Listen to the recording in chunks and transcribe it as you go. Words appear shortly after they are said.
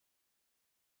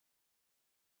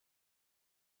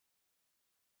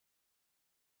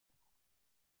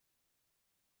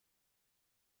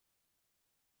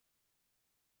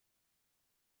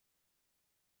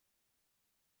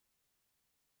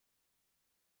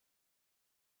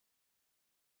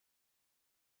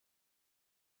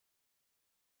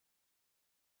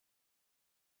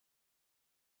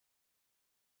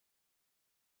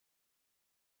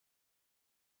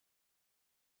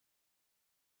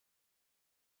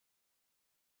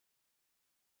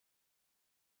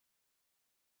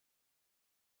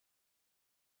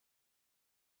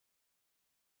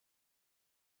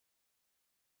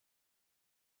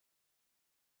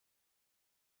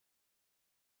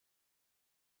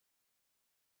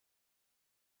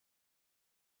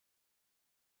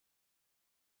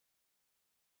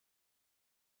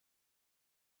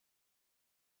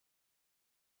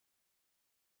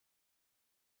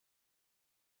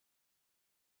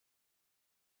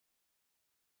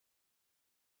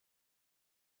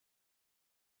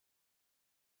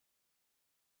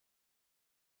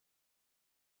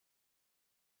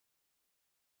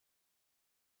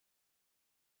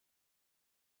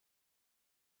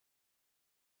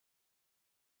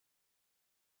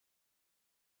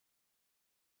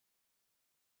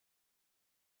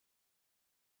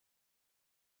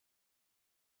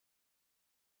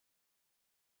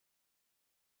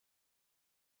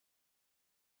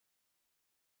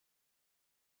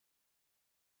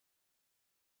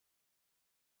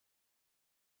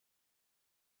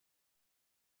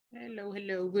Hello,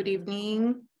 hello, good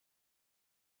evening.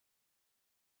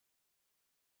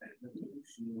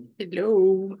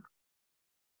 Hello.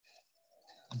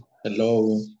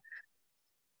 Hello.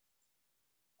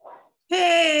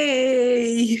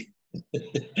 Hey,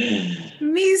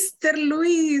 Mr.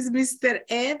 Luis, Mr.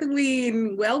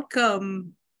 Edwin,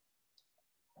 welcome.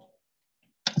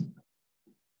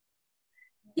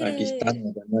 Aquí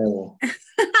estamos de nuevo.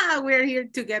 We're here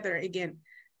together again.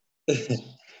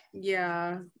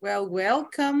 Yeah, well,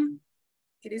 welcome.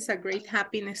 It is a great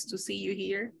happiness to see you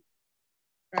here,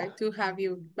 right? To have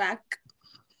you back.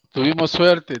 Tuvimos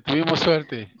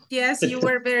suerte. Yes, you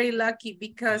were very lucky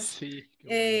because Sí,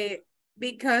 bueno.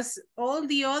 because all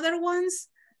the other ones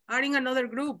are in another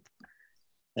group.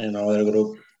 Another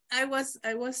group. I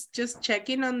was just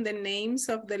checking on the names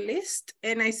of the list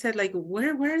and I said like,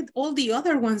 where were all the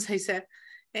other ones? I said,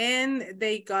 and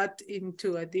they got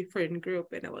into a different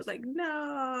group and I was like,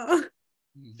 no.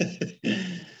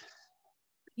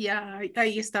 Ya,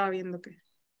 ahí estaba viendo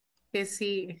que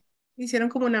sí, hicieron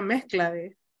como una mezcla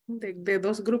de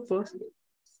dos grupos.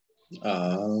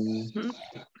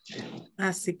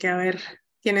 Así que a ver,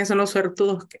 ¿quiénes son los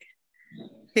suertudos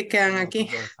que quedan aquí?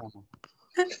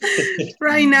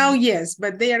 Right now, yes,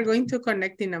 but they are going to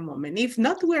connect in a moment. If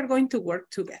not, we are going to work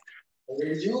together.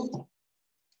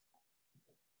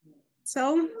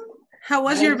 So, how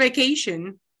was your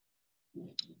vacation?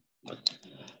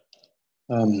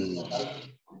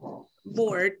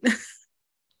 Bored.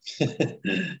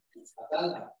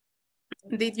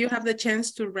 Did you have the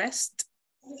chance to rest?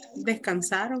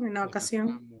 ¿Descansaron en la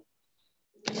ocasión?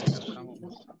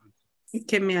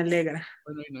 Que me alegra.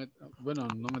 Bueno,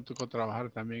 no me tocó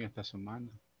trabajar también esta semana.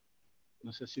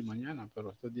 No sé si mañana,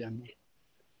 pero estos días no.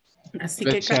 Así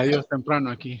Gracias a Dios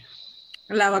temprano aquí.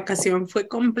 La vacación fue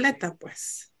completa,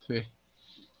 pues. Sí.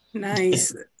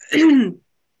 Nice.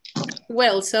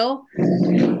 Well, so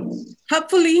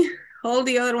hopefully all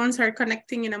the other ones are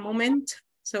connecting in a moment.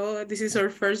 So this is our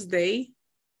first day.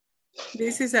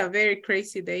 This is a very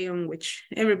crazy day on which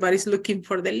everybody's looking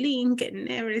for the link and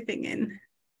everything, and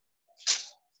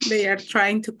they are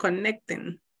trying to connect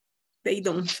and they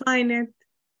don't find it.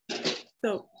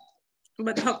 So,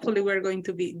 but hopefully we're going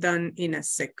to be done in a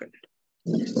second.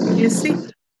 You see,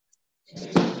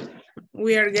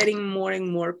 we are getting more and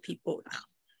more people now.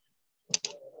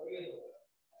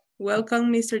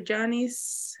 Welcome, Mr.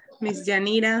 Janice, Miss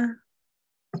Janira.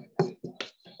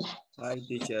 Hi,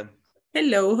 teacher.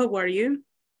 Hello, how are you?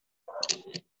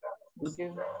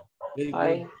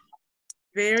 Hi.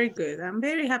 Very good. I'm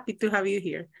very happy to have you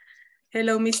here.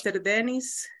 Hello, Mr.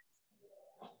 Dennis.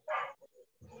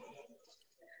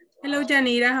 Hello,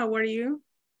 Janira, how are you?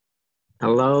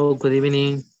 Hello, good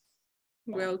evening.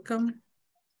 Welcome.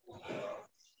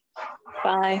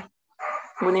 Bye.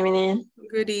 Good evening.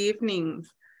 Good evening.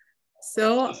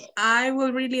 So I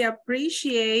will really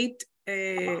appreciate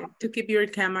to keep your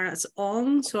cameras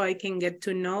on so I can get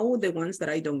to know the ones that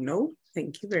I don't know.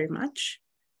 Thank you very much.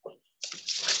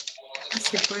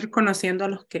 Así puedo ir conociendo a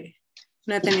los que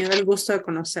no he tenido el gusto de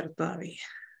conocer todavía.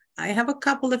 I have a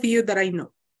couple of you that I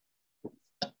know.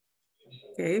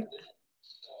 Okay.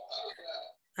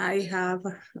 I have,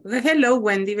 hello,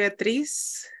 Wendy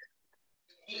Beatriz.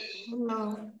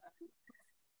 Hello.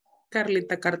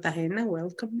 Carlita Cartagena,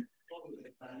 welcome.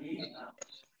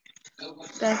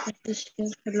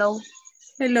 Hello.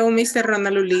 Hello, Mr.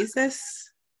 Ronald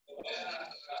Ulises.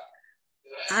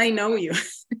 I know you.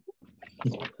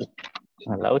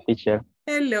 Hello, teacher.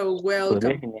 Hello, welcome.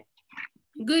 Good evening.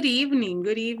 Good evening,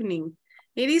 good evening.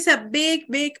 It is a big,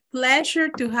 big pleasure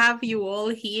to have you all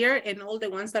here and all the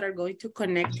ones that are going to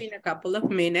connect in a couple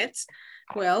of minutes.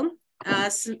 Well,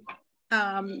 as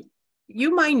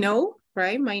you might know,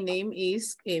 right? My name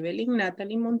is Evelyn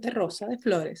Natalie Monterrosa de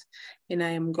Flores, and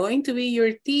I am going to be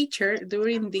your teacher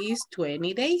during these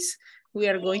 20 days. We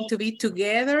are going to be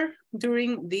together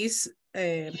during this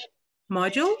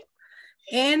module,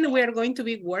 and we are going to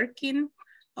be working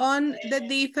on the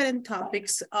different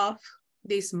topics of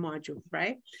this module,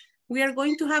 right? We are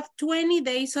going to have 20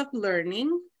 days of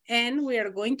learning, and we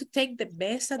are going to take the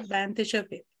best advantage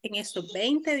of it. En estos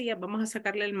 20 días vamos a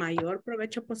sacarle el mayor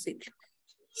provecho posible.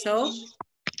 So,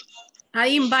 I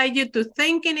invite you to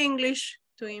think in English,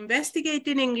 to investigate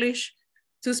in English,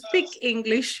 to speak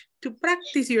English, to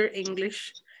practice your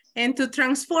English, and to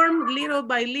transform little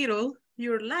by little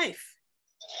your life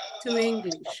to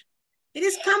English. It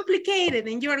is complicated,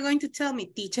 and you are going to tell me,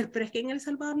 teacher, pero es que en El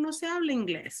Salvador no se habla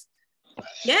inglés.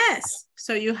 Yes,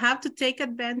 so you have to take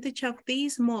advantage of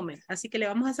this moment. Así que le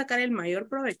vamos a sacar el mayor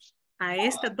provecho a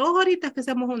estas 2 horitas que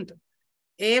hacemos juntos.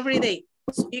 Every day.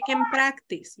 So you can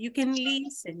practice, you can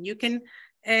listen, you can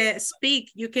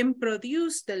speak, you can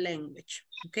produce the language,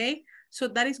 okay? So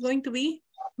that is going to be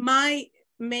my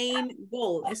main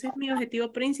goal. Ese es mi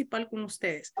objetivo principal con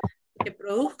ustedes. Que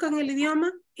produzcan el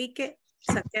idioma y que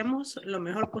saquemos lo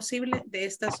mejor posible de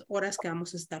estas horas que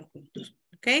vamos a estar juntos,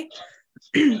 okay?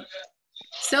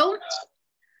 So,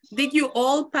 did you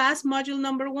all pass module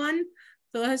number 1?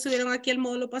 ¿Todos estuvieron aquí el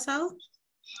módulo pasado?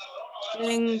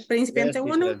 En principiante Yes,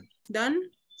 1, teacher.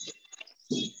 done?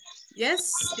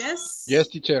 Yes, yes. Yes,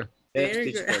 teacher. Yes,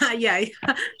 Very good. teacher. Yeah,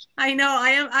 I know.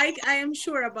 I am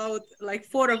sure about like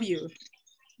 4 of you.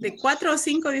 De 4 o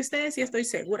 5 de ustedes, sí estoy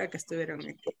segura que estuvieron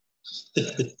aquí.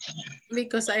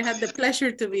 Because I had the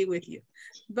pleasure to be with you.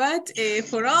 But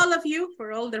for all of you,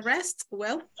 for all the rest,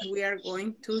 well, we are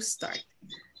going to start.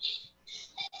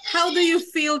 How do you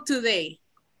feel today?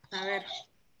 A ver,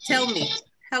 tell me,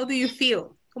 how do you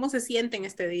feel? ¿Cómo se sienten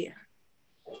este día?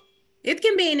 It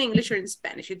can be in English or in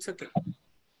Spanish, it's okay.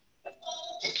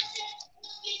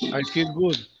 I feel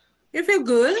good. You feel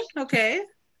good? Okay.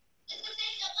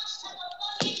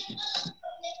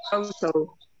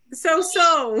 Also,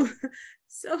 So.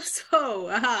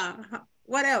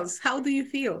 What else? How do you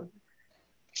feel?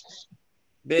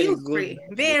 Very Feel good. free.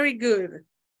 Very good.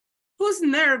 Who's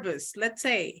nervous? Let's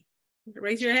say.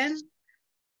 Raise your hand.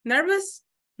 Nervous?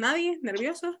 Nadie?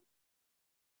 ¿Nervioso?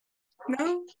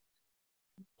 No?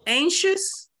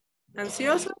 Anxious?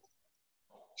 ¿Ansioso?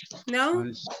 No?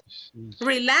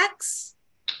 Relax?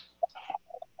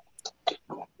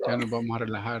 Ya nos vamos a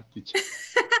relajar, teacher.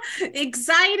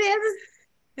 Excited?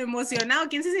 Emocionado.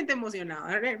 ¿Quién se siente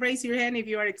emocionado? Raise your hand if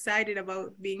you are excited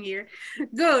about being here.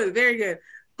 Good, very good.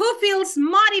 Who feels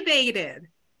motivated?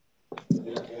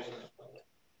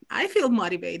 I feel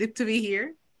motivated to be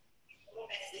here.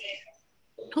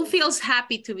 Who feels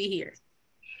happy to be here?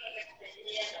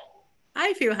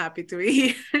 I feel happy to be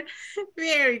here.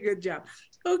 Very good job.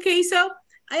 Okay, so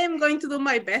I am going to do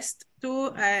my best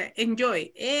to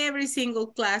enjoy every single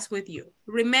class with you.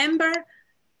 Remember,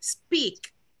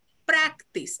 speak,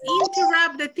 practice,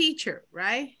 interrupt the teacher,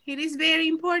 right? It is very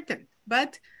important,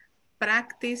 but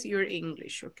practice your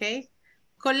English, okay?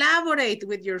 Collaborate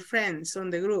with your friends on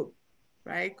the group,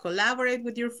 right? Collaborate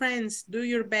with your friends, do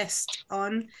your best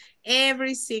on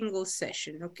every single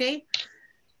session, okay?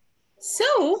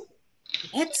 So,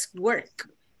 let's work.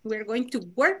 We're going to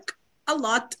work a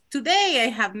lot today. I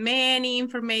have many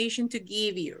information to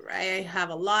give you, right? I have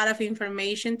a lot of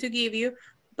information to give you,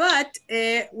 but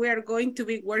we are going to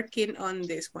be working on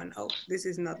this one. Oh, this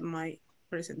is not my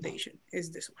presentation, it's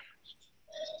this one.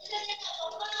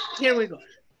 Here we go.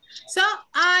 So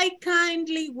I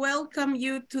kindly welcome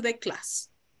you to the class,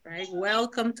 right?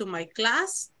 Welcome to my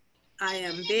class. I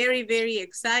am very, very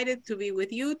excited to be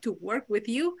with you, to work with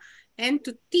you, and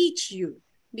to teach you,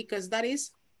 because that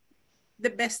is the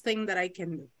best thing that I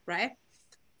can do, right?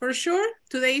 For sure,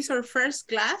 today is our first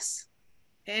class,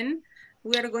 and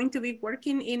we are going to be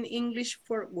working in English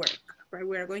for work, right?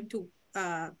 We are going to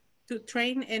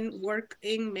train and work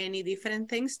in many different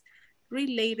things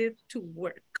related to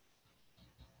work.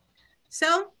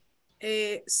 So,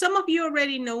 some of you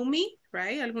already know me,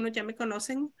 right? Algunos ya me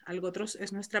conocen, otros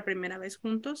es nuestra primera vez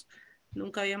juntos.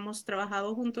 Nunca habíamos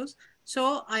trabajado juntos.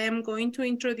 So, I am going to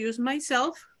introduce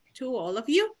myself to all of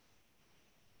you.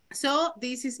 So,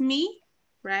 this is me,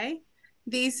 right?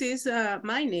 This is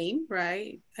my name,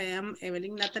 right? I am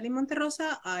Evelyn Natalie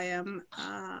Monterrosa. I am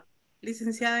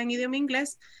licenciada en idioma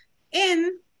inglés.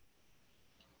 And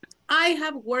I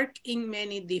have worked in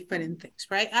many different things,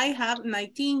 right? I have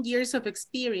 19 years of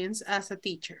experience as a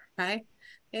teacher, right?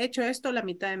 He hecho esto la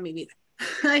mitad de mi vida.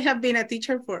 I have been a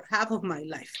teacher for half of my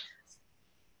life.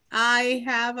 I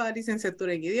have a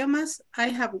licenciatura en idiomas. I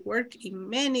have worked in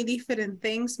many different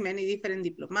things, many different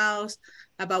diplomados,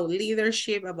 about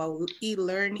leadership, about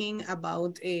e-learning,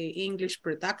 about English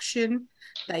production,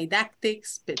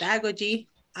 didactics, pedagogy.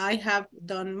 I have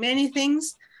done many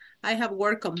things. I have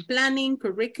worked on planning,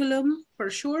 curriculum, for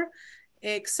sure.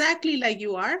 Exactly like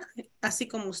you are, así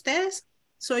como ustedes,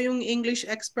 soy un English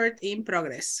expert in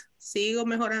progress. Sigo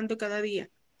mejorando cada día.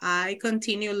 I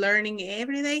continue learning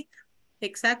every day,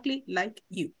 exactly like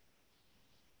you.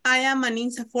 I am an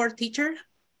ISSSS 4 teacher,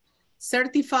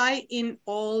 certified in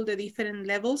all the different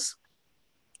levels.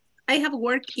 I have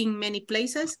worked in many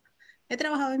places. He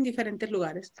trabajado en diferentes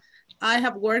lugares. I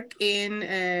have worked in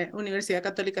Universidad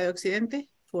Católica de Occidente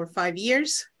for 5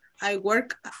 years. I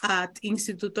work at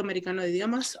Instituto Americano de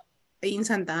Idiomas in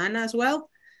Santa Ana as well.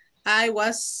 I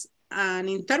was an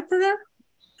interpreter.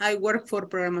 I worked for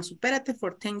Programa Superate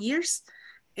for 10 years.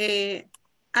 I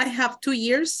have 2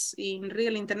 years in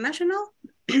Real International,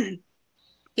 que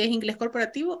es inglés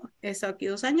corporativo. He estado aquí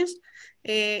 2 años.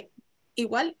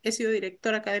 igual, he sido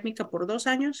directora académica por 2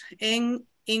 años en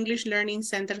English Learning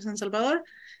Center San Salvador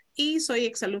y soy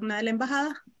exalumna de la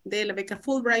embajada de la beca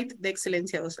Fulbright de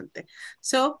excelencia docente.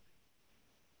 So,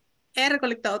 he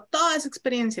recolectado toda esa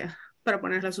experiencia para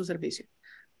ponerla a su servicio.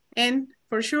 And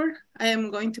for sure, I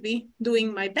am going to be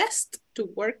doing my best to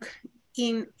work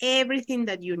in everything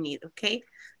that you need, okay?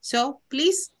 So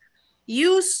please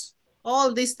use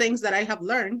all these things that I have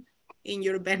learned in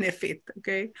your benefit,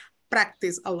 okay?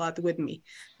 Practice a lot with me.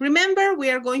 Remember, we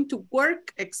are going to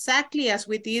work exactly as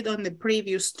we did on the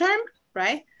previous term,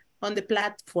 right? On the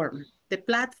platform. The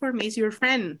platform is your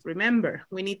friend. Remember,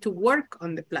 we need to work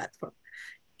on the platform.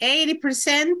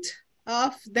 80%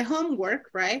 of the homework,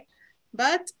 right?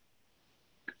 But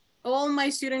all my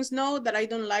students know that I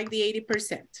don't like the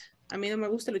 80%. A mí no me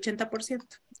gusta el 80%.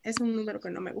 Es un número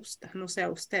que no me gusta, no sé a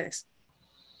ustedes.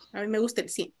 A mí me gusta el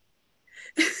 100.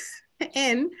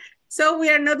 And so we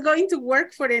are not going to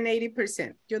work for an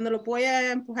 80%. Yo no lo voy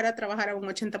a empujar a trabajar a un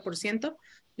 80%.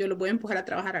 Yo lo voy a empujar a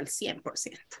trabajar al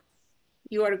 100%.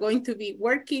 You are going to be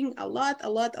working a lot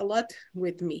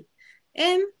with me.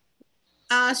 And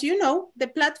as you know, the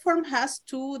platform has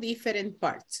 2 different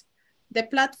parts. The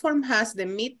platform has the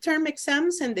midterm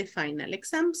exams and the final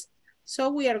exams. So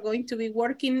we are going to be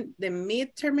working the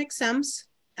midterm exams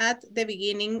at the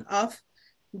beginning of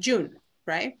June,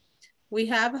 right? We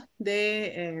have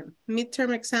the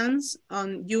midterm exams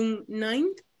on June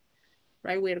 9th,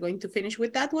 right? We are going to finish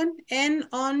with that one. And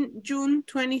on June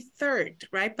 23rd,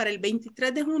 right? Para el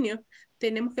 23 de junio,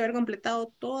 tenemos que haber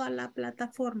completado toda la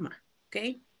plataforma,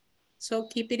 okay? So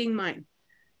keep it in mind.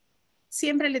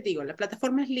 Siempre les digo, la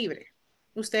plataforma es libre.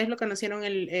 Ustedes lo conocieron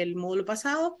el módulo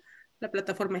pasado. La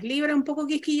plataforma es libre, un poco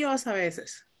quisquillosa a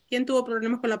veces. ¿Quién tuvo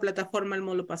problemas con la plataforma el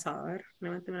módulo pasado? A ver,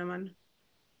 levánteme la mano.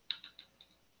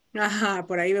 Ajá,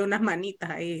 por ahí veo unas manitas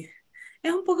ahí.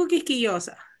 Es un poco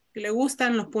quisquillosa. Le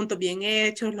gustan los puntos bien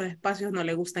hechos, los espacios no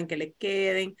le gustan que le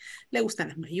queden, le gustan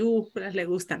las mayúsculas, le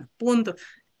gustan los puntos.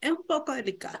 Es un poco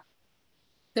delicado.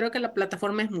 Creo que la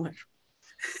plataforma es mujer.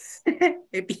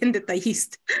 Es bien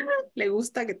detallista. Le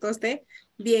gusta que todo esté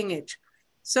bien hecho.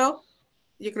 So,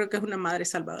 yo creo que es una madre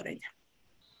salvadoreña.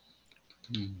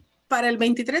 Para el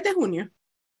 23 de junio,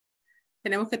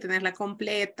 tenemos que tenerla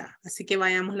completa, así que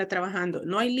vayámosla trabajando.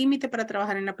 No hay límite para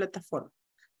trabajar en la plataforma.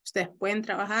 Ustedes pueden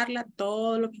trabajarla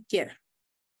todo lo que quieran.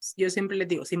 Yo siempre les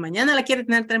digo, si mañana la quieren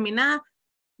tener terminada,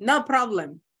 no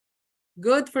problem.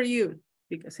 Good for you,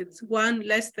 because it's one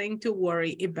less thing to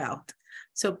worry about.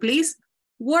 So please,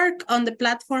 work on the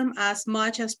platform as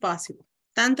much as possible,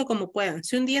 tanto como puedan.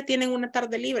 Si un día tienen una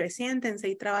tarde libre, siéntense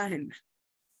y trabajen.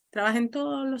 Trabajen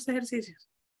todos los ejercicios,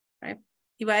 right?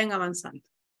 Y vayan avanzando.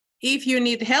 If you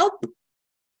need help,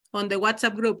 on the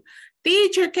WhatsApp group,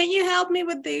 teacher, can you help me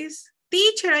with this?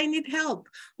 Teacher, I need help.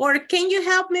 Or can you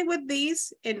help me with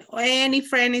this? And any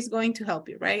friend is going to help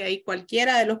you, right? Ahí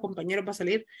cualquiera de los compañeros va a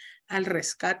salir al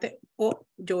rescate o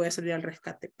yo voy a salir al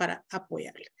rescate para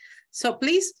apoyarle. So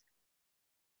please,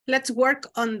 let's work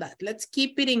on that. Let's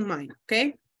keep it in mind,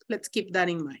 okay? Let's keep that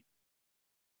in mind.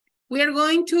 We are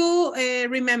going to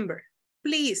remember,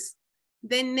 please,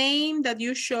 the name that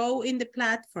you show in the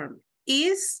platform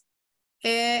is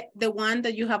the one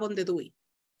that you have on the DUI,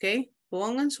 okay?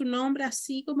 Pongan su nombre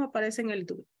así como aparece en el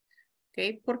DUI,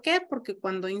 okay? ¿Por qué? Porque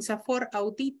cuando INSAFOR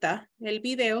audita el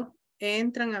video,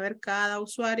 entran a ver cada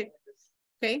usuario,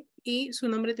 okay? Y su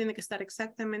nombre tiene que estar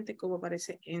exactamente como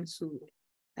aparece en su DUI.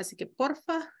 Así que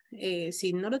porfa,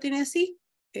 si no lo tiene así,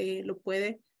 lo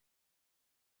puede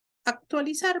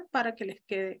actualizar para que les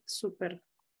quede súper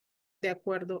de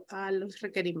acuerdo a los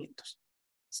requerimientos.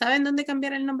 ¿Saben dónde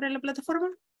cambiar el nombre de la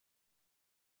plataforma?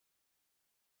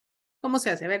 ¿Cómo se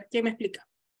hace? A ver, ¿quién me explica?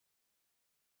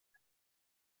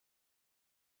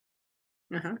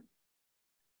 Ajá.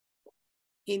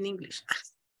 In English.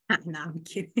 No, I'm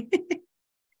kidding.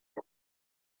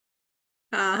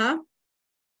 Ajá.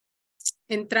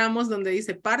 Entramos donde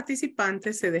dice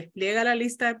participantes, se despliega la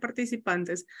lista de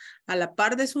participantes. A la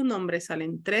par de su nombre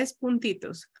salen 3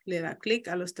 puntitos. Le da clic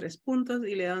a los 3 puntos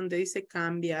y le da donde dice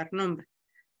cambiar nombre.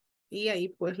 Y ahí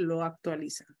pues lo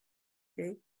actualiza.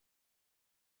 ¿Okay?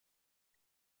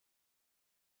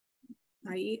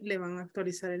 Ahí le van a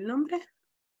actualizar el nombre.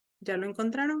 ¿Ya lo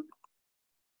encontraron?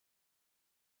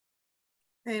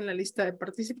 En la lista de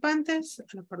participantes, a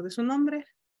la par de su nombre,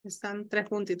 están 3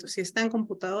 puntitos. Si está en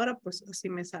computadora, pues así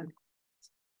me sale.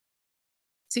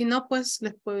 Si no, pues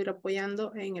les puedo ir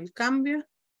apoyando en el cambio.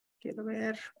 Quiero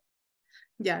ver.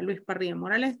 Ya, Luis Parrilla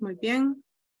Morales, muy bien.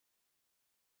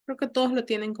 Creo que todos lo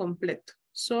tienen completo.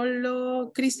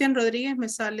 Solo Cristian Rodríguez me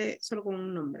sale solo con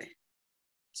un nombre.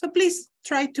 So please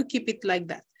try to keep it like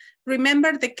that.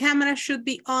 Remember, the camera should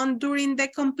be on during the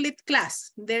complete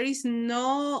class. There is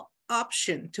no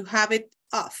option to have it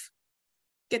off.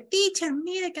 Que teacher,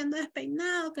 mire que ando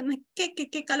despeinado, que no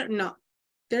qué calor. No,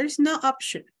 there is no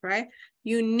option, right?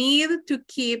 You need to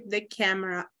keep the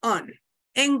camera on.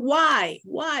 And why?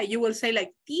 Why? You will say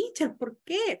like, teacher, ¿por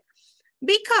qué?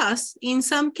 Because in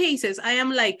some cases, I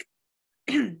am like,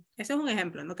 ese es un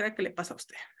ejemplo, no creo que le pasa a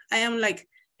usted. I am like,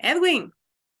 Edwin,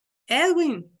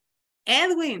 and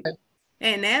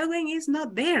Edwin is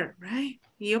not there, right?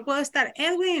 Y yo puedo estar,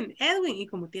 Edwin, y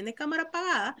como tiene cámara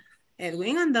apagada,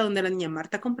 Edwin anda donde la niña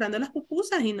Marta comprando las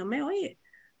pupusas y no me oye.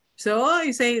 So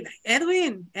I say,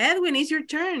 Edwin, it's your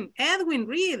turn. Edwin,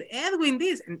 read. Edwin,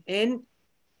 this. And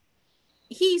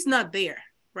he's not there,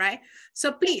 right?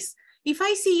 So please, if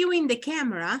I see you in the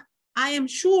camera, I am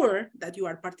sure that you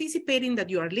are participating, that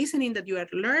you are listening, that you are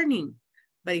learning.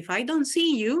 But if I don't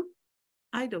see you,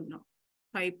 I don't know.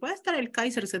 Ahí puede estar el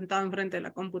Kaiser sentado enfrente de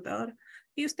la computadora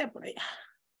y usted por allá.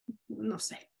 No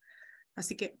sé.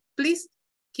 Así que, please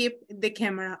keep the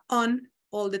camera on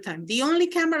all the time. The only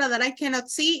camera that I cannot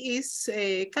see is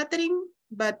Catherine,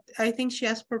 but I think she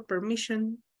asked for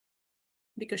permission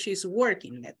because she's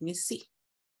working. Let me see.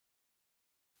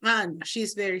 And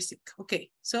she's very sick. Okay,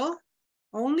 so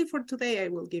only for today I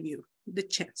will give you the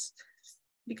chance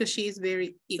because she is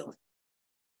very ill.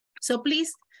 So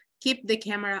please keep the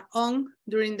camera on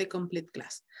during the complete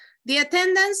class. The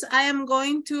attendance, I am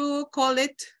going to call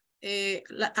it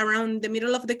around the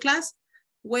middle of the class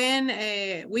when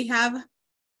we have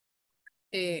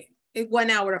 1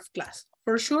 hour of class.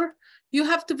 For sure, you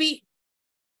have to be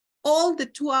all the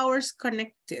 2 hours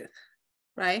connected,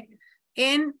 right?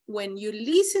 And when you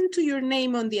listen to your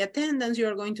name on the attendance, you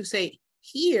are going to say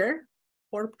here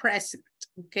or present,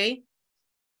 okay?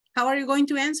 How are you going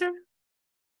to answer?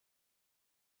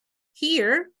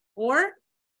 Here or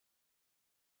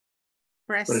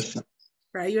present,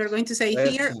 right? You are going to say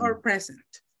present. Here or present.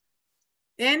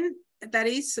 And that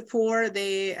is for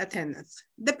the attendance.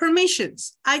 The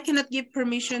permissions. I cannot give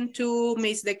permission to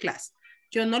miss the class.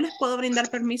 Yo no les puedo brindar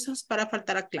permisos para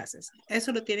faltar a clases.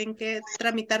 Eso lo tienen que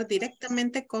tramitar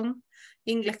directamente con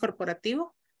Inglés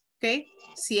Corporativo. ¿Ok?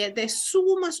 Si es de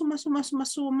suma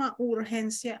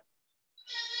urgencia,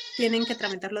 tienen que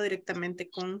tramitarlo directamente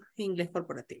con Inglés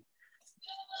Corporativo.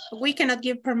 We cannot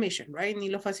give permission, right? Ni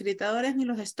los facilitadores ni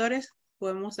los gestores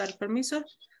podemos dar permiso.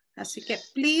 Así que,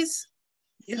 please,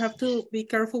 you have to be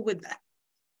careful with that.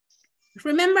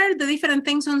 Remember the different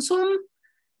things on Zoom.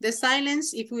 The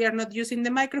silence, if we are not using the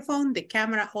microphone, the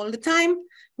camera all the time.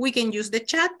 We can use the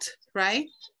chat, right?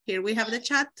 Here we have the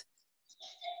chat.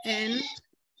 And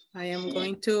I am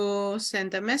going to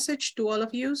send a message to all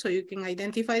of you so you can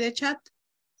identify the chat.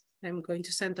 I'm going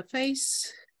to send a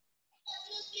face.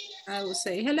 I will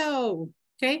say hello,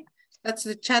 okay? That's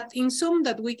the chat in Zoom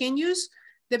that we can use.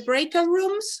 The breakout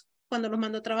rooms, cuando los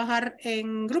mando a trabajar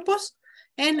en grupos.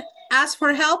 And ask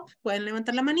for help, pueden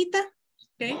levantar la manita,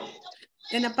 okay?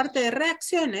 En la parte de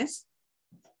reacciones,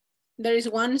 there is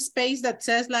one space that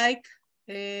says like,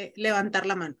 levantar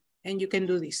la mano. And you can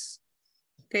do this,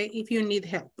 okay? If you need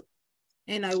help.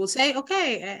 And I will say,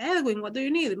 okay, Edwin, what do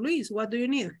you need? Luis, what do you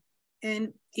need?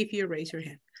 And if you raise your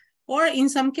hand. Or in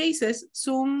some cases,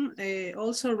 Zoom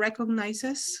also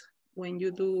recognizes when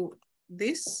you do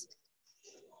this,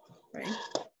 right?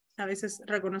 A veces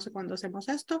reconoce cuando hacemos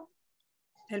esto.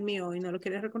 El mío hoy no lo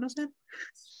quiere reconocer.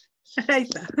 Ahí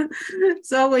está.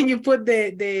 So when you put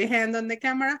the hand on the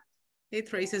camera,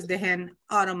 it raises the hand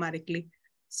automatically.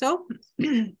 So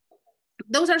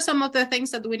those are some of the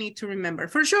things that we need to remember.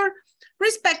 For sure,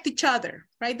 respect each other,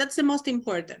 right? That's the most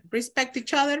important. Respect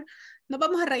each other. Nos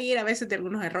vamos a reír a veces de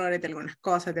algunos errores, de algunas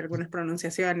cosas, de algunas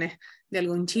pronunciaciones, de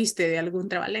algún chiste, de algún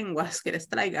trabalenguas que les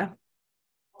traiga.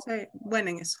 Soy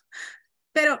buena en eso.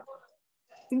 Pero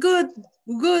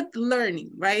good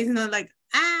learning, right? It's not like,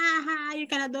 you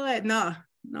cannot do it. No,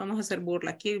 no vamos a hacer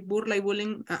burla. Aquí burla y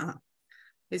bullying,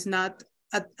 it's not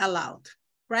allowed,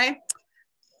 right?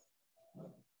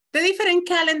 The different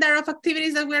calendar of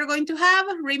activities that we're going to have.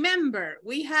 Remember,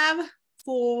 we have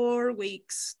 4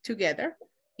 weeks together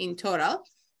in total.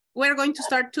 We're going to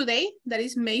start today, that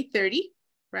is May 30,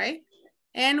 right?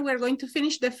 And we're going to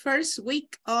finish the first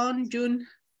week on June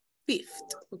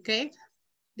 5th, okay?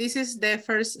 This is the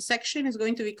first section, is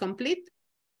going to be complete.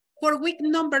 For week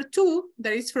number 2,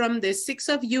 that is from the 6th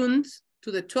of June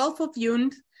to the 12th of June,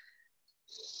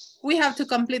 we have to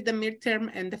complete the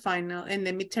midterm and the final and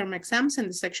the midterm exams in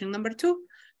the section number 2.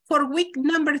 For week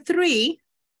number 3,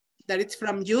 that is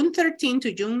from June 13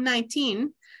 to June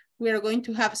 19, we are going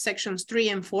to have sections 3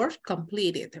 and 4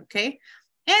 completed, okay?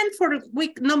 And for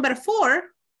week number 4,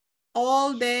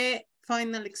 all the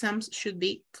final exams should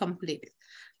be completed.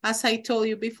 As I told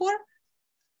you before,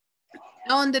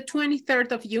 on the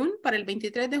 23rd of June, para el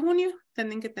 23 de junio,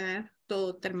 tienen que tener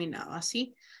todo terminado.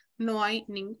 Así no hay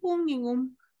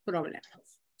ningún problema.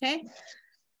 Okay.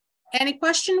 Any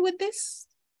question with this?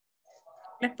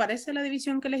 ¿Les parece la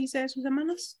división que les hice de sus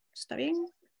semanas? ¿Está bien?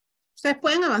 Ustedes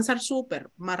pueden avanzar súper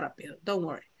más rápido. Don't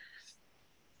worry.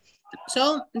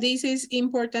 So this is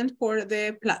important for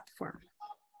the platform.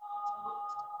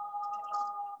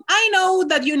 I know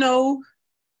that you know,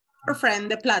 our friend,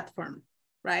 the platform,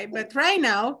 right? But right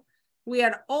now, we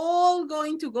are all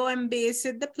going to go and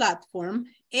visit the platform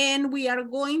and we are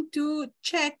going to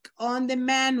check on the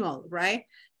manual, right?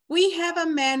 We have a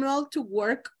manual to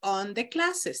work on the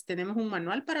classes. Tenemos un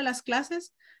manual para las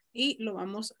clases y lo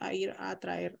vamos a ir a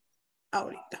traer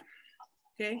ahorita.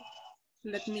 Okay,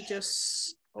 let me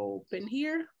just open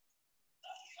here.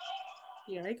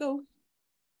 Here I go.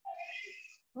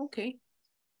 Okay.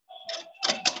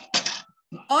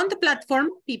 On the platform,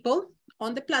 people,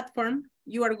 on the platform,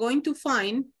 you are going to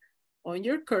find on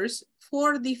your course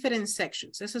 4 different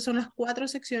sections. Esas son las 4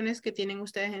 secciones que tienen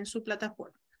ustedes en su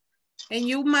plataforma. And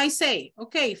you might say,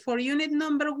 okay, for unit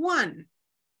number 1,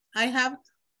 I have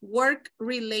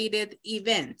work-related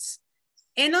events.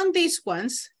 And on these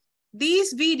ones,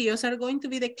 these videos are going to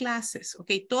be the classes.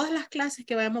 Okay, todas las clases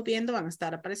que vayamos viendo van a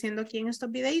estar apareciendo aquí en estos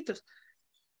videitos.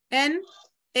 And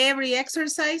every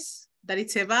exercise that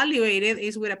it's evaluated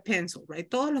is with a pencil, right?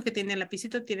 Todos los que tienen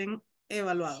lapicito tienen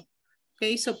evaluado.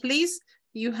 Okay, so please,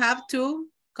 you have to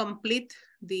complete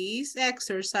these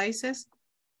exercises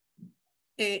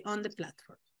on the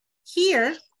platform.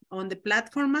 Here, on the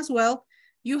platform as well,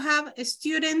 you have a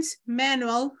student's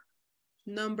manual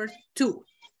number 2.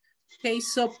 Okay,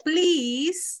 so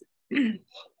please,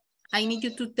 I need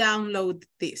you to download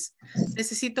this.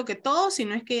 Necesito que todos, si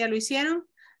no es que ya lo hicieron,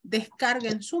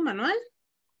 descarguen su manual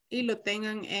y lo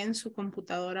tengan en su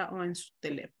computadora o en su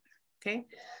teléfono. Okay,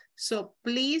 so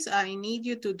please, I need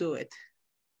you to do it.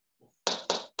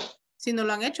 Si no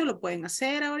lo han hecho, lo pueden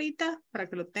hacer ahorita para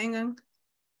que lo tengan,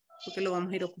 porque lo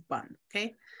vamos a ir ocupando.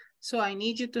 Okay, so I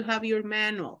need you to have your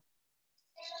manual.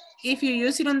 If you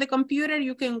use it on the computer,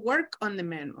 you can work on the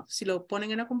manual. Si lo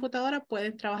ponen en la computadora,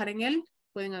 pueden trabajar en él,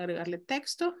 pueden agregarle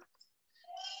texto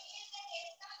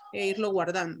e irlo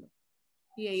guardando.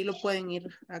 Y ahí lo pueden ir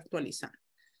actualizando.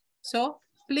 So,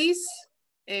 please,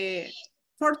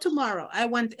 for tomorrow, I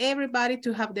want everybody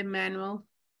to have the manual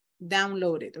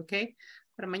downloaded, okay?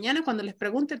 Para mañana, cuando les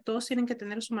pregunte, todos tienen que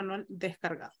tener su manual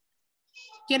descargado.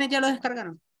 ¿Quiénes ya lo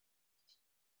descargaron?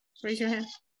 Raise your hand.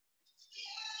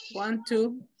 1,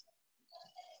 2.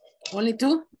 Only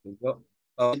 2? Yo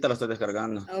ahorita lo estoy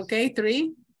descargando. Okay,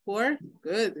 3, 4.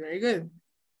 Good, very good.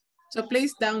 So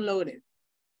please download it.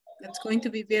 That's going to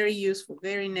be very useful,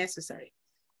 very necessary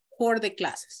for the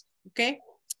classes, okay?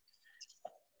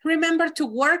 Remember to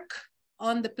work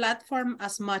on the platform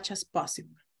as much as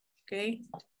possible, okay?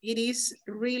 It is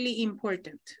really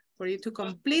important for you to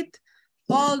complete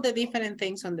all the different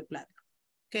things on the platform,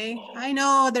 okay? I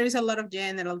know there is a lot of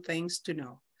general things to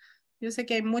know. Yo sé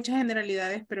que hay muchas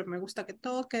generalidades, pero me gusta que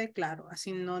todo quede claro,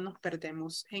 así no nos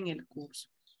perdemos en el curso.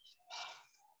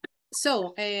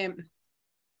 So,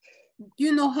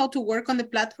 you know how to work on the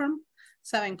platform.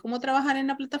 Saben cómo trabajar en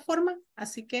la plataforma.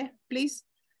 Así que, please,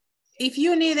 if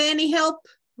you need any help,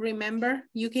 remember,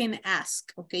 you can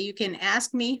ask, okay? You can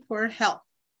ask me for help.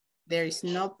 There is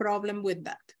no problem with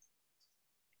that.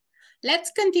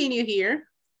 Let's continue here.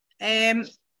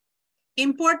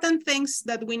 Important things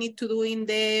that we need to do in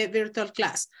the virtual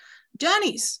class.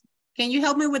 Janice, can you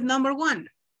help me with number 1?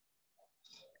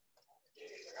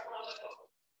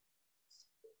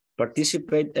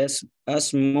 Participate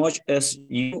as much as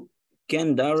you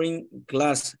can during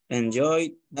class. Enjoy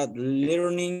that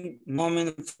learning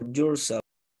moment for yourself.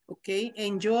 Okay,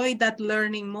 enjoy that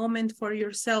learning moment for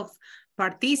yourself.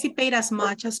 Participate as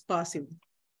much as possible.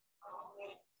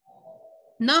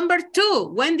 Number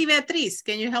 2, Wendy Beatriz,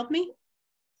 can you help me?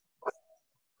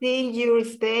 Clean your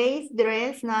space,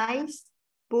 dress nice,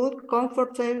 put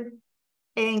comfortable,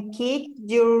 and keep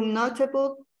your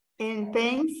notebook and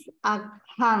pens at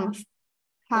hand.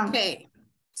 Okay,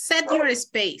 set your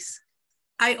space.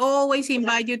 I always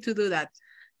invite you to do that.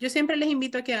 Yo siempre les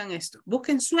invito a que hagan esto.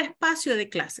 Busquen su espacio de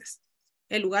clases.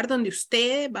 El lugar donde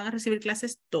ustedes van a recibir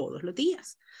clases todos los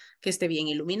días. Que esté bien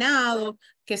iluminado,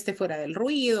 que esté fuera del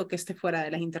ruido, que esté fuera de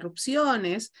las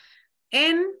interrupciones.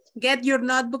 And get your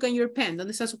notebook and your pen.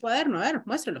 ¿Dónde está su cuaderno? A ver,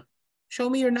 muéstralo. Show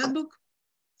me your notebook.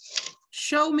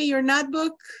 Show me your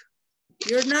notebook.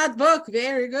 Your notebook.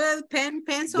 Very good. Pen,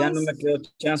 pencils. Ya no me quedó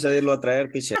chance de irlo a traer,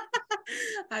 Piche.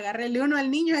 Agárrele uno al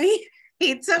niño ahí.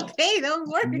 It's okay, don't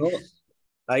worry.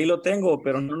 Ahí lo tengo,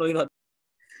 pero no lo iba a...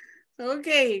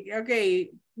 Okay.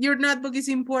 Your notebook is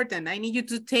important. I need you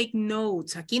to take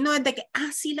notes. Aquí no es de que,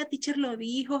 sí, la teacher lo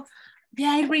dijo.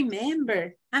 Yeah, I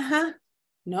remember.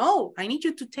 No, I need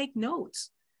you to take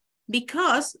notes.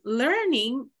 Because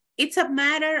learning, it's a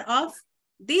matter of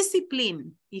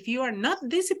discipline. If you are not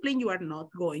disciplined, you are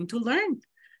not going to learn.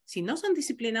 Si no son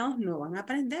disciplinados, no van a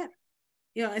aprender.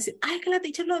 Y van a decir, que la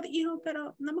teacher lo dijo,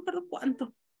 pero no me acuerdo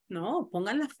cuánto. No,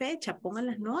 pongan la fecha, pongan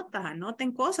las notas,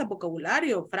 anoten cosas,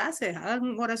 vocabulario, frases,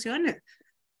 hagan oraciones.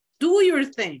 Do your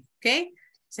thing, ¿ok?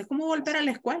 Es como volver a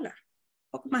la escuela.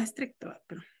 Un poco más estricto,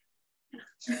 pero...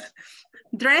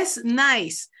 Dress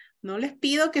nice. No les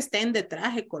pido que estén de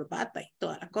traje, corbata y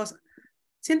toda la cosa.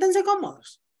 Siéntanse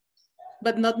cómodos.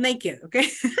 But not naked, ¿ok?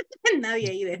 Nadie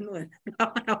ahí desnudo.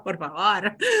 No, por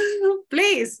favor.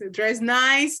 Please, dress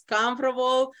nice,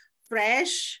 comfortable,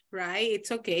 fresh, right?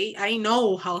 It's okay. I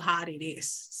know how hot it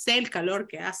is. Sé el calor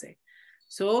que hace.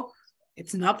 So,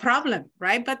 it's no problem,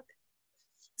 right? But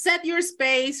set your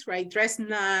space, right? Dress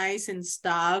nice and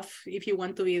stuff. If you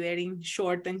want to be there in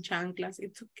short and chanclas,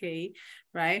 it's okay,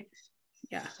 right?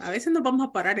 Yeah, a veces nos vamos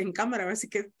a parar en cámara, así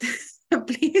que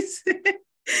please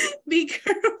be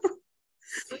careful.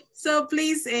 So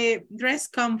please dress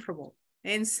comfortable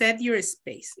and set your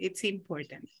space. It's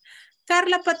important.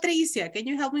 Carla Patricia, can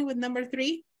you help me with number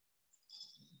 3?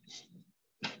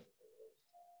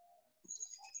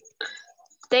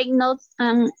 Take notes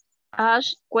and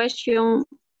ask questions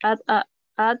at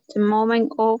the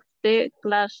moment of the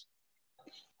class.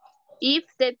 If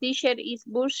the teacher is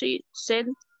busy,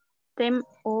 send them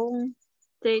on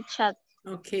the chat.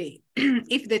 Okay.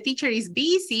 If the teacher is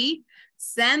busy,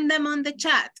 send them on the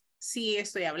chat. Si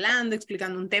estoy hablando,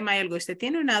 explicando un tema y algo, usted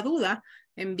tiene una duda,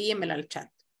 envíemela al chat.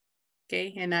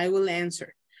 Okay, and I will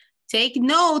answer. Take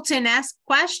notes and ask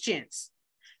questions.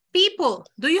 People,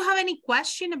 do you have any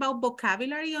question about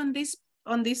vocabulary on this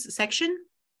section?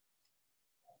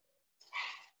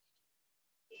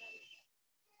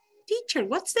 Teacher,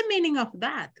 what's the meaning of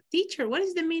that? Teacher, what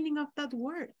is the meaning of that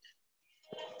word?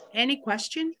 Any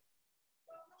question?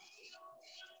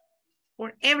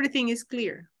 Or everything is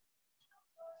clear?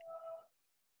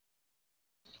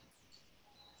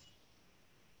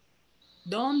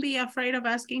 Don't be afraid of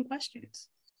asking questions.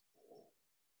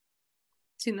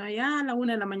 Si no, ya a la 1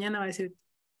 de la mañana va a decir,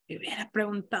 me hubiera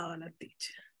preguntado a la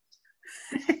teacher.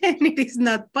 And it is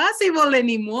not possible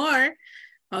anymore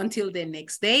until the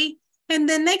next day. And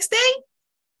the next day,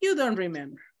 you don't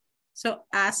remember. So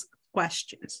ask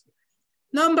questions.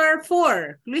 Number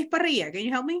 4, Luis Parrilla, can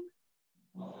you help me?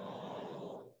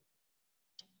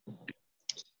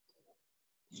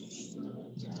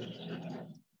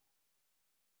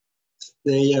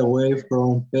 Stay away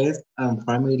from pets and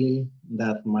family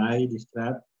that might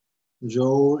distract you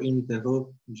or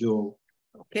interrupt you.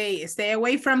 Okay, stay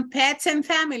away from pets and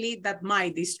family that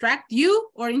might distract you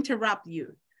or interrupt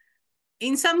you.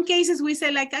 In some cases, we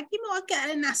say like, aquí me voy a quedar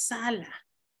en la sala.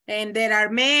 And there are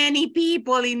many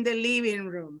people in the living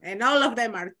room. And all of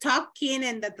them are talking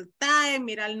and at the time,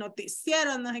 mira el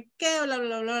noticiero, no sé qué, blah,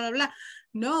 blah, blah, blah, blah.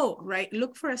 No, right?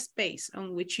 Look for a space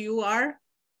on which you are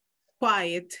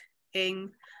quiet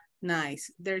and nice.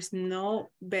 There's no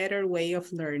better way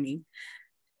of learning.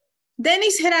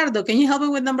 Dennis Gerardo, can you help me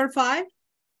with number 5?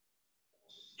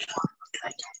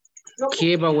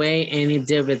 Keep away any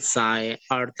device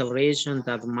or television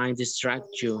that might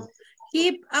distract you.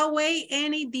 Keep away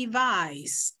any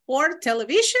device or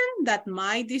television that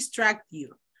might distract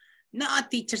you. No,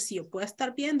 teacher, si yo puedo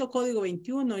estar viendo código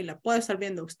 21 y la puedo estar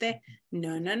viendo usted.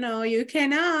 No, you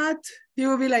cannot. You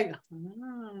will be like,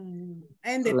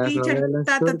 and the teacher,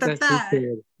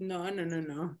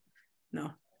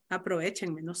 No,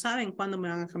 aprovechenme, no saben cuándo me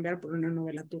van a cambiar por una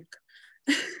novela turca.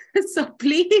 So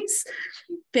please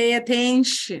pay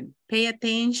attention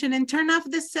and turn off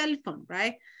the cell phone,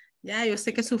 right? Ya, yo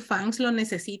sé que sus fans lo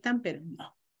necesitan, pero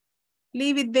no.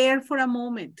 Leave it there for a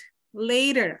moment.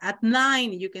 Later, at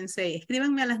 9, you can say,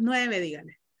 escríbanme a las 9,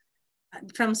 díganle.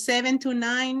 From 7 to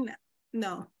 9,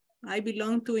 no. I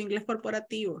belong to Inglés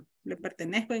Corporativo. Le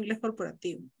pertenezco a Inglés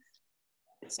Corporativo.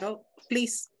 So,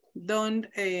 please, don't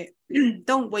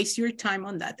waste your time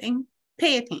on that and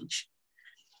pay attention.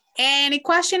 Any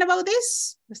question about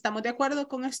this? ¿Estamos de acuerdo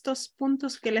con estos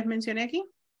puntos que les mencioné aquí?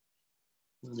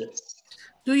 Yes.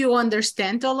 Do you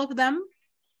understand all of them?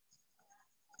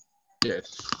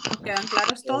 Yes. ¿Quedan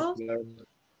claros todos?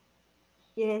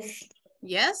 Yes.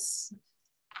 Yes?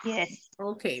 Yes.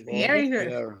 Okay, very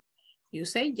good. You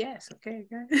say yes, okay.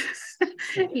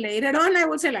 Later on, I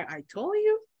will say like, I told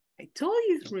you,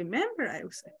 remember, I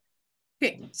will say.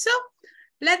 Okay, so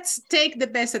Let's take the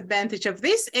best advantage of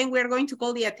this, and we're going to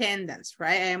call the attendance,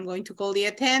 right? I am going to call the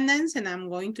attendance, and I'm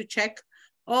going to check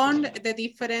on the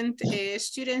different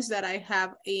students that I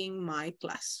have in my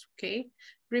class, okay?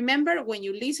 Remember, when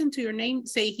you listen to your name,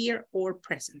 say here or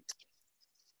present.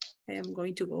 I am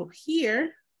going to go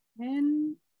here,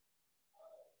 and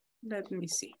let me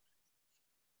see.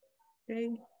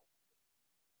 Okay.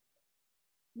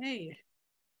 Hey.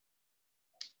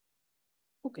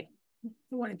 Okay.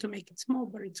 I wanted to make it small,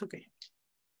 but it's okay.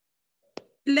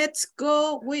 Let's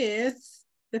go with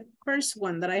the first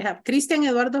one that I have. Cristian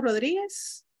Eduardo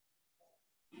Rodríguez.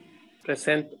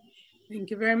 Present. Thank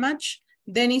you very much.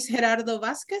 Denis Gerardo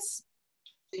Vázquez.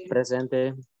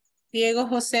 Presente. Diego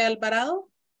José Alvarado.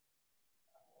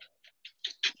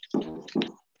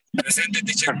 Presente,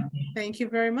 teacher. Thank you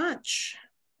very much.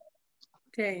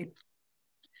 Okay.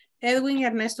 Edwin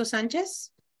Ernesto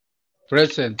Sánchez.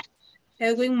 Present.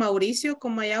 Edwin Mauricio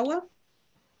Comayagua.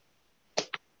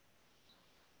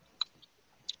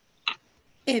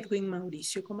 Edwin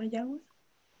Mauricio Comayagua.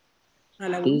 A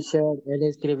la una. Teacher, él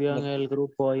escribió en el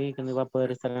grupo ahí que no iba a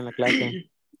poder estar en la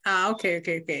clase. Ah, ok.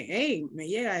 Hey, me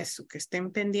llega eso, que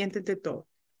estén pendientes de todo.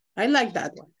 I like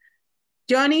that one.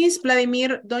 Jonis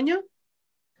Vladimir Doño.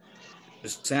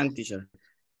 Present, teacher.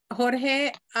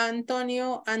 Jorge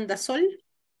Antonio Andasol.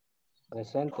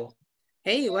 Presente.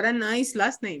 Hey, what a nice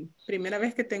last name. Primera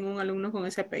vez que tengo un alumno con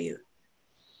ese apellido.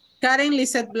 Karen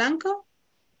Lizeth Blanco.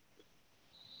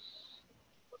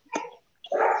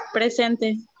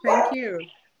 Presente. Thank you.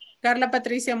 Carla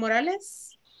Patricia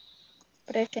Morales.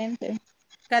 Presente.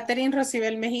 Catherine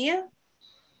Rosibel Mejía.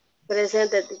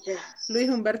 Presente, teacher. Luis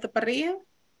Humberto Parrilla.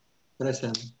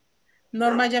 Present.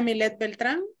 Norma Yamilet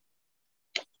Beltrán.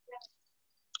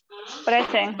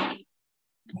 Presente.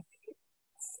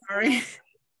 Sorry.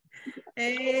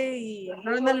 Hey,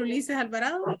 Ronald Ulises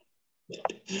Alvarado.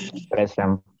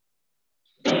 Present.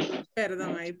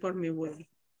 Perdón ahí por mi web.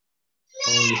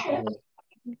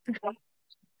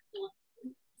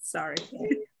 Sorry.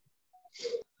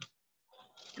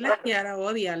 La Kiara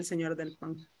odia al señor del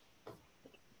pan.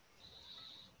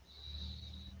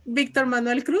 Víctor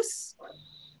Manuel Cruz.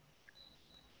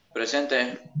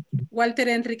 Presente. Walter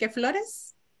Enrique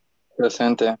Flores.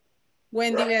 Presente.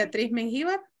 Wendy Beatriz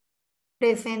Mengíbar.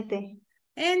 Presente.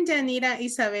 And Yanira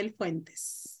Isabel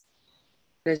Fuentes.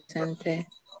 Presente.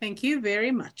 Thank you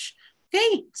very much.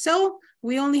 Okay, so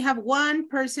we only have one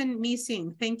person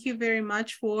missing. Thank you very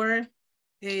much for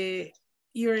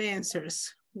your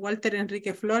answers. Walter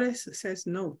Enrique Flores says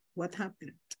no. What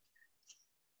happened?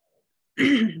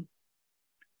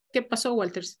 ¿Qué pasó,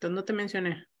 Waltercito? No te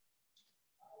mencioné.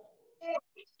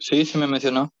 Sí, se me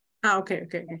mencionó. Ah, ok.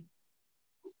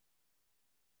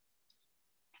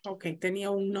 Ok,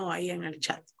 tenía un no ahí en el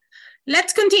chat.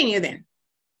 Let's continue then.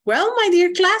 Well, my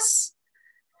dear class,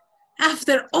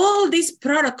 after all this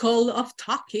protocol of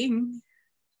talking,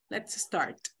 let's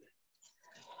start.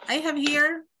 I have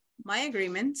here my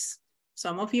agreements.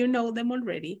 Some of you know them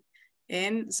already,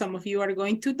 and some of you are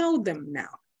going to know them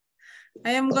now.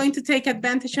 I am going to take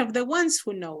advantage of the ones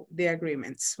who know the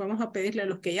agreements. Vamos a pedirle a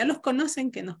los que ya los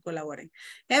conocen que nos colaboren.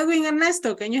 Edwin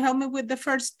Ernesto, can you help me with the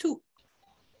first two?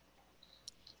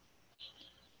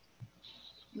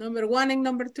 Number 1 and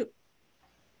number 2.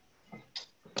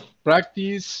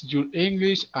 Practice your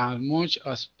English as much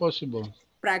as possible.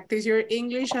 Practice your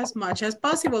English as much as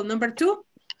possible. Number 2.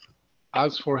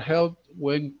 Ask for help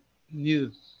when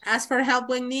needed. Ask for help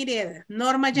when needed.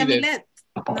 Norma Yamilet.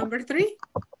 Number 3.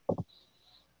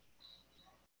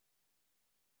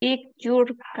 Keep your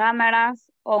cameras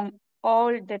on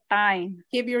all the time.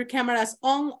 Keep your cameras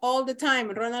on all the time.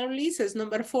 Ronald Ulises.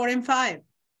 Number 4 and 5.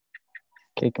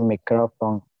 Keep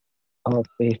microphone off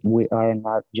if we are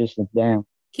not using them.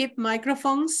 Keep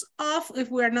microphones off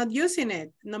if we are not using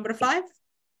it. Number 5.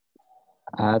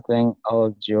 Attend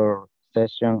all your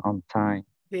session on time.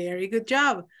 Very good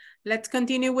job. Let's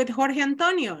continue with Jorge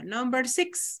Antonio. Number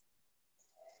 6.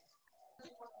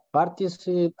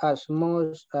 Participate as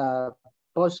much as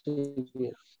possible.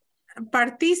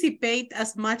 Participate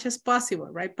as much as possible,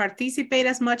 right? Participate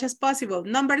as much as possible.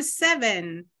 Number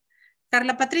 7.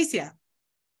 Carla Patricia.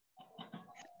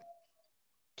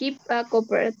 Keep a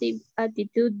cooperative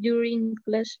attitude during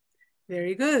class.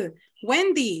 Very good.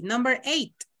 Wendy, number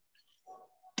 8.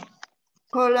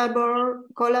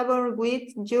 Collaborate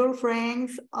with your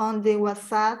friends on the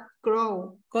WhatsApp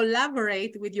group.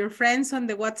 Collaborate with your friends on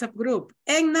the WhatsApp group.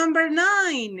 And number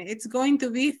 9, it's going to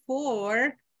be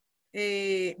for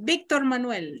Víctor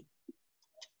Manuel.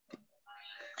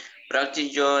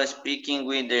 Practice your speaking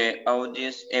with the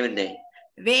audience every day.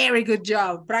 Very good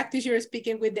job. Practice your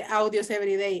speaking with the audios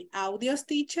every day. Audios,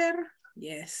 teacher?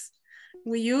 Yes.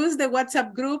 We use the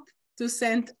WhatsApp group to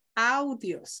send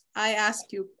audios. I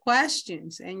ask you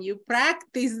questions and you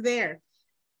practice there.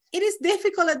 It is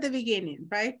difficult at the beginning,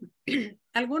 right?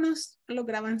 Algunos lo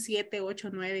graban 7,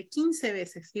 8, 9, 15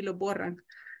 veces y lo borran.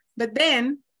 But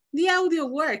then the audio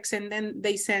works and then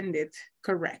they send it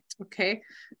correct, okay?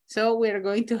 So we're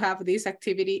going to have this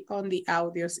activity on the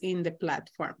audios in the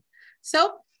platform.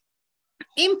 So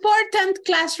important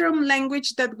classroom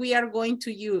language that we are going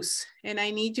to use, and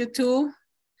I need you to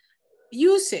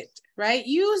use it, right?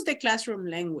 Use the classroom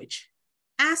language.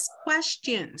 Ask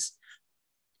questions.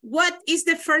 What is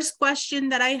the first question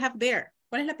that I have there?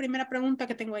 ¿Cuál es la primera pregunta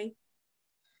que tengo ahí?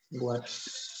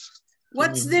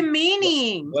 What's the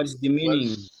meaning? What's the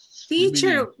meaning?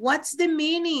 Teacher, what's the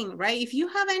meaning, right? If you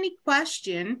have any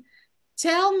question,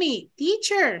 tell me,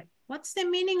 teacher, what's the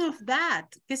meaning of that?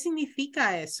 ¿Qué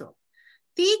significa eso?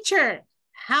 Teacher,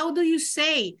 how do you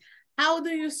say? How do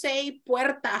you say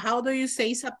puerta? How do you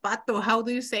say zapato? How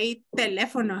do you say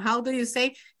teléfono? How do you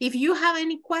say? If you have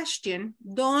any question,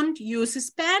 don't use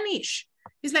Spanish.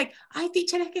 It's like, ay,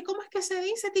 teacher, es que, ¿cómo es que se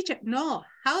dice, teacher? No,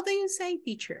 how do you say,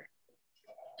 teacher?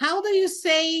 How do you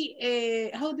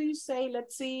say,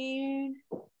 let's see.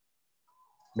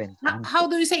 How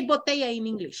do you say botella in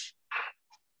English?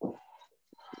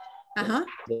 Uh-huh.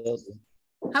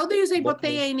 How do you say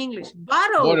botella in English?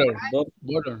 Bottle.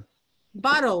 Bottle.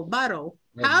 Bottle, bottle.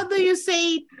 How do you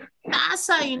say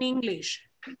taza in English?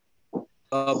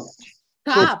 Cup.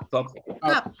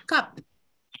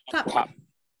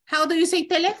 How do you say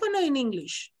teléfono in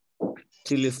English?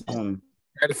 Telephone.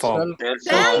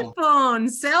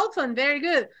 Cell phone, very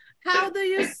good. How do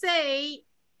you say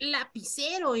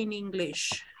lapicero in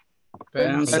English?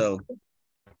 Pencil.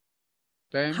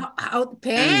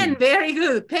 Pen, very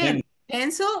good, pen.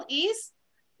 Pencil is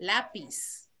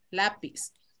lápiz.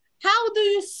 How do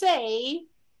you say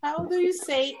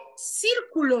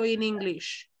círculo in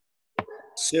English?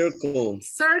 Circle.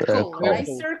 Right?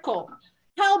 Circle.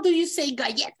 How do you say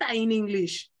galleta in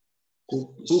English?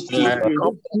 Cookie,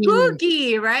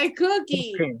 right?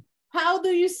 Cookie. How do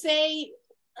you say,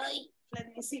 let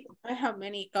me see, I have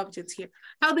many objects here.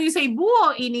 How do you say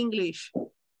búho in English?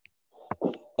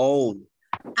 Owl,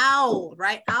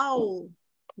 right? Owl.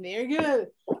 Very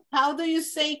good. How do you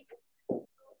say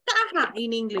caja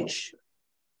in English?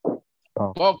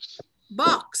 Box,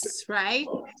 right?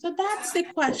 So that's the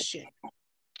question.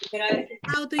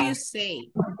 How do you say?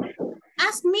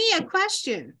 Ask me a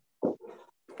question.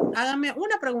 Hágame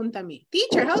una pregunta a mí.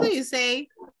 Teacher, how do you say?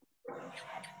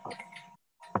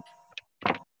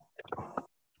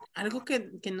 Algo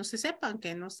que no se sepan,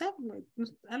 que no sepan,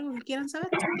 algo que quieran saber.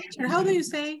 Teacher, how do you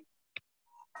say?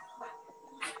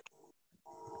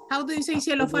 How do you say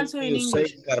cielo falso in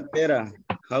English? Cartera.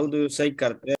 How do you say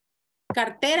cartera?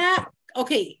 Cartera,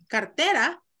 okay,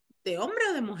 cartera, ¿de hombre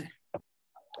o de mujer?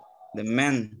 The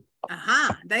man.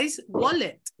 Ajá, that is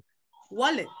wallet,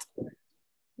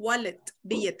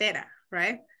 billetera,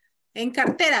 right? En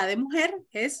cartera de mujer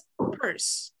es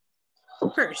purse.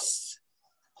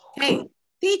 Okay,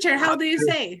 teacher, how do you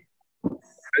say?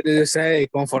 How do you say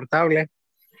confortable?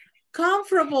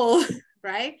 Comfortable,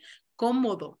 right?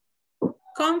 Cómodo.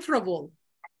 Comfortable.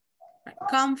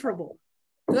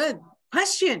 Good.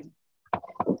 Question.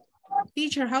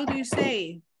 Teacher, how do you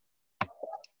say?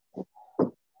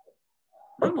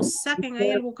 Vamos, saquen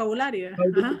ahí el vocabulario.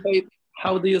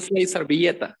 How do you say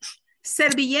servilleta?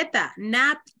 Servilleta,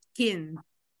 napkin.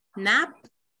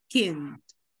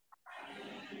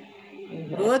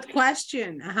 Good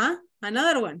question.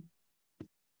 Another one.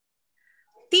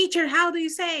 Teacher, how do you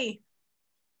say?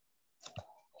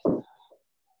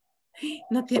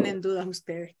 No tienen dudas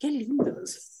ustedes. Qué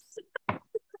lindos.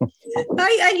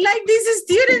 I like these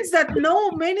students that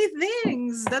know many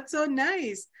things. That's so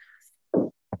nice.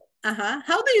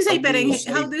 How do you say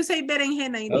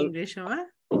berenjena in English?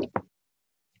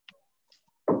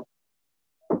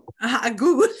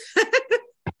 Google.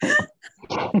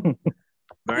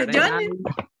 Johnny?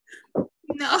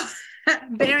 No.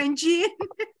 Berenjena?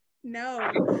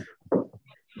 No.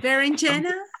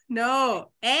 Berenjena?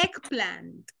 No.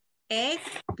 Eggplant.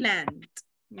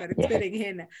 But it's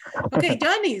berenjena. Okay,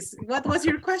 Johnny's, what was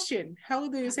your question? How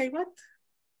do you say what?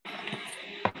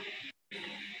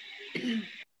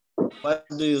 What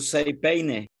do you say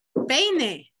peine?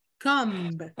 Peine.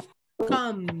 Comb.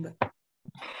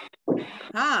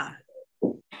 How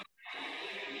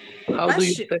do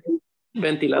you say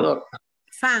ventilador?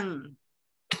 Fan.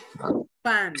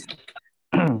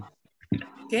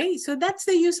 Okay, so that's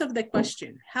the use of the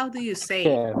question. How do you say?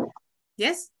 Yeah.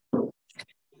 Yes?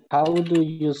 How do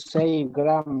you say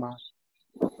grandma?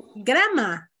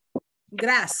 Grama.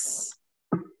 Grass.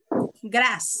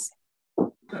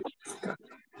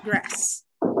 Grass.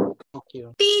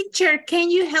 Teacher, can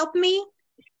you help me?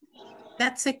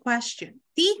 That's a question.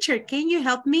 Teacher, can you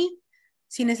help me?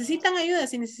 Si necesitan ayuda,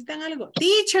 si necesitan algo.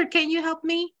 Teacher, can you help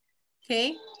me?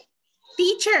 Okay.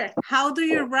 Teacher, how do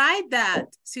you write that?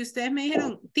 Si ustedes me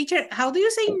dijeron, teacher, how do you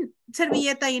say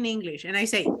servilleta in English? And I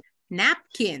say,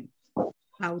 napkin.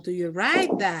 How do you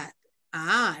write that?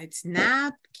 Ah, it's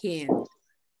napkin.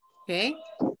 Okay.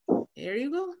 There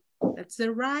you go. That's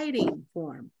the writing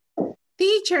form.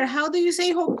 Teacher, how do you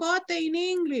say jocote in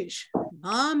English?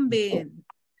 Mumbin.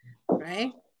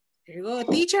 Right? There you go.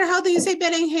 Teacher, how do you say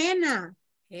berenjena?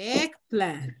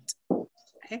 Eggplant.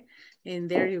 Okay. And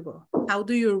there you go. How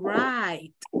do you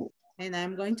write? And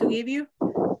I'm going to give you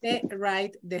the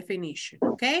right definition.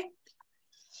 Okay.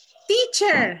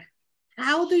 Teacher,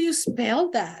 how do you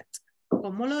spell that?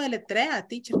 ¿Cómo lo deletrea,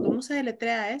 teacher? ¿Cómo se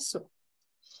deletrea eso?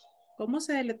 ¿Cómo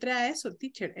se deletrea eso,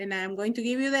 teacher? And I'm going to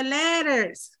give you the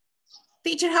letters.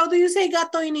 Teacher, how do you say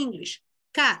gato in English?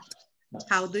 Cat.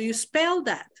 How do you spell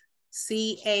that?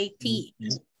 C-A-T.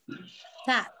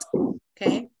 Cat.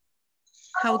 Okay.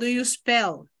 How do you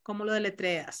spell? ¿Cómo lo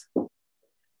deletreas?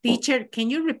 Teacher,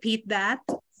 can you repeat that?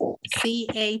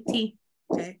 C-A-T.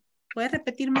 Okay. ¿Puedes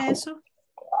repetirme eso?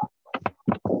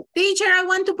 Teacher, I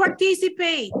want to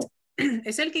participate.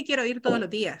 Es el que quiero ir todos los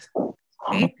días.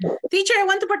 Okay. Teacher, I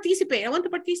want to participate. I want to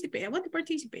participate. I want to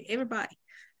participate. Everybody.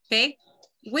 Okay.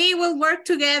 We will work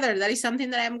together. That is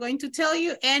something that I'm going to tell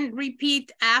you and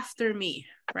repeat after me,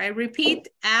 right? Repeat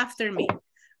after me.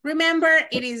 Remember,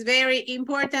 it is very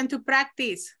important to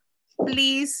practice.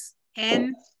 Please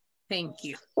and thank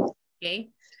you, okay?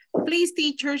 Please,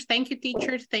 teachers. Thank you,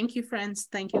 teachers. Thank you, friends.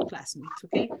 Thank you, classmates,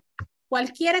 okay?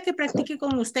 Cualquiera que practique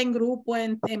con usted en grupo,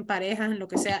 en pareja, en lo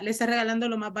que sea, le está regalando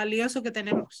lo más valioso que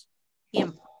tenemos.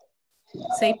 Tiempo.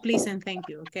 Say please and thank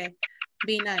you, okay?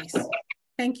 Be nice.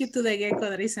 Thank you to the gecko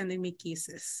that is sending me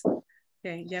kisses.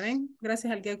 Okay, ¿ya ven?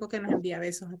 Gracias al gecko que nos envía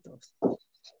besos a todos.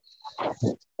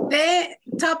 The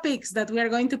topics that we are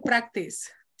going to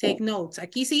practice. Take notes.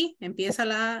 Aquí sí, empieza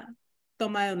la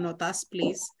toma de notas,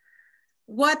 please.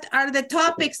 What are the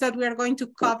topics that we are going to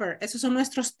cover? Esos son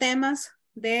nuestros temas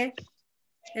de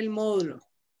el módulo.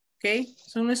 Okay,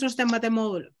 son nuestros temas de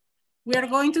módulo. We are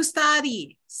going to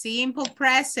study simple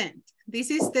present. This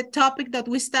is the topic that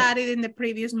we studied in the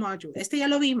previous module. Este ya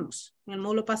lo vimos en el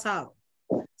módulo pasado.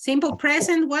 Simple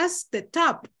present was the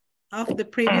top of the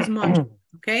previous module,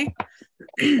 okay?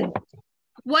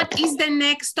 What is the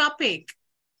next topic?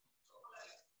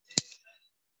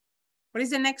 What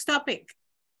is the next topic?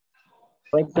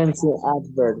 Frequency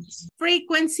adverbs.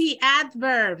 Frequency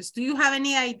adverbs. Do you have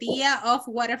any idea of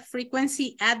what a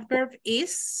frequency adverb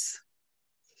is?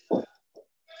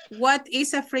 What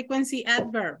is a frequency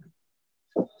adverb?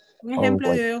 Un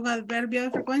ejemplo de un adverbio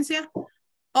de frecuencia.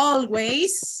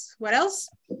 Always. What else?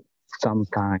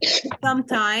 Sometimes.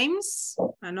 Sometimes.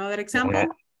 Another example.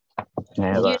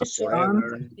 Never.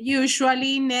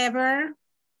 Usually, never.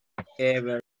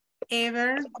 Ever.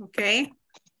 Ever. Okay.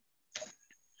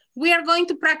 We are going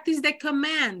to practice the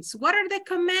commands. What are the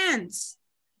commands?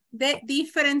 The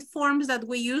different forms that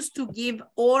we use to give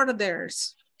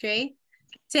orders. Okay.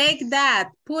 Take that,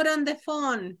 put on the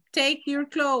phone, take your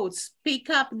clothes, pick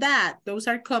up that. Those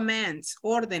are commands,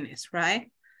 órdenes,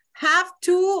 right? Have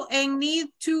to and need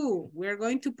to. We're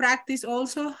going to practice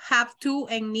also have to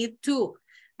and need to.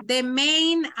 The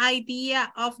main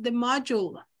idea of the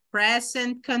module,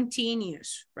 present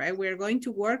continuous, right? We're going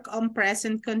to work on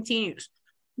present continuous.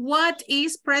 What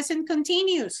is present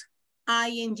continuous?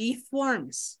 ING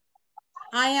forms.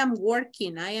 I am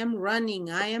working, I am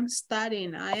running, I am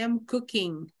studying, I am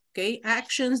cooking, okay?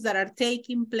 Actions that are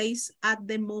taking place at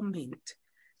the moment.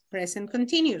 Present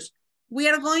continuous. We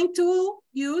are going to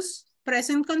use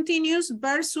present continuous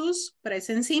versus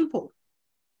present simple.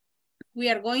 We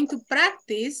are going to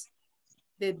practice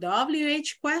the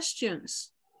WH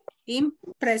questions in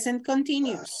present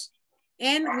continuous.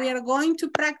 And we are going to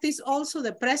practice also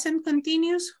the present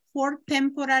continuous for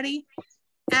temporary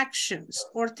actions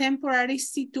or temporary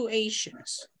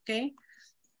situations, okay?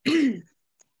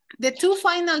 The two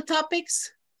final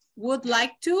topics, would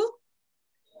like to,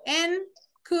 and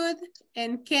could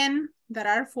and can, that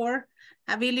are for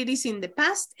abilities in the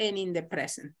past and in the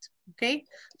present, okay?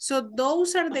 So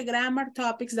those are the grammar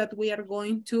topics that we are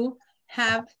going to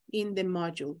have in the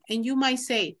module. And you might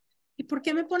say, ¿y por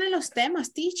qué me ponen los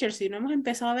temas, teacher, si no hemos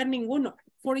empezado a ver ninguno?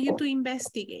 For you to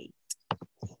investigate,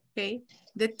 okay?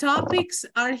 The topics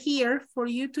are here for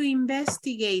you to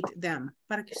investigate them.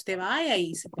 Para que usted vaya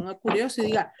y se ponga curioso y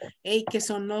diga, hey, ¿qué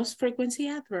son los frequency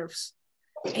adverbs?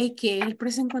 Hey, ¿qué es el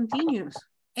present continuous?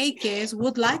 Hey, ¿qué es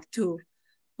would like to?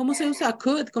 ¿Cómo se usa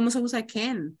could? ¿Cómo se usa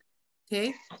can?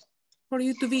 Okay. For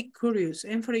you to be curious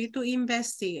and for you to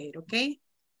investigate, okay?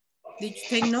 Did you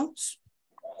take notes?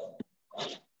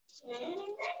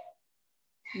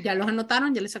 ¿Ya los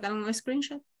anotaron? ¿Ya le sacaron un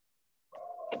screenshot?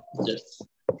 Yes.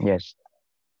 Yes.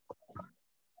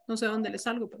 No sé dónde le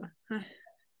salgo, pero...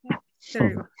 There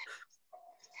you go.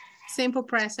 Simple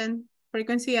present,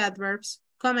 frequency adverbs,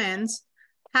 commands,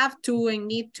 have to and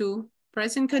need to,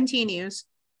 present continuous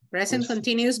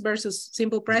versus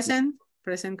simple present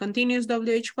continuous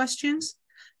WH questions,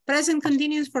 present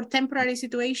continuous for temporary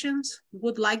situations,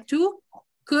 would like to,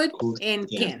 could, and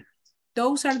can.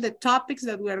 Those are the topics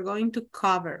that we are going to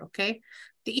cover, okay?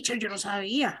 Teacher, yo no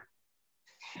sabía.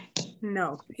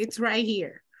 No, it's right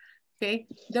here, okay?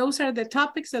 Those are the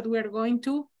topics that we are going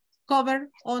to cover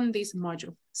on this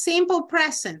module. Simple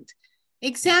present.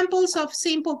 Examples of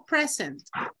simple present.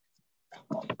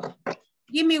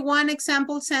 Give me one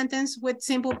example sentence with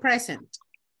simple present.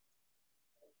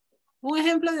 Un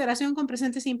ejemplo de oración con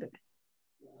presente simple.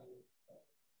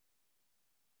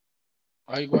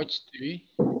 I watch TV.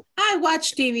 I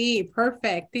watch TV.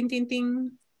 Perfect. Ting, ting,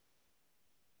 ting.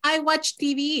 I watch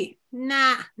TV.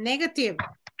 Nah, negative.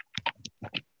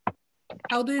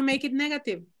 How do you make it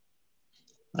negative?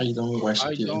 I don't watch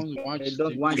I TV. don't watch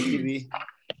TV.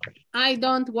 I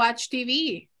don't watch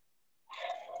TV.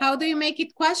 How do you make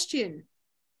it question?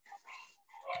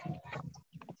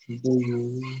 Do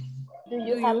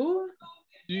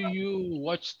you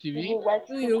watch TV?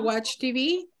 Do you watch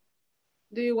TV?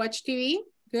 Do you watch TV?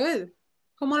 Good.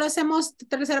 ¿Cómo lo hacemos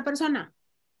tercera persona?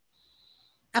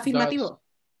 Afirmativo.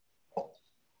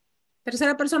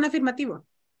 Tercera persona afirmativo.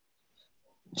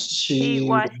 She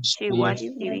watches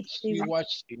TV. She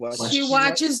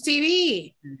watches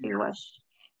TV. She watches.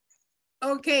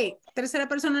 Ok, tercera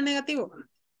persona negativo.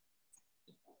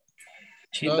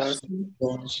 She doesn't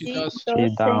watch TV.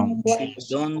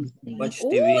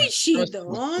 Uy, she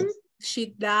don't. She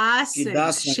doesn't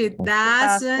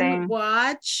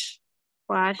watch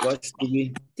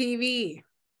TV.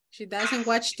 She doesn't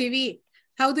watch TV.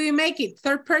 How do you make it?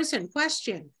 Third person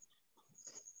question.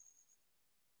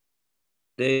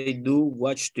 They do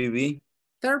watch TV.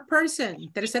 Third person.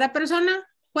 Tercera persona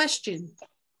question.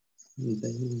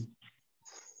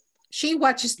 She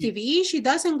watches TV. She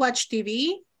doesn't watch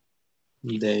TV.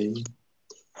 Does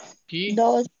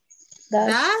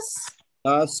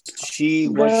she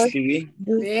watch TV?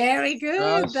 Very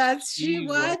good. Does she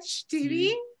watch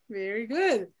TV? Very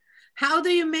good. How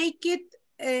do you make it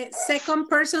second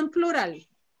person plural?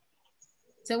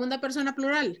 Segunda persona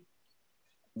plural.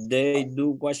 They do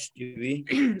watch TV.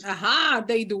 Ajá,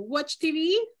 they do watch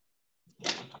TV.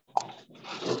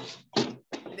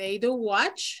 They do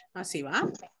watch. Así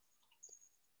va.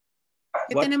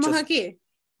 ¿Qué tenemos aquí?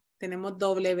 Tenemos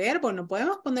doble verbo. No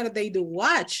podemos poner they do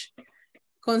watch.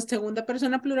 Con segunda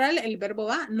persona plural, el verbo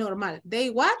va normal. They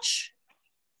watch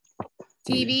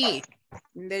TV.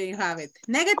 There you have it.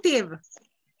 Negative.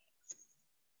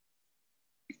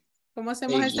 ¿Cómo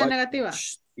hacemos esta negativa?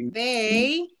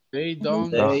 They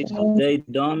don't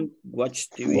watch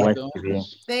TV.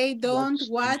 They don't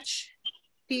watch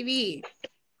TV.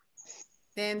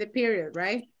 And the period,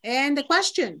 right? And the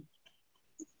question.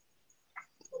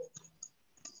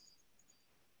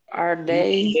 Are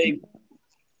they?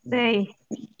 Do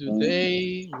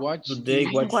they watch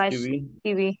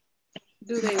TV?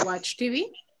 Do they watch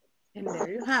TV? And there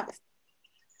you have it.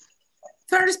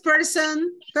 First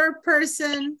person, third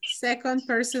person, second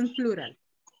person, plural.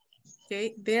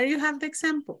 Okay, there you have the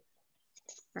example.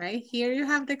 Right, here you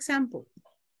have the example.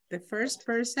 The first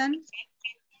person,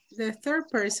 the third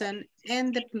person,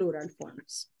 and the plural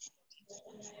forms.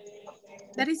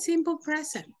 That is simple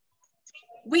present.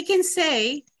 We can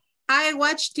say, I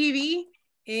watch TV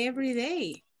every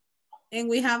day. And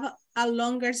we have a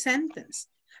longer sentence.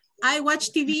 I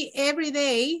watch TV every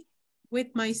day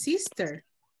with my sister.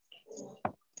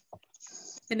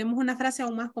 Tenemos una frase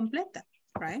aún más completa,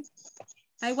 right?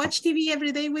 I watch TV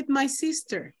every day with my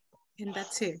sister. And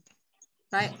that's it,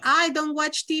 right? I don't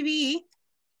watch TV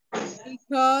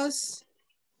because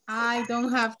I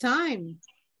don't have time.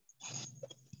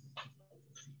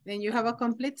 Then you have a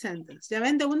complete sentence. Ya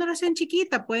ven, de una oración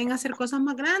chiquita pueden hacer cosas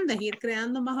más grandes, ir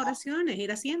creando más oraciones,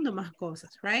 ir haciendo más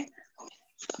cosas, right?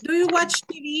 Do you watch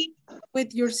TV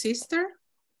with your sister?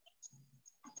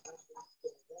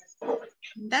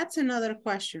 That's another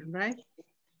question, right?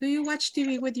 Do you watch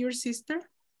TV with your sister?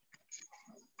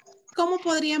 ¿Cómo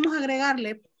podríamos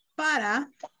agregarle para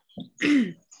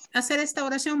hacer esta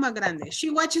oración más grande?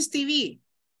 She watches TV.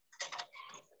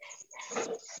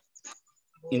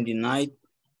 In the night.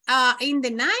 In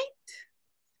the night.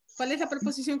 ¿Cuál es la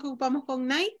preposición que ocupamos con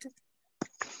night?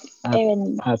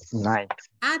 Evening. At night.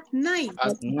 At night.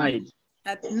 At night.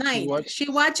 At night. She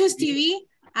watches TV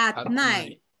at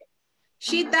night.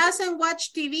 She doesn't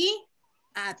watch TV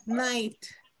at night.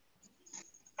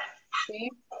 Okay.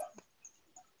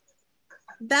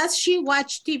 Does she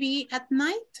watch TV at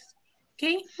night?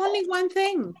 Okay, only one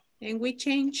thing. And we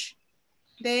change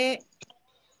the meaning,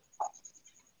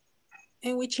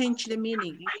 and we change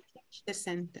the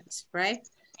sentence, right?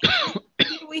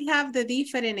 Here we have the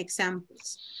different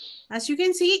examples. As you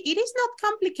can see, it is not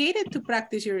complicated to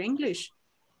practice your English.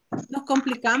 ¿Nos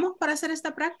complicamos para hacer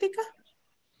esta práctica?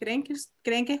 ¿Creen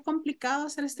que es complicado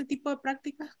hacer este tipo de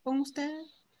prácticas con ustedes?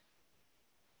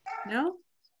 No?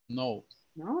 No.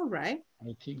 No, right?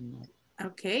 I think no.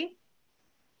 Okay.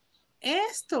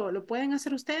 Esto lo pueden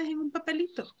hacer ustedes en un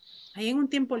papelito. Ahí en un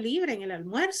tiempo libre, en el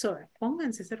almuerzo.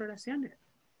 Pónganse a hacer oraciones.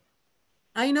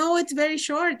 I know it's very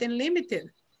short and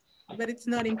limited, but it's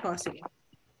not impossible.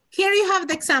 Here you have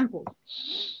the example.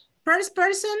 First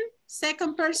person,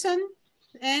 second person,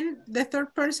 and the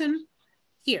third person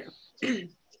here.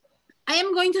 I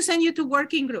am going to send you to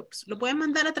work in groups. Lo pueden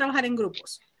mandar a trabajar en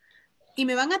grupos. Y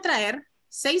me van a traer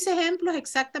 6 ejemplos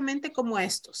exactamente como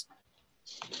estos.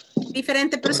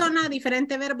 Diferente persona,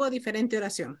 diferente verbo, diferente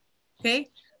oración. Okay?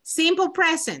 Simple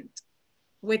present.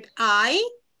 With I,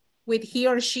 with he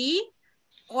or she,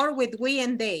 or with we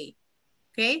and they.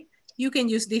 Okay? You can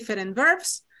use different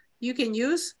verbs. You can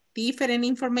use different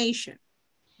information.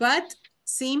 But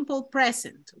simple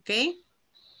present. Okay?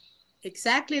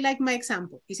 Exactly like my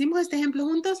example. Hicimos este ejemplo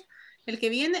juntos. El que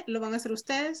viene lo van a hacer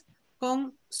ustedes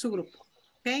con su grupo.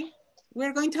 Okay?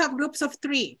 We're going to have groups of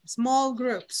 3, small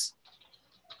groups.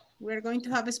 We're going to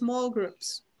have small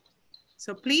groups.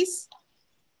 So please,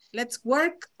 let's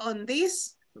work on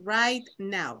this right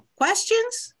now.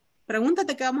 Questions?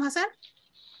 Pregúntate qué vamos a hacer.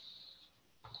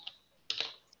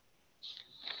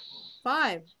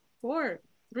 5, 4,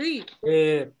 3.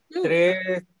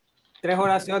 Tres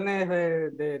oraciones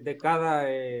de cada.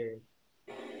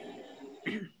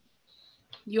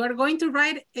 You are going to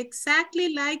write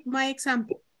exactly like my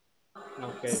example.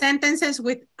 Okay. Sentences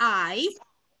with I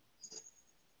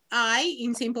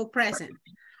in simple present.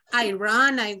 I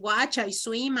run, I watch, I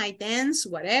swim, I dance,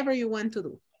 whatever you want to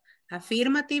do.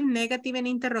 Affirmative, negative, and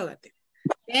interrogative.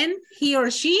 Then he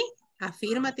or she,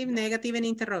 affirmative, negative, and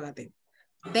interrogative.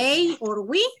 They or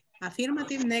we,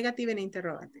 affirmative, negative, and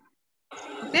interrogative.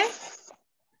 Okay?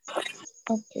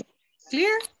 Okay.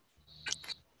 Clear?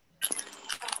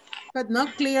 But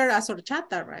not clear as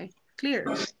horchata, right? Clear.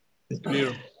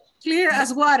 Clear. Clear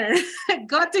as water.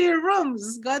 Go to your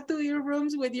rooms. Go to your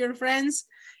rooms with your friends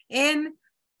and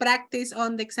practice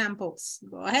on the examples.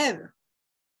 Go ahead.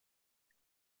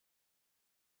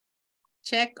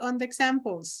 Check on the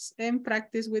examples and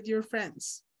practice with your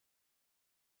friends.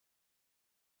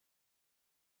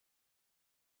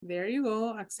 There you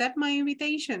go. Accept my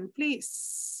invitation,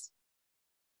 please.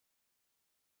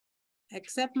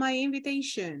 Accept my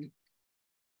invitation.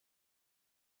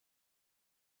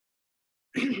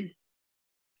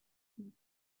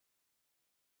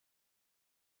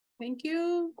 Thank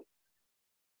you.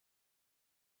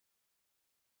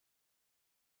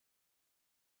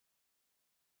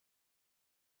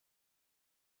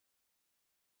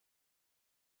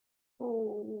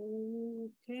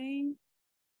 Okay.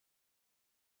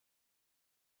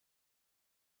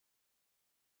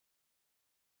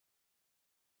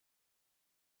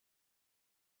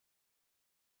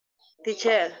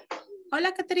 Teacher.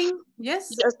 Hola, Catherine. Yes.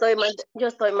 Yo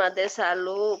estoy más de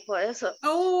salud, por eso.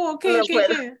 Oh, okay, No okay,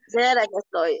 puedo okay. creer que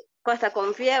estoy, hasta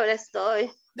con fiebre estoy.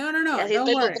 No, Y así don't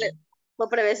estoy worry. por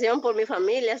prevención por mi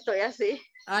familia, estoy así.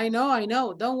 I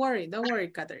know. Don't worry,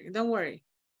 Catherine. Don't worry.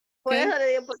 Por Okay? eso le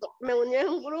digo, porque me uní en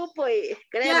un grupo y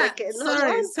créeme Yeah, que no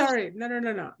sorry.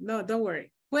 aguanto. No, don't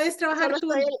worry. Puedes trabajar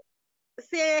tú.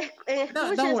 Sí, en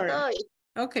escucha Don't worry. estoy.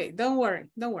 Okay, don't worry.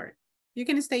 You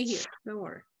can stay here, don't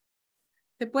worry.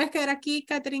 Te puedes quedar aquí,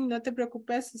 Catherine, no te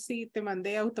preocupes si te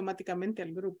mandé automáticamente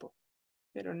al grupo,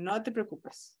 pero no te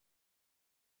preocupes.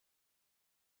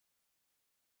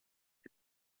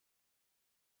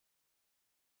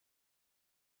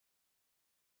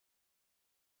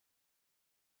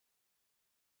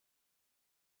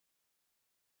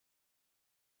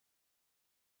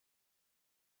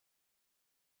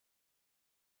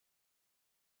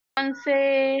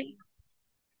 Entonces,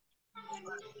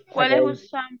 ¿cuáles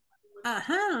usan?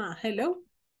 Ajá, hello.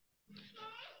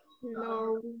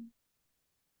 Hello.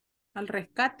 Al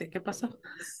rescate, ¿qué pasó?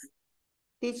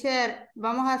 Teacher,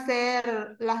 ¿vamos a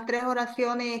hacer las 3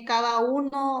 oraciones cada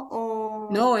uno o...?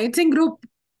 No, it's in group.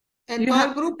 En todo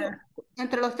el grupo,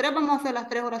 entre los tres vamos a hacer las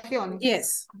 3 oraciones.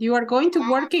 Yes, you are going to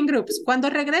work in groups. Cuando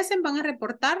regresen van a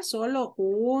reportar solo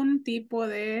un tipo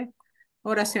de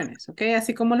oraciones, ¿ok?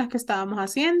 Así como las que estábamos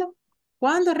haciendo.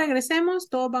 Cuando regresemos,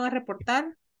 todos van a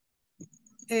reportar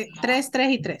 3,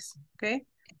 3 y 3, ¿ok?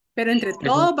 Pero entre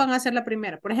todos van a hacer la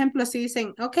primera. Por ejemplo, si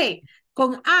dicen, ok,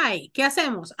 con I, ¿qué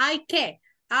hacemos? I, ¿qué?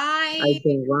 I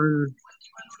can run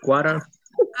water.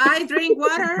 I drink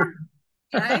water,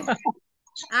 right?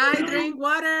 I drink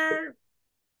water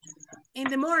in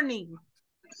the morning.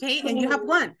 Okay, and you have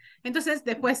one. Entonces,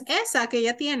 después esa que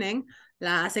ya tienen,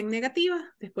 la hacen negativa,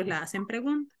 después la hacen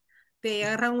pregunta. Te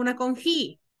agarran una con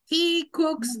he. He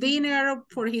cooks dinner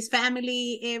for his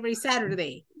family every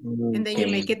Saturday. And then you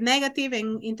make it negative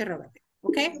and interrogative.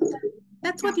 Okay?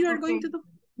 That's what you are going to do.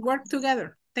 Work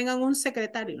together. Tengan un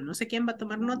secretario. No sé quién va a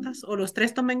tomar notas. O los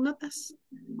tres tomen notas.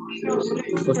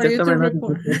 For you to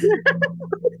report.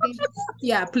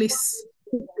 Yeah, please.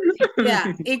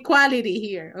 Yeah, equality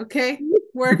here, okay?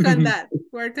 Work on that.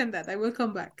 Work on that. I will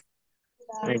come back.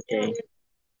 Okay.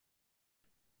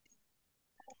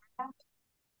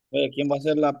 ¿Quién va a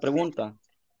hacer la pregunta?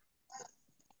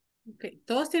 Okay,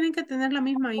 todos tienen que tener la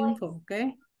misma info,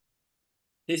 okay?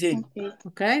 Sí, sí.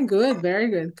 Okay, good, very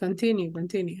good. Continue,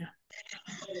 continue.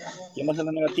 ¿Quién va a hacer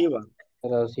la negativa?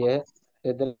 Pero si es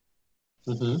de...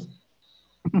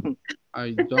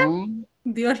 I don't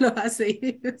Dios lo hace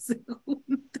ir en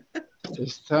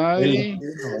study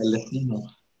El destino.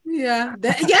 Yeah,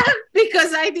 yeah,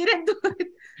 because I didn't do it.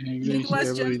 It English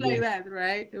was every just like day. that,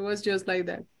 right? It was just like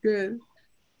that. Good.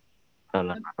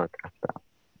 Solo nosotros.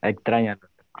 Extraña.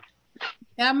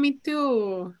 Yeah, me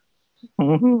too.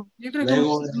 Yo creo que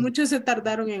Luego, muchos se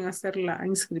tardaron en hacer la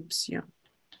inscripción.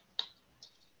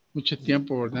 Mucho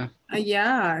tiempo, ¿verdad?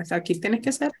 Yeah, aquí tienes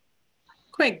que ser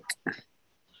quick.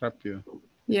 Rápido.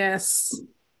 Yes.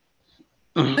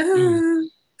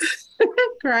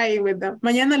 Crying with them.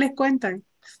 Mañana les cuentan.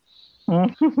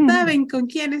 ¿Saben con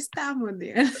quién estamos?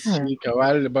 Mi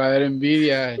cabal les va a dar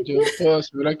envidia. Yo puedo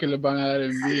asegurar que les van a dar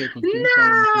envidia con quién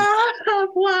estamos.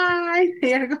 No, why?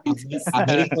 They're going to say-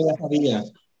 Américo ya sabía.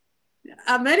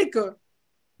 Américo.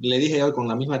 Le dije yo con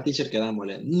la misma teacher que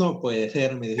dámosle. No puede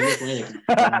ser, me dije yo con ella.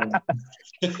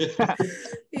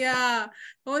 Yeah.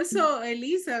 Also,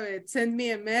 Elizabeth sent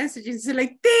me a message and she's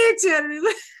like, teacher,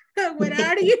 where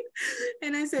are you?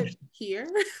 And I said, here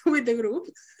with the group.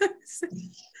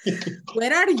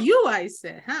 Where are you? I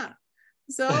said, huh?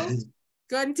 So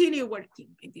continue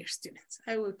working with your students.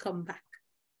 I will come back.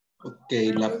 Ok,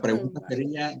 la pregunta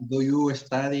sería, do you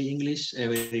study English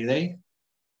every day?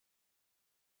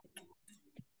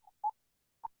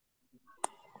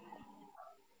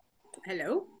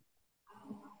 Hello?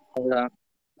 Hola.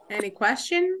 Any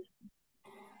question?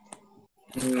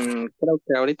 Creo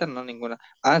que ahorita no ninguna.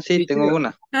 Ah, sí, tengo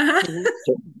una.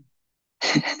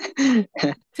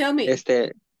 Tell me.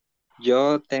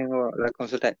 Yo tengo la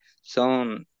consulta.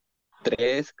 ¿Son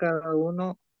 3 cada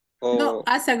uno? O... No,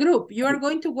 as a group. You are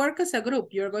going to work as a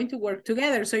group. You are going to work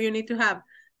together. So you need to have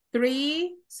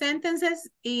 3 sentences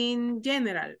in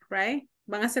general, right?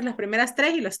 Van a ser las primeras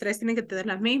 3 y los 3 tienen que tener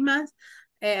las mismas.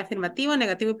 Afirmativo,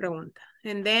 negativo y pregunta.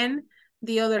 And then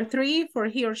the other 3 for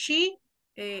he or she.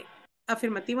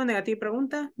 Afirmativo, negativo y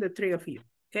pregunta. The 3 of you.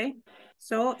 Okay?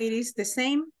 So it is the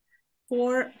same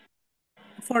for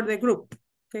the group.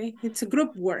 Okay? It's a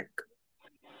group work.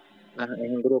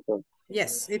 En grupo.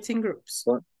 Yes, it's in groups.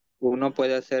 Uno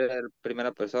puede hacer el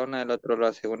primera persona, el otro lo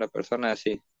hace segunda persona,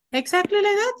 así. Exactly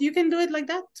like that. You can do it like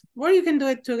that. Or you can do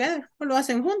it together. O lo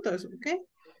hacen juntos, okay?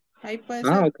 Ahí puede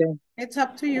ser. Okay. It's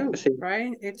up to you, Sí.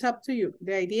 right? It's up to you.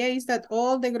 The idea is that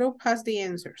all the group has the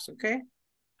answers, okay?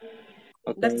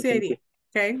 That's the idea.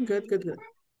 Okay, good, good, good.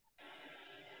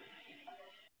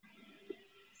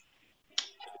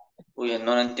 Uy,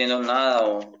 no entiendo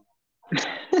nada.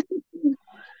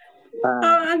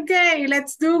 Oh, okay,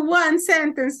 let's do one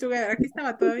sentence together. Aquí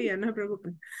estaba todavía, no se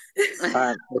preocupen.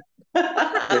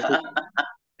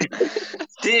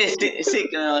 Sí,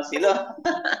 que me vaciló.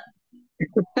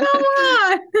 Come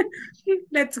on.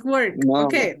 Let's work. No.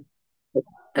 Okay.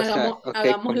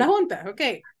 Hagamos la junta,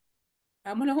 okay.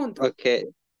 Hagámoslo juntos. Okay.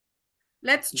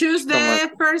 Let's choose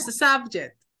the first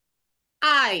subject.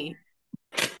 I.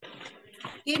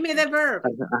 Give me the verb.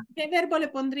 ¿Qué verbo le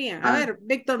pondrían? A ver,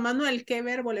 Víctor Manuel, ¿qué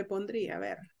verbo le pondría? A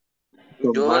ver.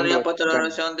 Yo le he puesto la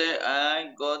oración de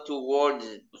I go to work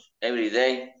every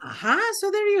day. Ajá,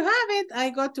 so there you have it.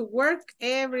 I go to work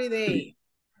every day.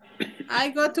 I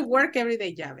go to work every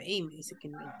day. Ya ve, y me dice que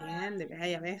no entiende. Vea,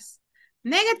 ya ves.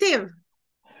 Negative.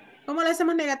 ¿Cómo le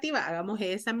hacemos negativa? Hagamos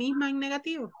esa misma en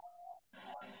negativo.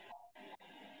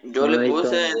 Yo le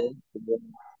puse...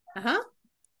 Ajá.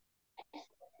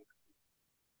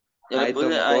 Yo le I puse,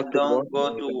 don't I go to work. don't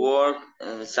go to work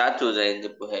on Saturday. Le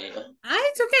puse yo.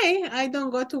 It's okay. I don't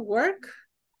go to work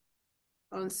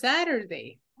on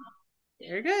Saturday.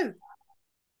 Very good.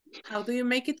 How do you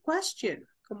make it question?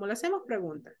 ¿Cómo le hacemos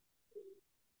pregunta?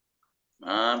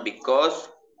 Because.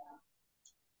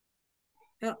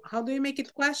 No, how do you make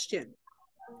it question?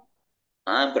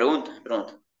 Pregunta.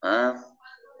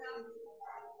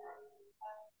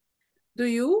 Do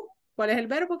you? ¿Cuál es el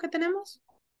verbo que tenemos?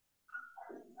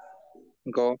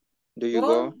 Go. Do you Go.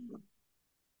 go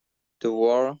to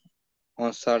work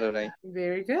on Saturday?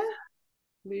 Very good.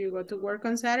 Do you go to work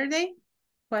on Saturday?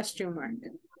 Question mark.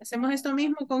 Hacemos esto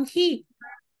mismo con he.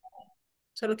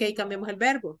 Solo que ahí cambiamos el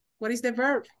verbo. What is the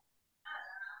verb?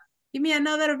 Give me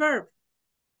another verb.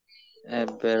 El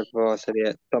verbo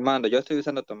sería tomando. Yo estoy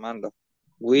usando tomando.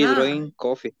 We drink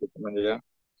coffee. Estoy tomando yo.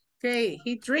 Okay,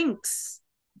 he drinks.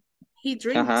 He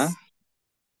drinks. Ajá.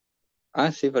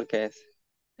 Sí, porque es.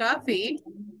 Coffee.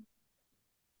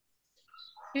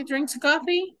 He drinks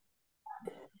coffee.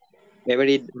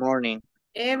 Every morning.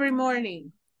 Every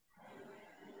morning.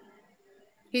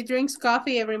 He drinks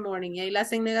coffee every morning. Y ahí la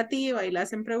hacen negativa, y la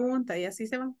hacen pregunta, y así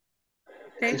se van.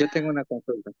 Okay. Yo tengo una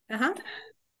consulta. Ajá.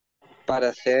 Para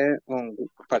hacer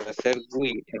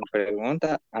we en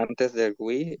pregunta, antes del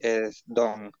we es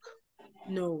don't.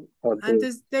 No. O do.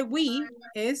 Antes de we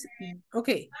es,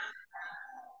 okay.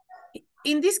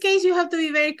 In this case, you have to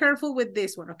be very careful with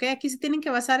this one, okay? Aquí se tienen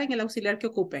que basar en el auxiliar que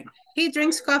ocupen. He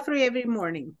drinks coffee every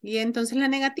morning. Y entonces la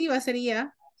negativa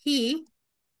sería, he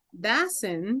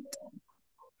doesn't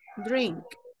drink.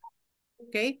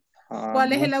 Okay.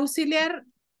 ¿Cuál es el auxiliar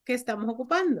que estamos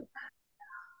ocupando?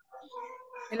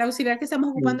 El auxiliar que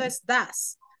estamos ocupando es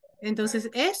does.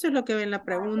 Entonces, eso es lo que ve en la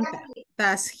pregunta.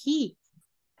 Does he?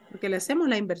 Porque le hacemos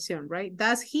la inversión, right?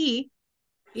 Does he?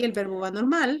 Y el verbo va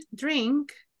normal.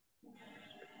 Drink.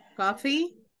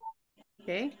 Coffee.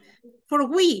 Okay. For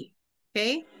we.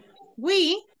 Okay.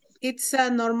 We, it's a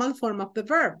normal form of the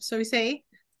verb. So we say,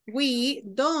 we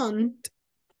don't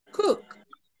cook.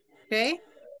 Okay.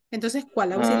 Entonces,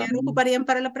 ¿cuál auxiliar ocuparían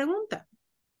para la pregunta?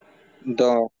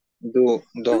 Do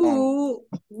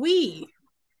We.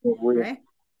 Right?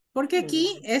 Porque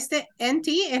aquí este NT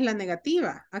es la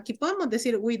negativa. Aquí podemos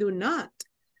decir we do not.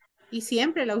 Y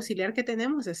siempre el auxiliar que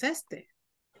tenemos es este.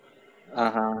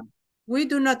 Ajá. We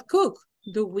do not cook.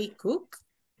 Do we cook?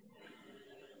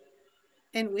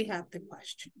 And we have the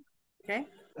question. Okay?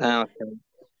 Okay.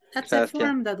 That's the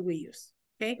form that we use.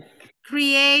 Okay?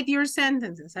 Create your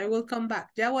sentences. I will come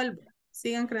back. Ya vuelvo.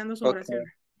 Sigan creando su oración.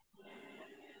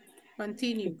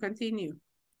 Continue.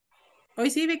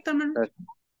 Hoy sí, Víctor.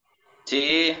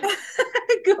 Sí.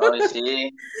 Hoy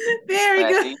sí. Very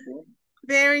good. Sí.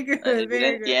 Very good. Así que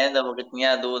Very entiendo porque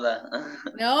tenía duda.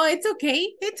 No, it's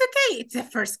okay. It's okay. It's the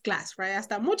first class, right?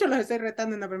 Hasta muchos los estoy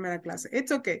retando en la primera clase.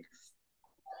 It's okay.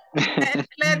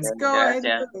 Let's go and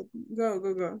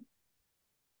go.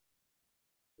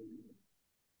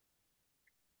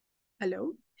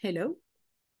 Hello.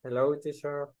 Hello,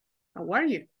 teacher. How are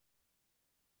you?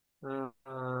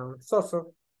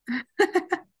 So.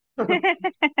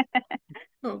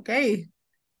 Okay.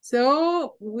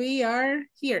 So we are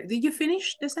here. Did you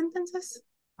finish the sentences?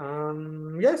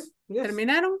 Yes.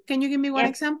 ¿Terminaron? Can you give me one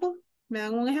example? ¿Me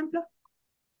dan un ejemplo?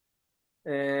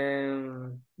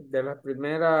 De la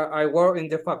primera, I work in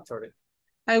the factory.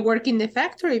 I work in the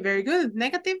factory. Very good.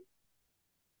 Negative?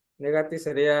 Negative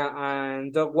sería I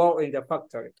don't work in the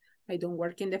factory. I don't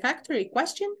work in the factory.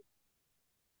 Question?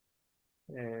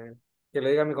 Que le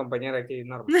diga a mi compañera aquí,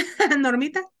 Norma.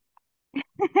 Normita?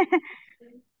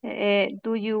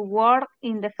 Do you work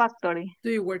in the factory? Do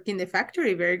you work in the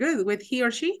factory? Very good. With he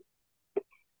or she?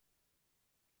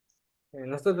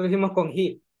 Nosotros lo dijimos con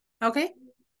he. Okay.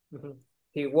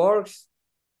 He works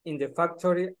in the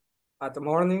factory at the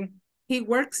morning. He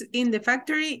works in the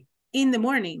factory in the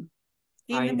morning.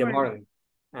 In the morning.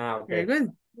 Okay. Very good.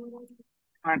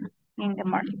 In the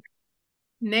morning.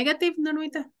 Negative,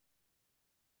 Normita?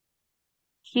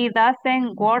 He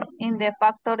doesn't work in the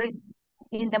factory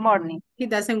in the morning. He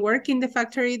doesn't work in the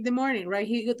factory in the morning, right?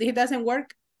 He doesn't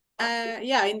work,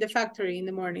 in the factory in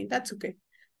the morning. That's okay.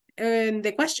 And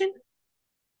the question?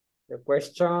 The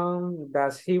question,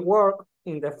 does he work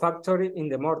in the factory in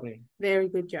the morning? Very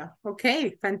good job.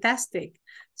 Okay, fantastic.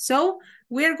 So,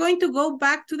 we're going to go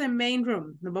back to the main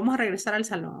room. Nos vamos a regresar al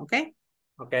salón, okay?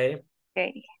 Okay.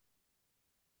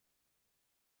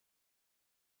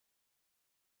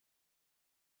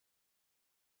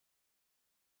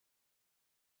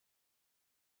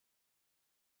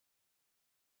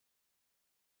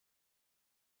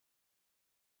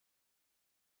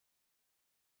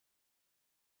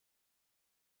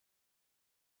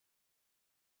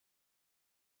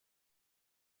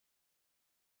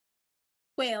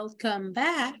 Welcome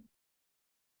back.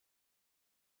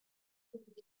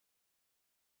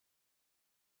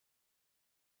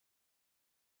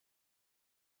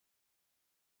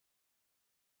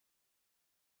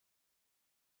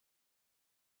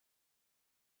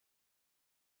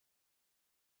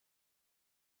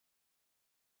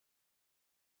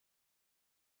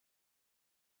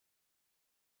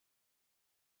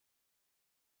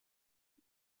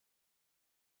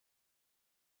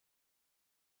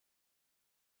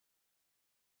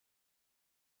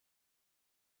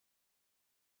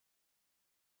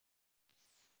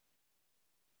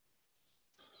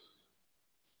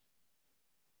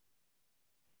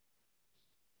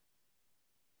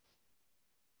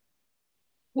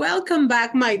 Welcome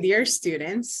back, my dear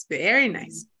students. Very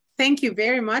nice. Thank you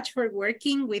very much for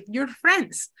working with your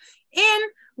friends. And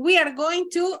we are going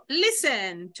to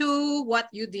listen to what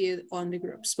you did on the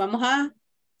groups. Vamos a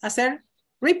hacer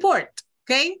report,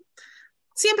 ¿ok?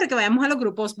 Siempre que vayamos a los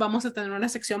grupos, vamos a tener una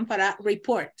sección para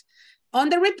report. On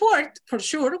the report, for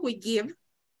sure, we give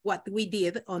what we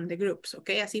did on the groups, ¿ok?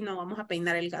 Así no vamos a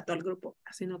peinar el gato al grupo,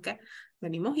 sino que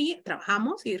venimos y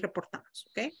trabajamos y reportamos,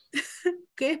 ¿ok?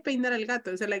 ¿Qué es peinar el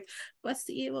gato? Es like, pues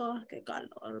sí, vos, qué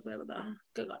calor, ¿verdad?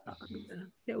 Qué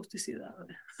calor, qué agusticidad.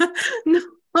 No,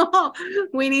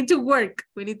 we need to work.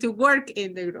 We need to work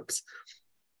in the groups.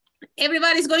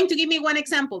 Everybody's going to give me one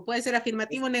example. Puede ser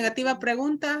afirmativo, negativa,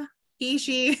 pregunta, he,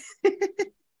 she.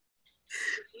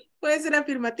 Puede ser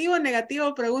afirmativo,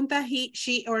 negativo, pregunta, he,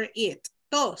 she, or it.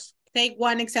 Todos. Take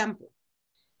one example.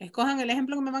 Escojan el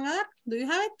ejemplo que me van a dar. Do you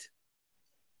have it?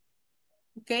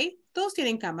 Ok. Todos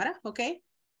tienen cámara. Ok.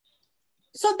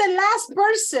 So the last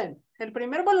person. El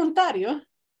primer voluntario.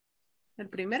 El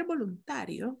primer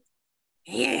voluntario.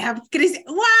 Hey, I have Christian.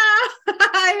 Wow.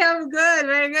 I have good.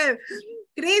 Very good.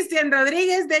 Cristian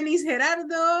Rodríguez, Denis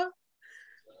Gerardo.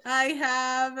 I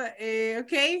have,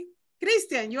 okay.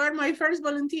 Cristian, you are my first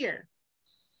volunteer.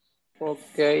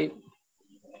 Ok.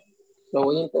 Lo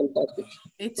voy a intentar.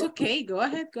 It's okay. Go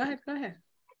ahead. Go ahead. Go ahead.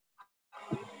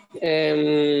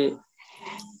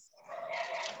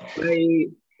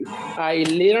 I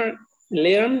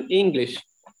learn English.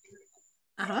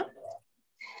 Uh-huh.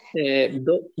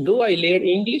 Do I learn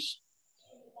English?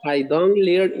 I don't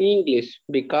learn English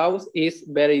because it's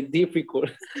very difficult.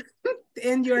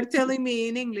 And you're telling me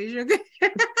in English, okay?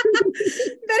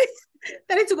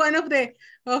 that is one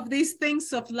of these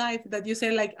things of life that you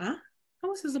say like, huh?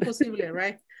 How is this possible,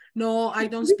 right? No, I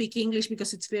don't speak English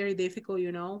because it's very difficult,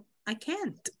 you know. I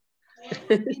can't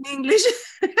in English.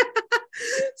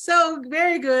 So,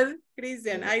 very good,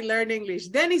 Christian. I learned English.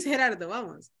 Denis Gerardo,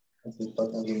 vamos. I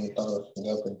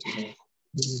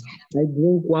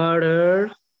drink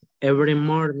water every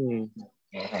morning.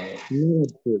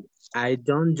 Negative. I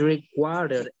don't drink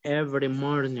water every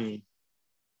morning.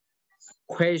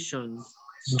 Question.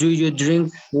 Do you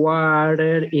drink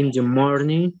water in the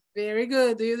morning? Very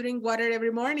good. Do you drink water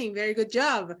every morning? Very good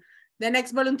job. The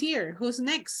next volunteer. Who's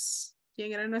next?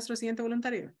 ¿Quién era nuestro siguiente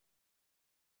voluntario?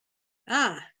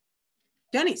 Ah,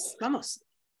 Janis, vamos.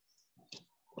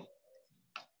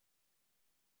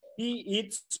 He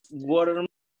eats watermelon.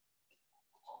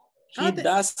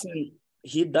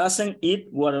 He doesn't eat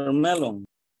watermelon.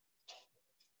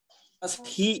 Does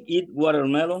he eat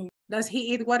watermelon? Does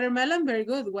he eat watermelon? Very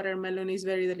good. Watermelon is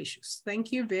very delicious.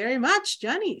 Thank you very much,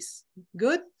 Janice.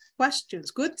 Good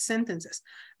questions, good sentences.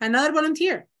 Another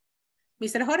volunteer.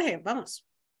 Mr. Jorge, vamos.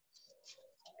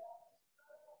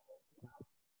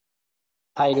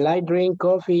 I like drink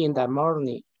coffee in the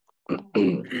morning.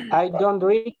 I don't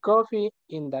drink coffee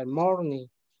in the morning.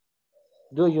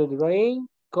 Do you drink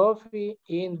coffee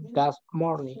in the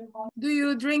morning? Do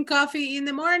you drink coffee in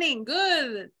the morning?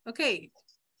 Good. Okay.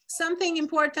 Something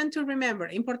important to remember.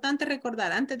 Importante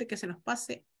recordar antes de que se nos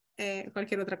pase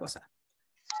cualquier otra cosa.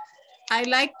 I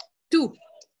like to.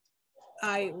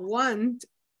 I want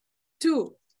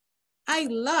to. I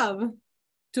love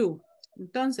to.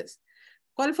 Entonces,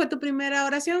 ¿cuál fue tu primera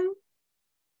oración?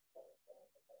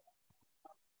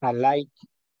 I like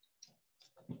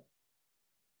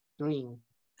drink.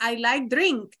 I like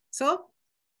drink. So,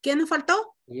 ¿qué nos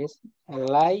faltó? Yes, I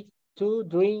like to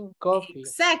drink coffee.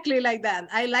 Exactly like that.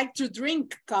 I like to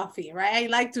drink coffee, right? I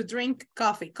like to drink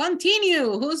coffee.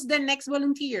 Continue. Who's the next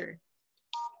volunteer?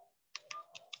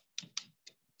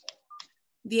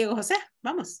 Diego José,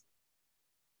 vamos.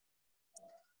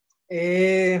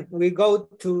 We go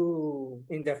to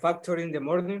in the factory in the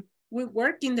morning. We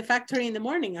work in the factory in the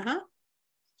morning,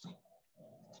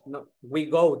 No, we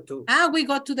go to. We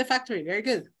go to the factory. Very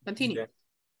good. Continue.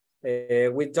 Yeah.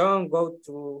 We don't go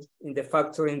to in the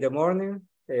factory in the morning.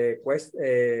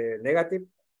 Negative.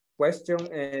 question,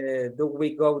 do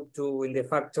we go to in the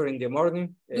factory in the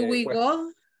morning? Do we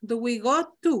go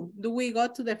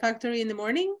to the factory in the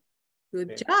morning?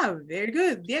 Good job. Very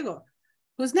good, Diego.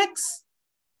 Who's next?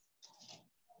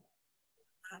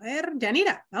 A ver,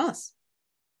 Yanira, vamos.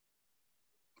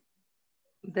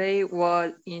 They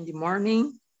walk in the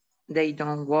morning. They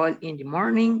don't walk in the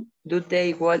morning. Do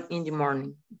they walk in the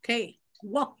morning? Okay,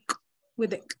 walk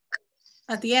with it.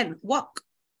 At the end, walk.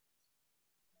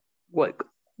 Walk.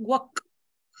 Walk.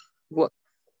 Walk.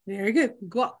 Very good,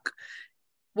 walk.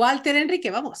 Walter Enrique,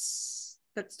 vamos.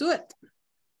 Let's do it.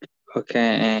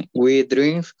 Okay, we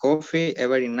drink coffee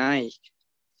every night.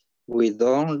 We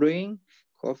don't drink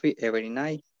coffee every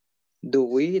night. Do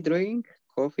we drink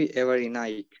coffee every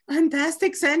night?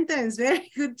 Fantastic sentence. Very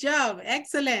good job.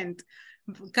 Excellent.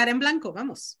 Karen Blanco,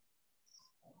 vamos.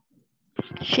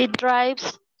 She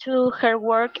drives to her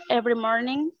work every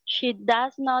morning. She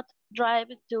does not drive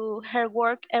to her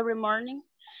work every morning.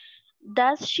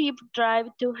 Does she drive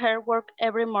to her work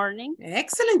every morning?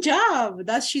 Excellent job.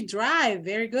 Does she drive?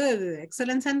 Very good.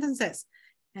 Excellent sentences.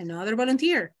 Another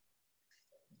volunteer.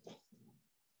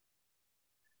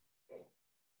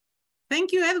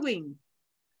 Thank you, Edwin.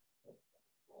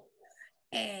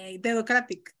 Hey,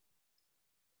 democratic.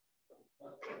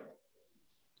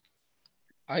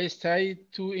 I study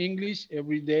to English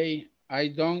every day. I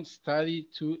don't study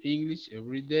to English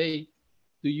every day.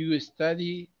 Do you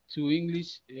study to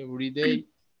English every day?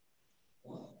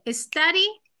 Study,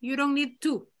 you don't need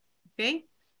to, okay?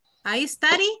 I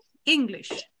study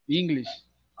English. English.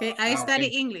 Okay, I study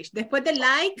English. Después de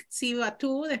like, sí va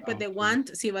tú. Después de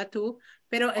want, sí va tú.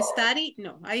 Pero study,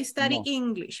 no. I study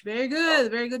English. Very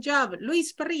good job.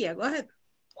 Luis Parrilla, go ahead.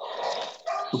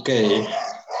 Okay.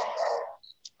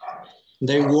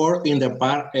 They work in the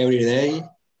park every day.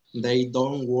 They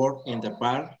don't work in the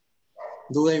park.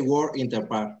 Do they work in the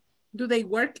park? Do they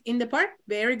work in the park?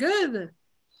 Very good.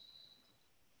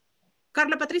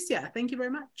 Carla Patricia, thank you very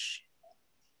much.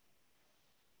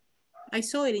 I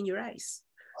saw it in your eyes.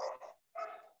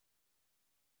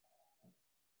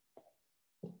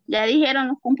 Ya dijeron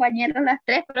los compañeros las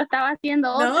tres, pero estaba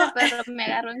haciendo otra, pero me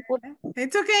agarró en curva.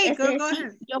 It's okay, go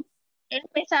ahead. Yo he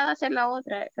empezado a hacer la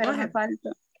otra, pero me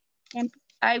falta.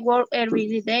 I work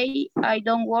every day, I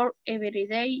don't work every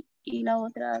day, y la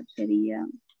otra sería...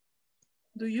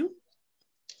 Do you?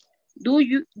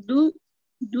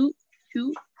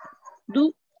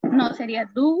 No, sería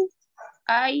do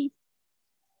I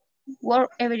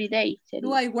work every day. Sería.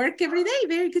 Do I work every day?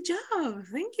 Very good job.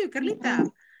 Thank you, Carlita.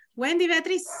 Wendy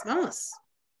Beatriz, vamos.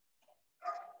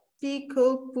 She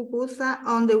cook pupusa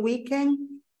on the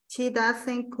weekend. She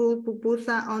doesn't cook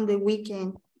pupusa on the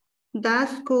weekend.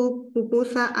 Does cook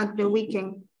pupusa at the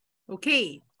weekend.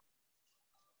 Okay.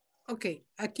 Ok,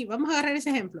 aquí vamos a agarrar ese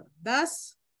ejemplo.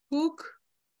 Does cook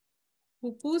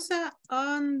pupusa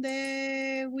on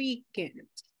the weekend.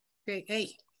 Okay,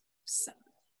 hey.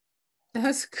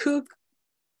 Does cook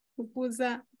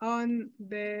pupusa on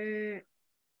the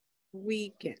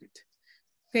weekend.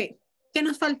 Ok, ¿qué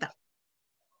nos falta?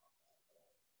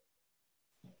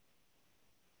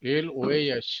 Él o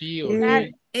ella, she or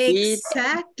he.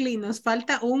 Exactly, nos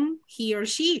falta un he or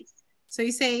she. So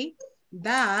you say,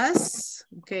 does,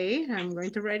 okay, I'm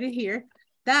going to write it here.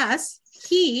 Does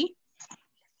he,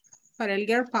 para el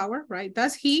girl power, right?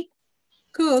 Does he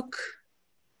cook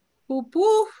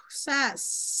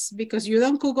pupusas? Because you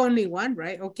don't cook only one,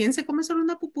 right? ¿O quién se come solo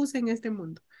una pupusa en este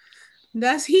mundo?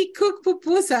 Does he cook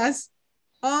pupusas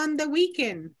on the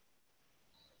weekend?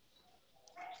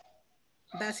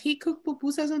 Does he cook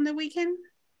pupusas on the weekend?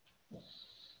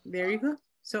 There you go.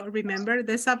 So remember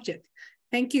the subject.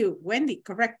 Thank you, Wendy.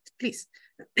 Correct, please.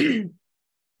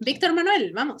 Víctor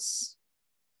Manuel, vamos.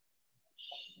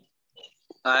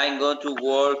 I go to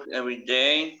work every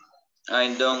day.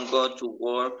 I don't go to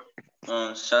work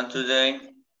on Saturday.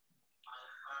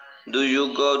 Do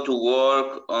you go to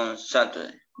work on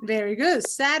Saturday? Very good.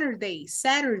 Saturday.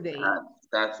 Saturday.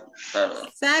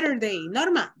 Saturday.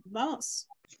 Norma, vamos.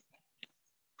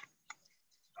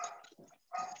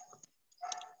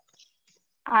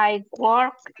 I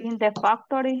work in the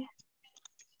factory.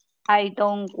 I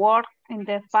don't work in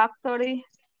the factory.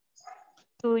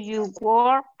 Do you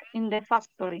work in the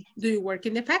factory? Do you work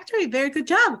in the factory? Very good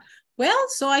job. Well,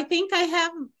 so I think I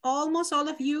have almost all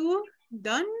of you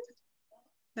done.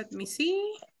 Let me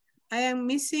see. I am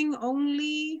missing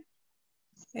only,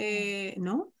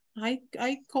 no, I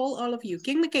call all of you.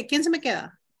 ¿Quién se me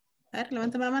queda? A ver,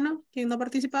 levántame la mano. ¿Quién no ha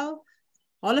participado?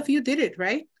 All of you did it,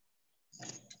 right?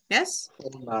 Yes?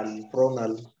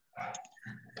 Ronald.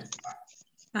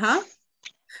 Ajá.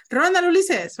 Ronald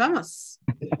Ulises, vamos.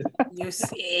 Yo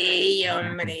sí,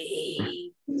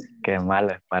 hombre. Qué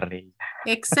malo es parrilla.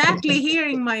 Exactly here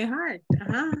in my heart.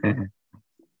 Ajá.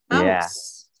 Yeah,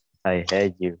 Vamos. I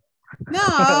hate you.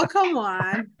 No, come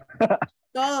on.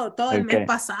 Todo el mes Okay.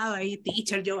 pasado ahí,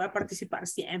 teacher, yo voy a participar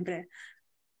siempre.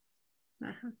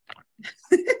 Ajá.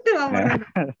 Vámonos.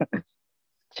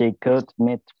 She cooks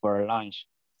meat for lunch.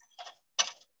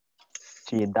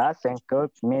 She doesn't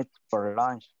cook meat for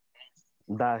lunch.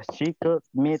 Does she cook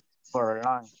meat for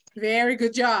lunch? Very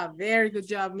good job,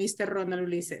 Mr. Ronald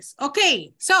Ulises.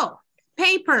 Okay, so,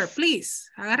 paper, please.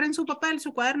 Agarren su papel,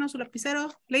 su cuaderno, su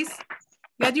lapicero, please.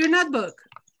 Get your notebook.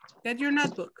 Get your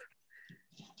notebook.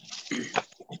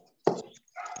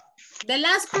 The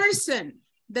last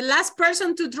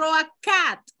person to draw a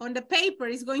cat on the paper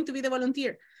is going to be the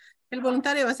volunteer. El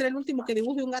voluntario va a ser el último que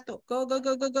dibuje un gato. Go, go,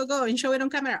 go, go, go, go, and show it on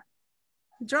camera.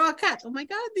 Draw a cat. Oh my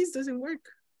God, this doesn't work.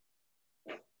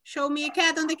 Show me a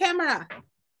cat on the camera.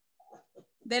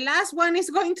 The last one is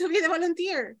going to be the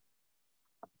volunteer.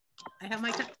 I have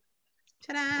my cat.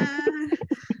 Ta-da!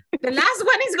 The last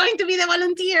one is going to be the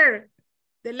volunteer.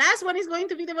 The last one is going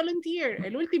to be the volunteer.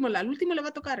 El último le va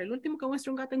a tocar. El último que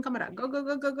muestra un gato en cámara. Go, go,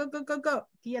 go, go, go, go, go, go.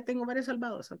 Aquí ya tengo varios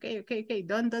salvados. Okay.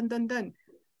 Done, done, done, done.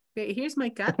 Okay, here's my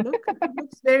cat. Look,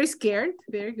 looks very scared.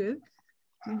 Very good.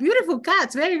 Beautiful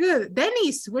cats. Very good.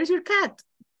 Dennis, where's your cat?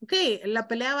 Okay, la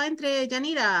pelea va entre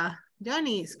Yanira,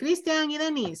 Janis, Christian y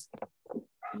Dennis.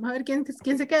 Vamos a ver quién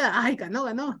se queda. Ay, ganó.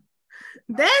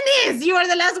 Dennis, you are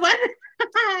the last one.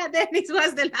 Dennis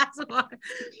was the last one.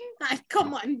 Ay,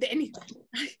 come on, Dennis.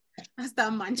 Ay,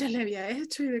 hasta mancha le había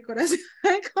hecho y de corazón.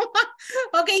 Ay, come on.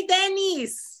 Ok,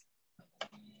 Dennis. A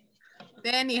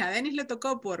Dennis le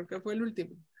tocó porque fue el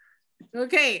último.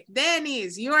 Ok,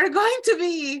 Dennis, you are going to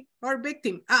be our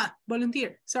victim.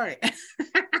 Volunteer, sorry.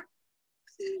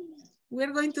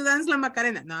 We're going to dance la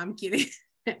Macarena. No, I'm kidding.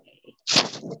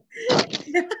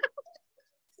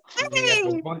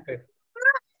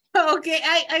 Okay,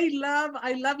 I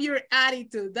love your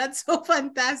attitude. That's so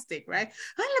fantastic, right?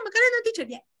 La Macarena, teacher,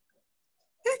 yeah.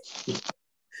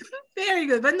 Very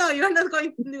good, but no, you are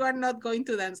not going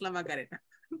to dance la Macarena.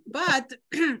 But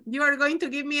you are going to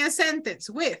give me a sentence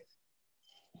with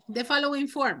the following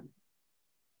form.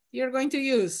 You're going to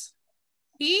use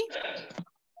he,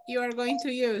 you are going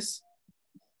to use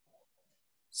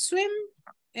swim,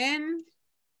 and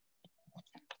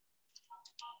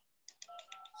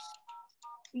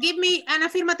give me an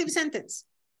affirmative sentence.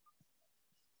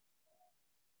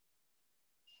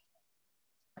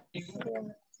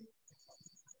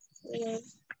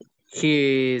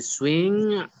 He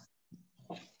swing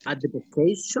at the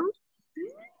vacation.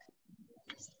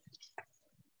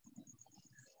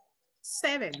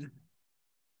 7.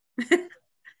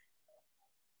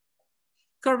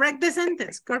 Correct the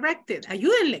sentence. Correct it.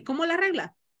 Ayúdenle. ¿Cómo la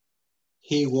regla?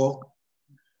 He walked.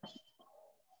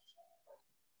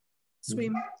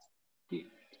 Swim.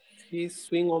 He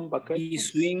swing on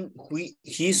vacation.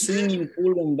 He swing in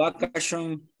pool on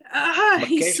vacation.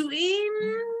 He swim.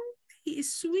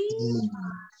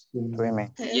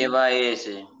 Swimming. Lleva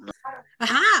ese.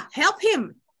 Help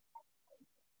him.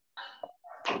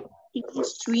 He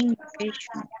swing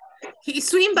vacation. He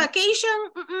swim vacation.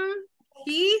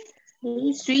 He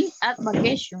swing at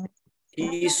vacation.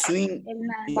 He swing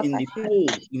in the pool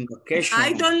in vacation.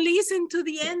 I don't listen to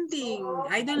the ending.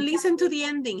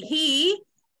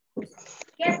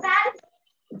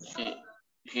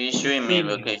 He's swimming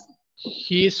vacation.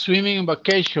 He's swimming in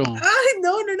vacation.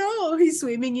 No. He's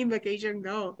swimming in vacation.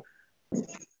 No.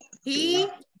 He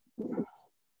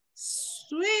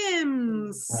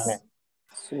swims.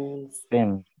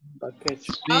 Swim.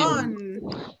 On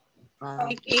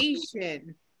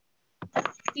vacation.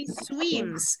 He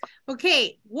swims.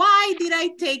 Okay, why did I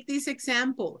take this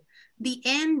example? The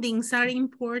endings are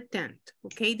important,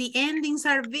 okay? The endings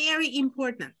are very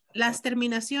important. Las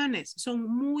terminaciones son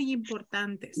muy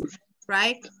importantes,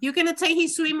 right? You cannot say he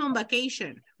swim on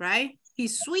vacation, right? He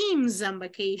swims on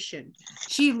vacation.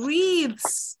 She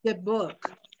reads the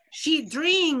book. She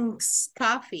drinks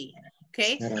coffee,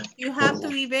 okay? You have to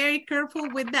be very careful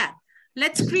with that.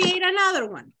 Let's create another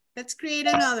one.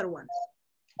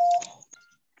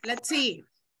 Let's see.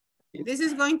 This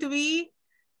is going to be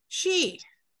she.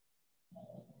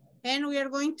 And we are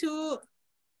going to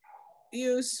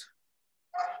use,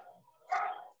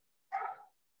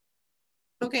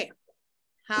 okay,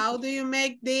 how do you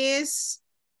make this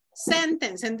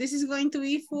sentence? And this is going to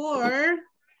be for,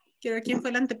 quiero ver quién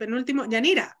fue el antepenúltimo,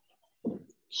 Yanira.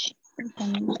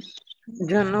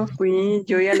 Yo no fui,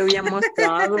 yo ya lo había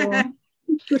mostrado.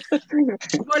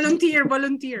 Volunteer.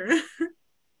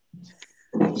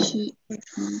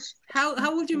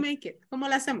 How would you make it? ¿Cómo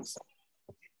lo hacemos?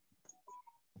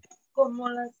 Como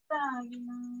las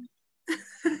águilas.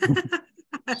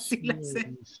 Así la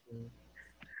sé.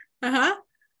 Ajá.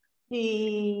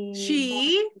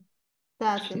 She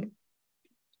doesn't.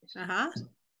 Ajá.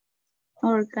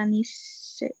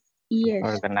 Organize. Yes.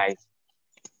 Organize.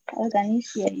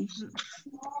 Organize. Yes.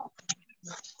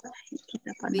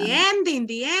 The ending,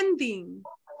 the ending.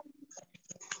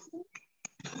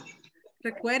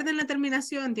 Recuerden la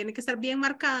terminación, tiene que estar bien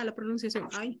marcada la pronunciación.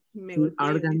 Ay, me golpeé.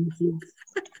 Organize.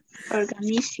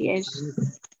 Organize. Yes.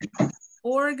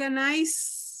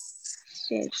 Organize.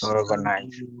 Yes.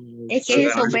 Organize. Es que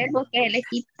esos verbos que le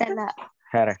quita la...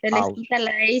 Her Se le house. quita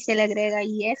la E y se le agrega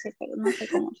IS, pero no sé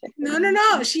cómo se No, no,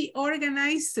 no. She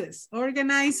organizes.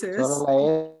 Organizes. Solo la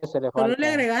E se le falta. Solo le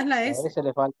agregas la La S. E se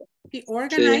le falta. She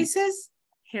organizes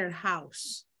her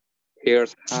house. Her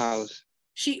house.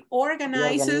 She Y organiza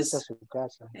organizes. su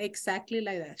casa. Exactly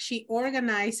like that. She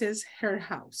organizes her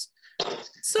house.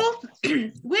 So,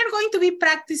 we're going to be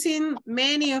practicing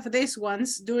many of these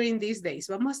ones during these days.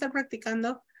 Vamos a estar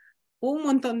practicando un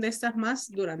montón de estas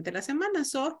más durante la semana.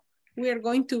 So, we are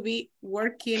going to be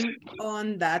working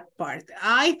on that part.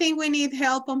 I think we need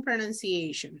help on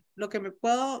pronunciation. Lo que me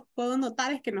puedo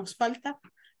notar es que nos falta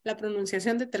la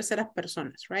pronunciación de terceras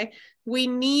personas, right? We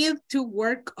need to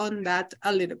work on that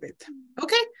a little bit.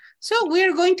 Okay, so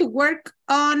we're going to work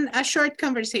on a short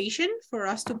conversation for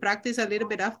us to practice a little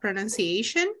bit of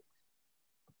pronunciation.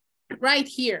 Right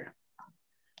here.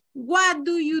 What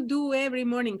do you do every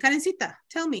morning? Karencita,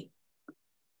 tell me.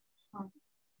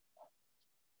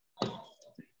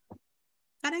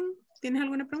 Karen, ¿tienes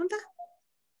alguna pregunta?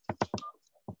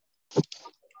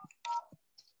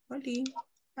 Oli,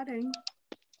 Karen.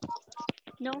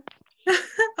 No.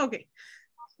 Okay.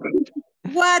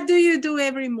 What do you do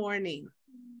every morning?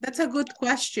 That's a good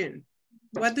question.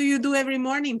 What do you do every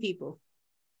morning, people?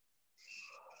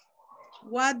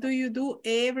 What do you do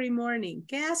every morning?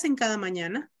 ¿Qué hacen cada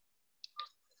mañana?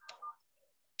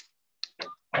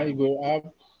 I go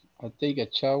up, I take a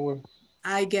shower.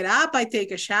 I get up, I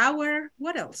take a shower.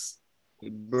 What else? I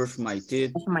brush my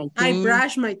teeth. I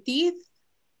brush my teeth.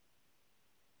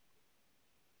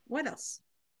 What else?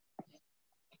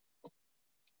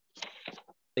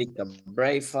 Take a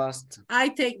breakfast. I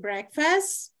take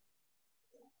breakfast.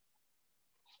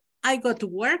 I go to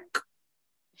work.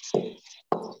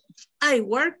 I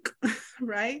work,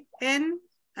 right? And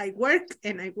I work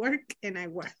and I work and I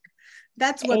work.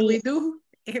 That's what we do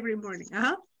every morning.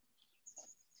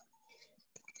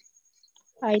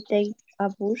 I take a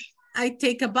bus. I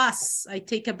take a bus. I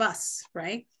take a bus,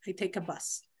 right? I take a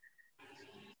bus.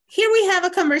 Here we have a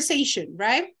conversation,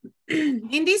 right?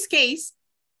 In this case,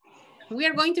 we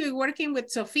are going to be working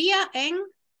with Sofia and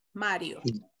Mario.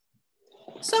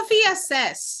 Sofia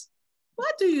says,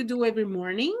 what do you do every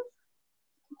morning?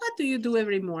 What do you do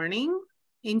every morning?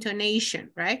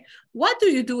 Intonation, right? What do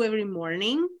you do every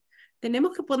morning?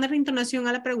 Tenemos que poner intonación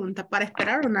a la pregunta para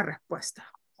esperar una respuesta.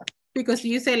 Because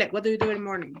you say like, what do you do every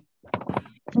morning?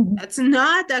 That's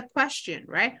not a question,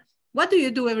 right? What do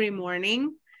you do every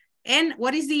morning? And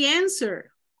what is the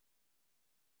answer?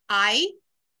 I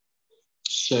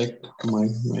check my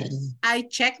mail. I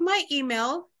check my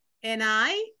email and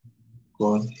I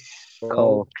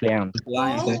Call clients.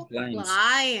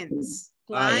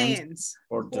 Clients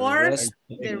For for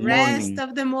the rest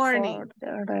of the morning.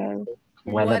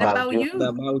 What about you?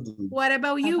 What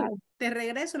about you? Te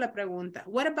regreso la pregunta.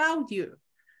 What about you?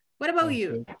 What about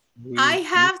you? I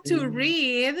have to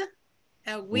read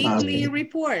a weekly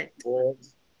report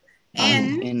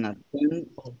and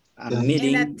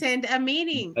attend a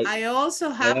meeting. I also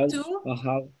have to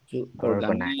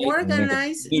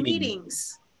organize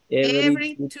meetings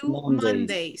every 2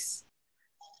 Mondays.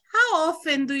 How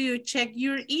often do you check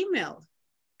your email?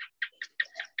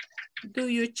 Do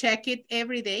you check it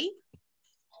every day?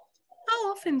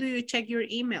 How often do you check your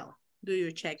email? Do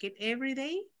you check it every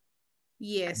day?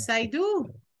 Yes, I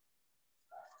do.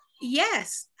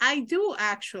 Yes, I do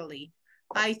actually.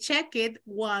 I check it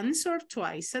once or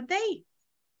twice a day.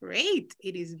 Great,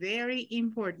 it is very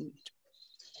important.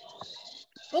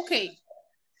 Okay,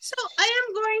 so I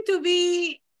am going to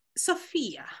be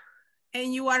Sofia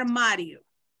and you are Mario,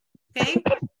 okay?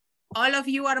 All of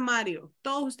you are Mario.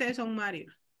 Todos ustedes son Mario,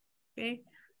 okay?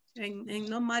 And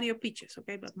no Mario Peaches,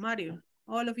 okay? But Mario,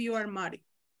 all of you are Mario,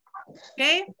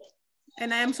 okay?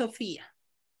 And I am Sofia.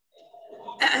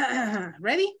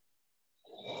 Ready?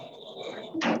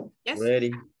 Yes?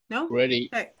 Ready. No? Ready.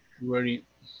 Okay. Ready.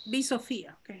 Be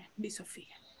Sofia, okay? Be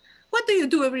Sofia. What do you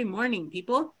do every morning,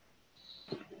 people?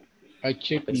 I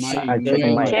check my I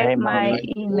check my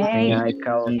email. I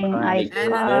call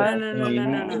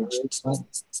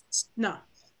No.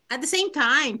 At the same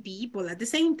time, people, at the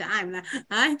same time.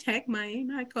 I check my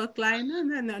email, I call client.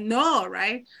 No,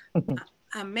 right?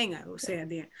 Amén, o sea,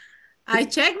 I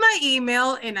check my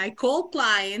email and I call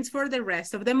clients for the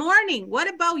rest of the morning. What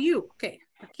about you? Okay,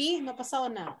 aquí no ha pasado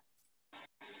nada.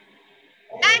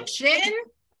 Action!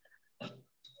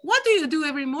 What do you do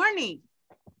every morning?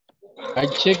 I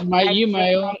check my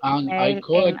email and I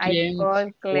call a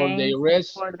client for the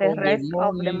rest of the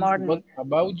morning. What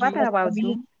about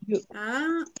you?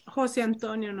 Ah, José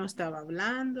Antonio no estaba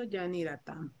hablando, Yanira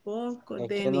tampoco, Es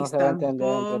que Dennis no se va a entender entre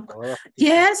tampoco. todos.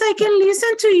 Yes, I can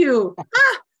listen to you.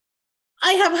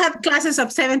 I have had classes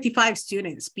of 75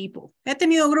 students, people. He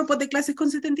tenido grupos de clases con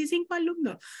 75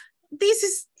 alumnos. This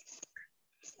is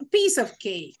a piece of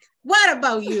cake. What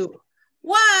about you?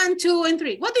 1, 2, and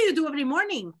 3. What do you do every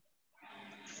morning?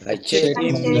 I check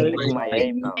email for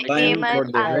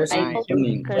the rest of the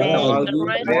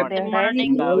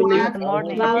morning. What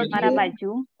about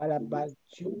you?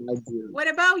 What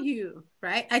about you?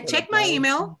 Right? I check my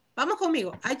email. Vamos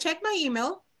conmigo. I check my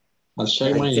email. I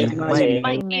check my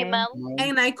email.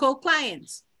 And I call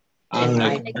clients. And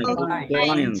I call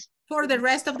clients. For the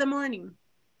rest of the morning.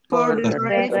 For the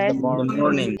rest of the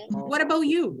morning. What about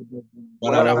you?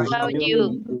 What about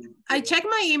you? I check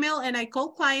my email and I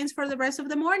call clients for the rest of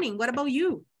the morning. What about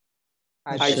you?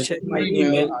 I check my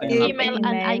email And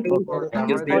I call for the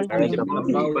rest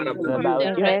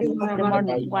of the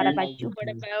morning. What about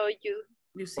you?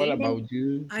 You see? What about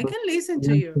you? I can listen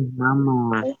to you.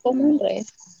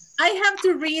 I have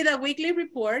to read a weekly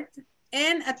report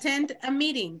and attend a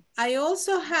meeting. I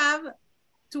also have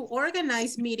to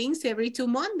organize meetings every 2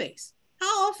 Mondays.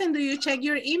 How often do you check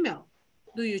your email?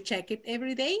 Do you check it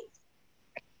every day?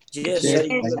 Yes, I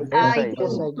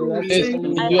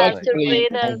have to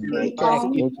read a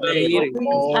report.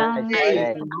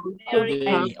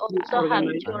 I also have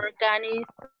to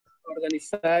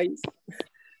Organize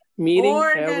meeting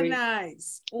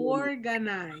Organize.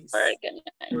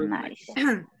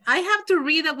 I have to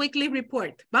read a weekly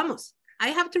report. Vamos. I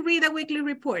have to read a weekly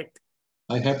report.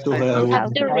 I have to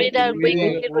read a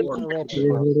weekly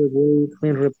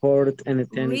report and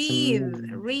attend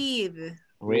Read.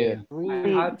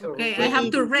 Okay, I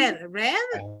have to read. Read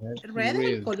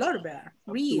el color, ¿verdad?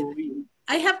 Read.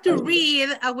 I have to read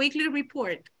a weekly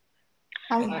report.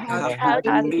 I have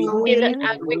to read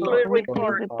a weekly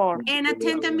report. And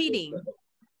attend a meeting.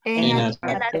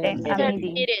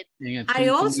 I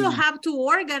also have to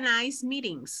organize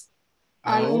meetings.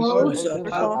 I also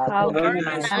have to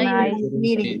organize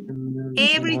meetings.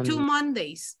 Every 2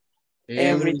 Mondays.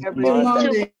 Every 2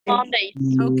 Mondays.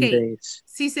 Ok.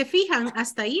 Si se fijan,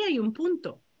 hasta ahí hay un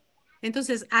punto.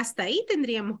 Entonces, hasta ahí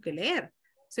tendríamos que leer.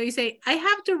 So you say, I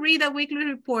have to read a weekly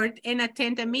report and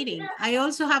attend a meeting. I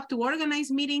also have to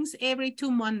organize meetings every 2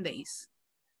 Mondays.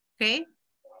 Okay,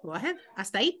 go ahead.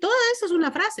 Hasta ahí, todo eso es una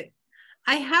frase.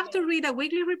 I have to read a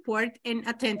weekly report and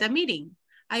attend a meeting.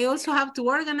 I also have to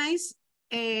organize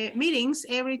meetings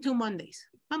every 2 Mondays.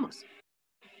 Vamos.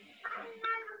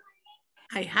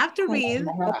 I have to read.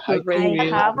 I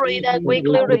have read a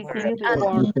weekly report and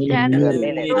attend a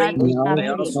meeting. I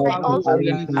also have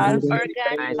organized every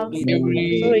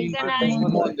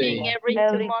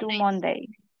 2 Mondays.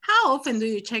 How often do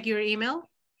you check your email?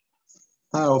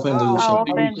 How often do you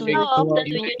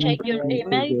check your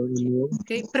email?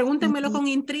 Okay, pregúntenmelo con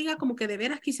intriga, como que de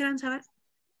veras quisieran saber.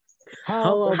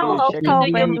 How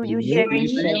often do you check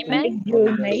your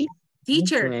email?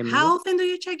 Teacher, how often do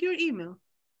you check your email?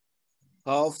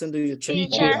 How often do you check your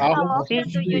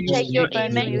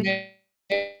email?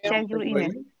 Check your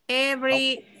email.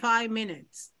 Every 5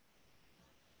 minutes.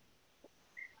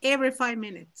 Every 5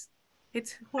 minutes.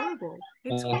 It's horrible.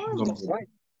 It's horrible.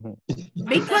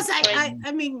 Because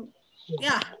I mean,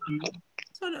 yeah.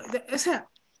 So,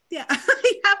 yeah,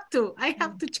 I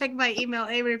have to check my email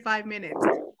every 5 minutes.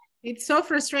 It's so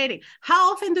frustrating.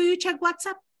 How often do you check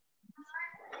WhatsApp?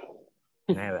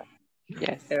 Never.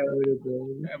 Yes. Never.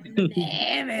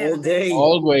 All day.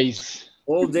 Always.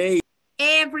 All day.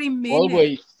 Every minute.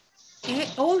 Always.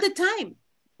 All the time.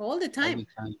 All the time.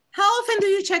 How often do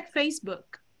you check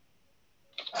Facebook?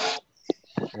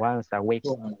 Once a week.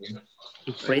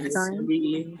 Free time?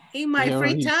 In my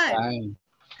free time.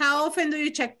 How often do you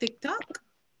check TikTok?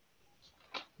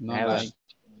 Never.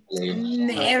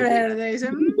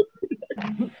 Never.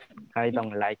 I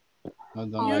don't like. You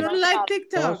don't like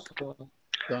TikTok?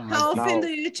 How often do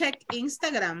you check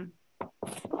Instagram?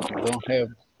 Don't have.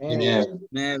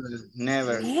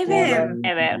 Never.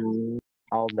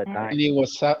 All the time. Only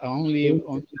WhatsApp, only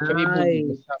on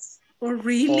Facebook. Oh,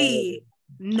 really?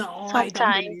 No,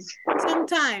 sometimes.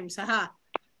 Sometimes, Oh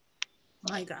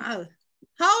my God.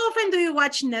 How often do you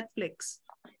watch Netflix?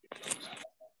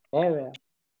 Ever.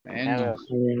 Never.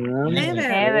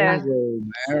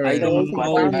 Never. I don't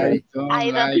know.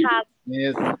 I don't have.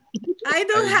 Yes. I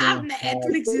don't have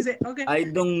Netflix, you say. Okay. I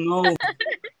don't know.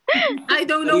 I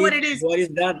don't know what it is. What is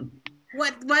that?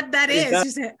 What that What is is, that?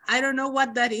 you say. I don't know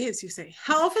what that is, you say.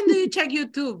 How often do you check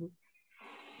YouTube?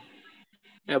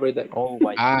 Every day.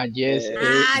 Always. Ah, yes.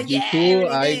 Yeah, YouTube,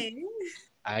 every day.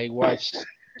 I watch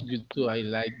YouTube. I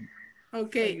like.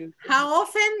 Okay. How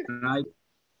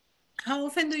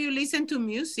often do you listen to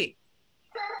music?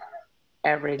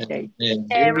 Every day.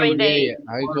 Every day.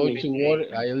 I go to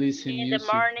work. I listen In music.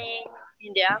 the morning,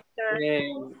 in the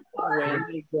afternoon. When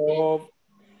I go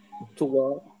to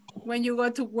work. When you go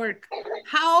to work.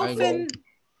 How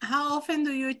often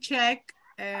do you check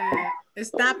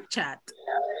Snapchat?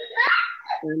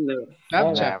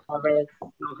 Snapchat.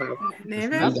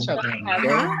 Never. Snapchat. Don't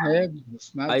have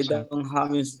Snapchat. I don't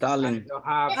have installing.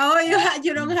 Oh,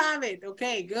 you don't have it.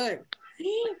 Okay, good.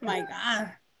 My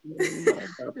God.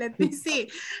 Let me see.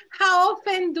 How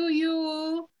often do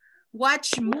you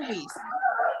watch movies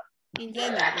in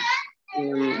general?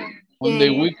 On the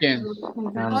weekend.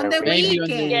 On the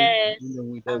weekend. Yes.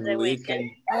 On the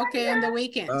weekend. Okay, on the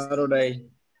weekends. Saturday.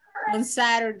 On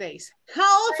Saturdays. How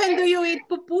often do you eat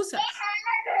pupusas?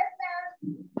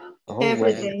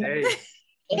 Every day.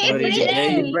 Every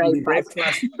day.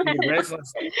 Breakfast.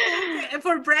 Okay,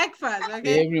 for breakfast,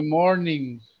 okay? Every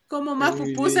morning. Como más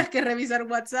pupusas que revisar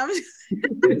WhatsApp.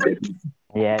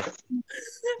 Yes.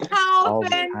 How All the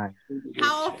often? time.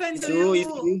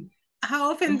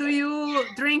 How often do you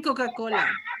drink Coca-Cola?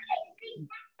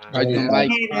 I don't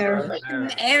like. Never.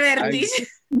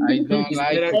 I don't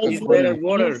like. It's better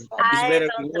water. It's better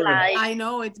water. I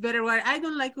know it's better water. I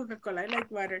don't like Coca-Cola. I like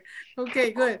water.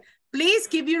 Okay, good. Please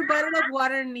keep your bottle of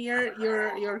water near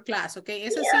your class. Okay,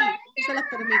 eso sí, eso les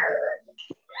permite.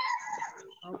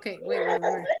 Okay, wait.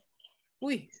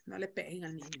 Uy, no le peguen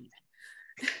al niño.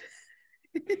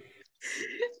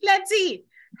 Let's see.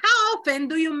 How often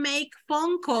do you make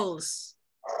phone calls?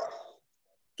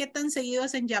 ¿Qué tan seguido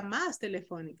hacen llamadas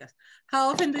telefónicas?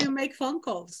 How often do you make phone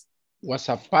calls?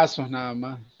 WhatsAppazos nada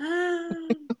más.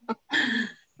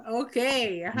 Ok,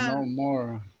 ajá. No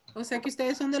more. O sea que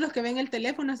ustedes son de los que ven el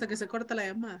teléfono hasta que se corta la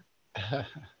llamada.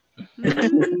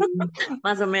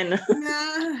 Más o menos.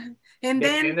 And then,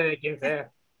 Depende de quién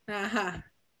sea. ajá.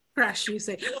 Crush, you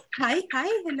say, hi,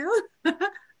 hello.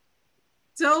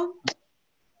 So,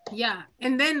 yeah.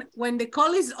 And then when the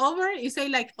call is over, you say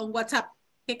like on WhatsApp,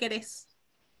 ¿qué querés?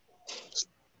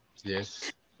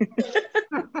 Yes.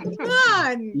 Come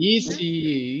on.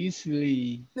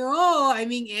 Easily. No, I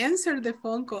mean, answer the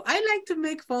phone call. I like to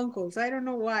make phone calls. I don't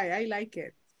know why. I like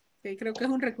it. Okay, creo que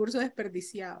es un recurso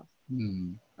desperdiciado.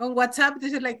 On WhatsApp,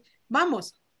 dice like,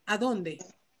 vamos, ¿a dónde?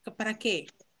 ¿Para qué?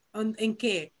 ¿En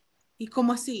qué? ¿Y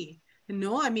cómo así?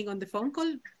 No, I mean, on the phone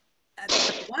call at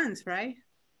once, right?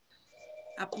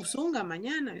 A Puzunga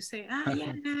mañana. You say,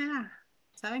 yeah.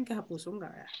 Saben que es a Puzunga,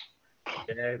 ¿verdad?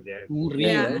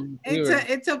 Yeah,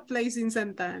 it's a place in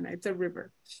Santa Ana. It's a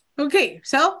river. Okay,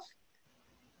 so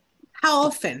how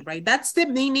often, right? That's the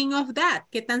meaning of that.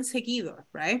 ¿Qué tan seguido,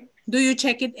 right? Do you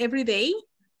check it every day?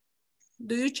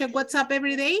 Do you check WhatsApp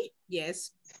every day?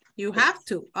 Yes, you have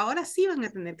to. Ahora sí van a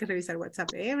tener que revisar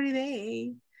WhatsApp every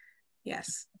day.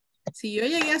 Yes. Si yo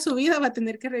llegué a su vida, va a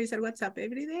tener que revisar WhatsApp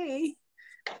every day.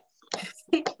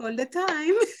 All the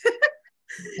time.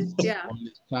 Yeah. All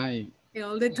the time.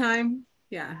 All the time.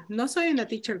 Yeah. No soy una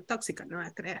teacher tóxica, no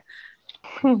me creas.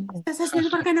 ¿Estás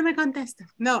haciendo por qué no me contestas?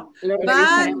 No.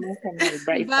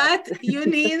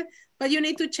 But you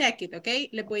need to check it, okay?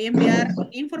 Le voy a enviar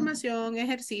información,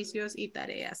 ejercicios y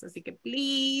tareas. Así que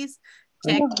please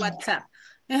check WhatsApp.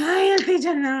 Ay, el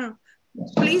teacher no.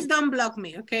 Please don't block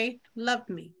me, okay? Love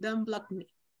me. Don't block me.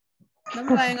 No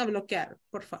me vayan a bloquear,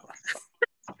 por favor.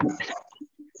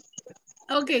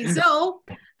 Okay, so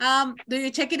do you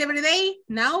check it every day?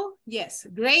 Now? Yes,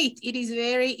 great. It is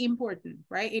very important,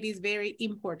 right? It is very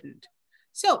important.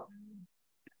 So,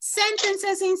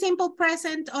 sentences in simple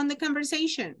present on the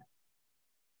conversation.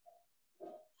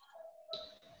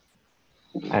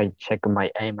 I check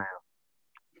my email.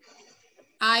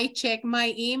 I check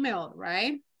my email,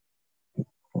 right?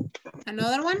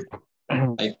 Another one?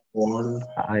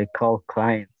 I call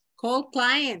clients. Call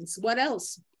clients. What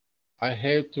else? I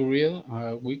have to read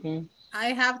a weekly.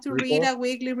 I have to read a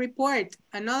weekly report.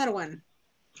 Another one.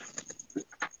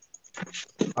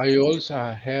 I also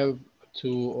have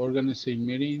to organize a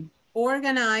meeting.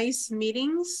 Organize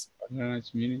meetings.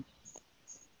 Organize meeting.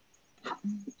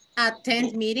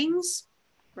 Attend meetings,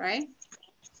 right?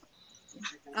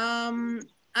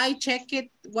 I check it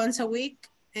once a week,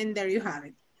 and there you have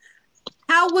it.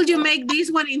 How would you make this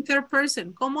one in third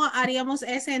person? ¿Cómo haríamos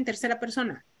ese en tercera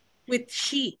persona? With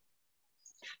she.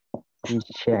 He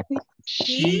check.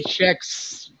 She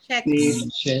checks. Checks.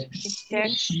 She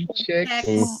checks. She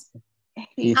checks.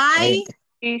 I,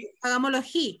 hagámoslo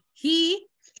he.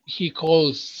 He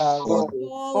calls.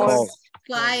 Calls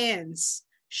clients.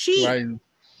 She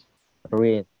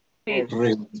reads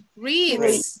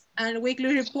and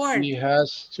weekly report. He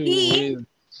has to read.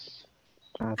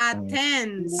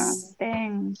 Attends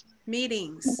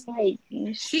meetings.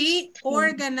 She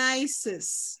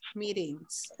organizes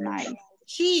meetings.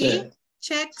 She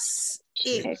checks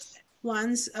it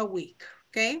once a week.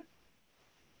 Okay.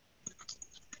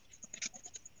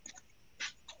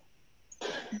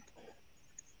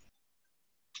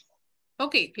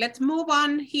 Okay, let's move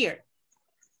on here.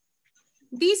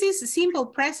 This is simple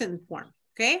present form,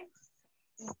 okay?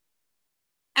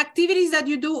 Activities that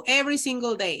you do every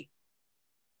single day.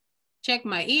 Check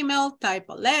my email, type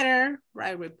a letter,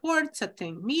 write reports,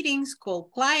 attend meetings, call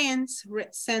clients,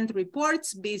 send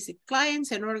reports, visit clients,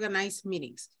 and organize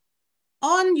meetings.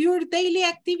 On your daily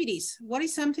activities, what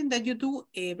is something that you do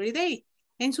every day?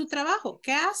 En su trabajo,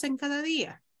 ¿qué hacen cada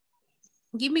día?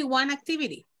 Give me one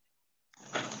activity.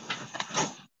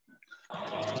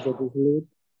 Go to sleep.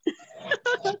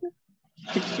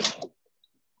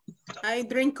 I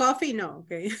drink coffee? No,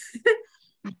 okay.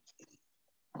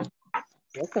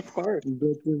 Yes, of course.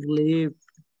 Go to sleep.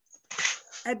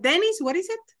 Dennis, what is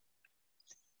it?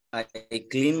 I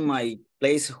clean my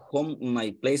place home,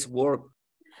 my place work.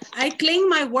 I clean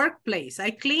my workplace.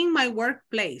 I clean my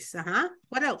workplace.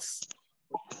 What else?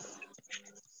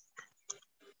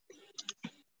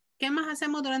 ¿Qué más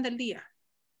hacemos durante el día?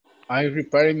 I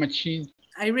repair a machine.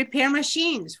 I repair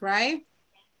machines, right?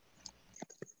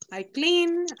 I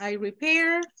clean, I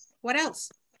repair. What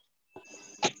else?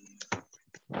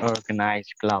 Organize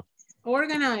club.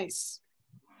 Organize.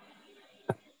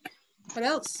 What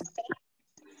else?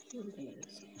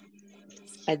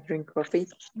 I drink coffee.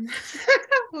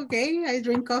 Okay, I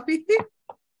drink coffee.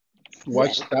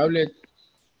 Watch tablet.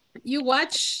 You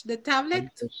watch the tablet?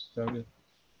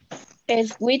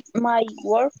 Is with my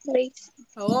workplace.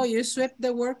 Oh, you sweep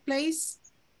the workplace?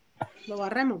 Lo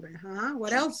barremos, ¿verdad?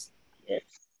 What else? Yes.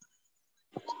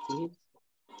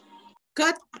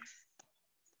 Cut.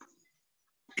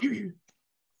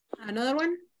 Another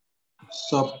one?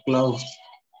 Soft clothes.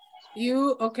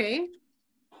 You, okay.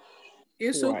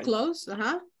 You sew clothes,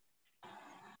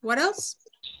 What else?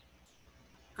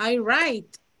 I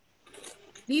write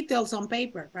details on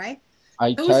paper, right?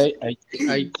 I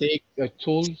take a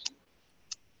tool.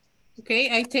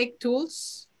 Okay, I take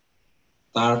tools.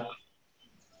 Talk.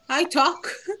 I talk.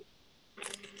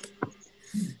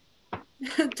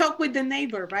 Talk with the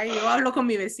neighbor, right? Yo hablo con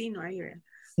mi vecino ahí.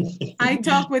 I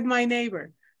talk with my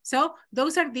neighbor. So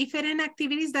those are different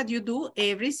activities that you do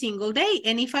every single day.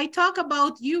 And if I talk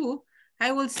about you,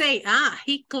 I will say,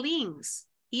 he cleans,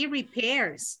 he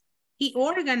repairs, he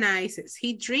organizes,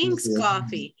 he drinks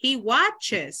coffee, he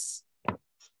watches,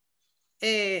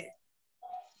 right,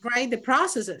 the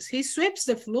processes, he sweeps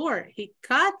the floor, he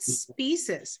cuts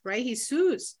pieces, right, he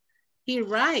sews, he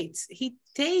writes, he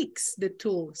takes the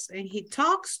tools, and he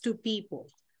talks to people,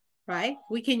 right?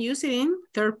 We can use it in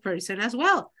third person as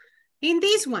well. In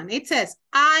this one, it says,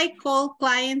 I call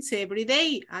clients every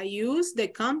day. I use the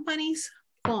company's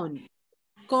phone.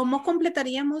 ¿Cómo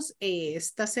completaríamos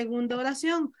esta segunda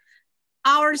oración?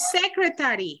 Our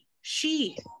secretary,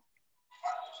 she.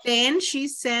 Then she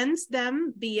sends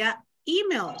them via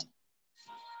email.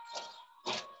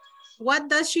 What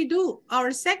does she do?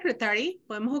 Our secretary,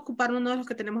 podemos ocupar uno de los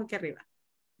que tenemos aquí arriba.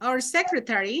 Our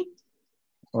secretary.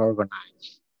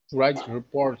 Organize. Write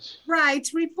reports.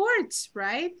 Writes reports,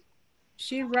 right?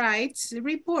 She writes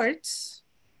reports.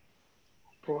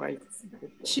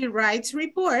 She writes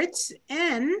reports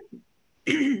and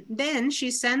then she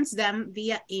sends them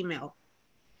via email.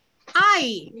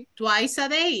 Twice a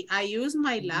day, I use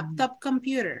my laptop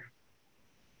computer.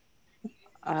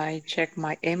 I check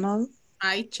my email.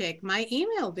 I check my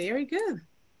email. Very good.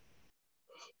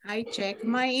 I check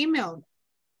my email.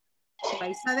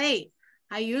 Twice a day.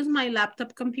 I use my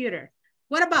laptop computer.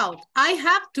 What about I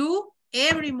have to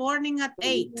every morning at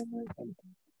 8?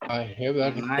 I have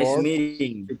a report. Nice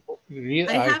meeting.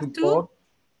 I have to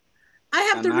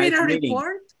read a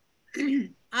report.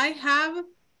 I have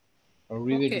a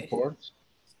read a report.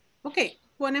 Okay,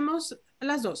 ponemos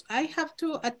las dos. I have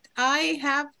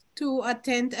to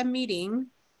attend a meeting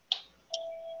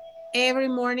every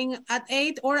morning at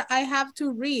 8, or I have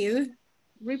to read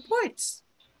reports.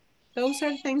 Those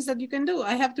are things that you can do.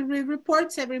 I have to read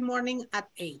reports every morning at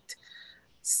 8.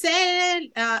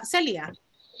 Celia.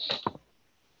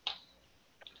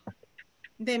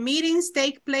 The meetings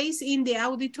take place in the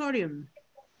auditorium.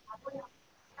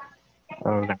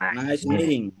 Nice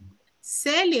meeting.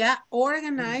 Celia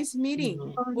organized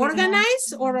meeting.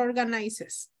 Organize or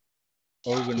organizes?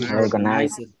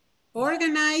 Organize.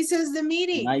 Organizes the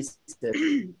meeting. Nice.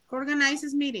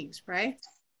 Organizes meetings, right?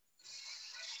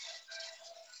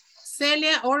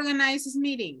 Celia organizes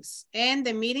meetings and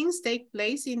the meetings take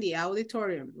place in the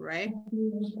auditorium, right?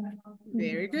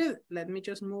 Very good. Let me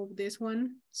just move this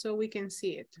one so we can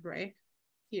see it, right?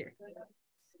 Here.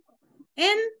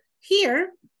 And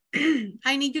here,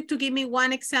 I need you to give me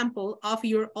one example of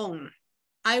your own.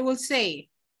 I will say,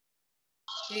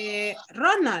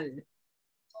 Ronald.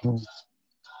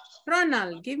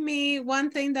 Ronald, give me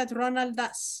one thing that Ronald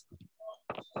does.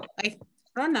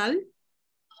 Ronald.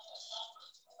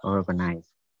 Organize.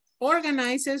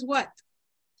 Organizes what?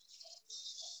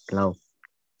 Clothes.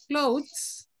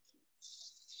 Clothes.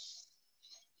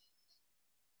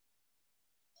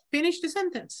 Finish the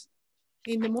sentence.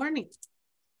 In the morning.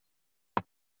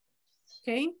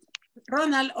 Okay.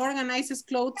 Ronald organizes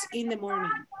clothes in the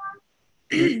morning.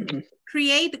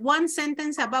 Create one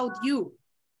sentence about you.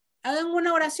 Hagan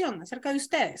una oración acerca de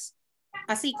ustedes.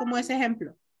 Así como ese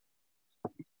ejemplo.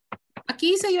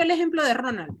 Aquí hice yo el ejemplo de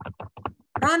Ronald.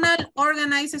 Ronald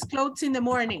organizes clothes in the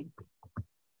morning.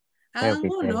 Hagan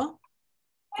uno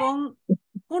con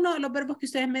uno de los verbos que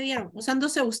ustedes me dieron,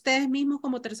 usándose ustedes mismos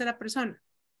como tercera persona.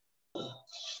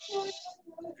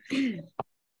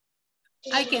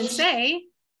 I can say,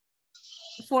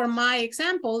 for my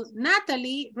example,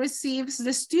 Natalie receives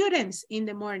the students in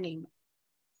the morning.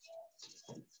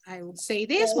 I would say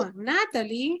this one.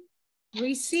 Natalie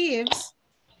receives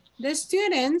the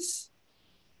students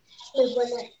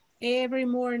every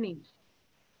morning.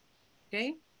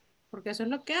 Okay? Porque eso es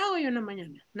lo que hago yo en la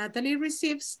mañana. Natalie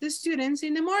receives the students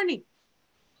in the morning.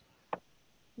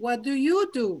 What do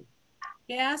you do?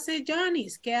 ¿Qué hace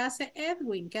Janice? ¿Qué hace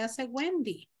Edwin? ¿Qué hace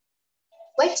Wendy?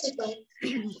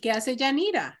 ¿Qué hace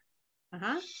Yanira?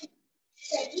 Ajá.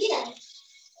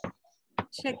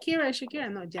 Shakira.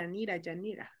 No, Yanira.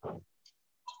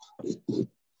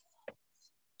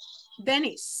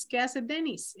 Dennis. ¿Qué hace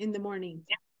Dennis in the morning?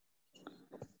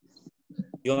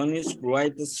 Johnny's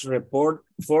writes report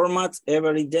formats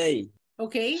every day.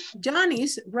 Okay,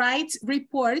 Johnny's writes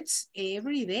reports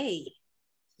every day.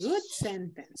 Good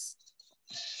sentence.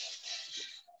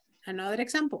 Another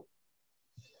example.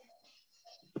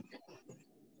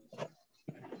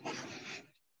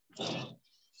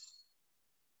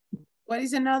 What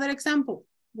is another example?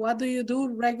 What do you do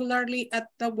regularly at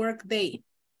the work day?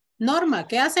 Norma,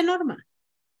 ¿qué hace Norma?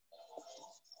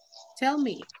 Tell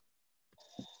me.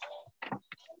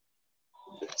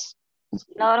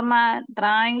 Norma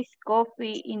drinks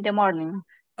coffee in the morning.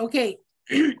 Okay,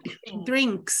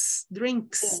 drinks.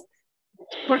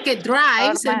 Porque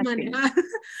drives es manejar.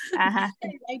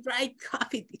 I drive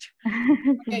coffee, teacher.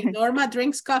 Okay, Norma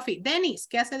drinks coffee. Dennis,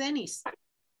 ¿qué hace Dennis?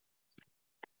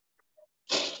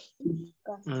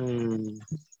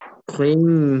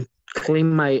 Clean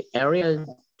my area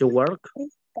to work.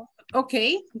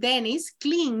 Okay, Dennis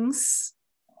cleans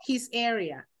his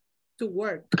area to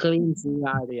work. Cleans the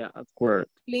area at work.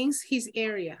 Cleans his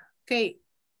area. Okay,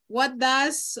 what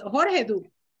does Jorge do?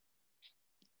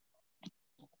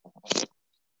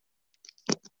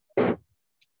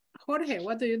 Jorge,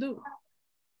 what do you do?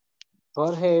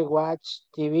 Jorge watch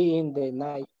TV in the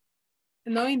night.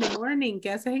 No, in the morning.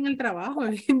 ¿Qué haces en el trabajo?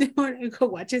 In the morning,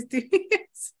 watches TV.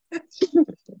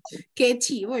 Qué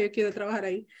chivo, yo quiero trabajar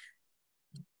ahí.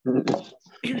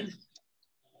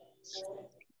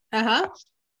 Ajá.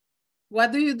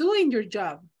 What do you do in your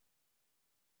job?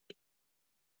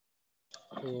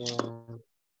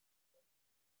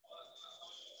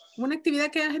 ¿Una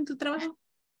actividad que hagas en tu trabajo?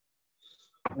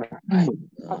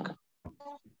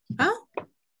 ¿Ah?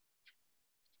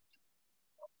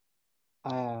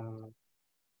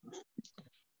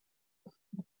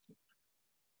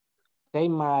 Take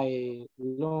my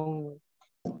lunch.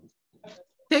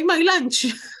 Take my lunch.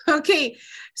 Okay.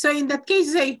 So in that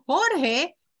case, say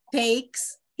Jorge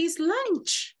takes his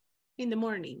lunch in the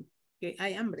morning. Okay.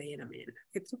 Hay hambre en la mañana.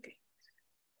 It's okay.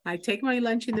 I take my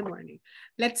lunch in the morning.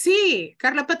 Let's see.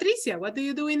 Carla Patricia, what do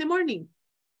you do in the morning?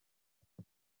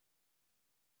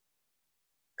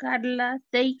 Carla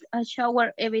takes a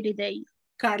shower every day.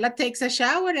 Carla takes a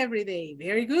shower every day.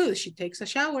 Very good. She takes a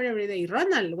shower every day.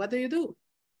 Ronald, what do you do?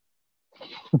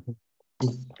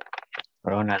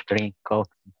 Ronald drinks coffee.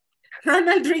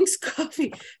 Ronald drinks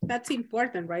coffee. That's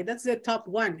important, right? That's the top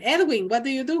one. Edwin, what do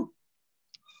you do?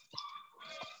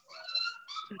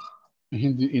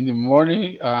 In the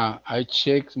morning, I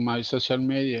check my social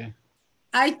media.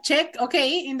 I check,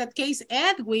 okay, in that case,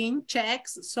 Edwin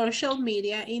checks social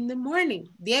media in the morning.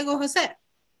 Diego Jose.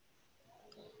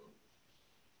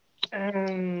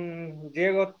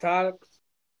 Diego talks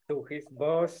to his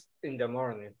boss in the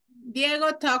morning.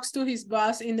 Diego talks to his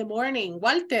boss in the morning.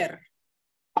 Walter.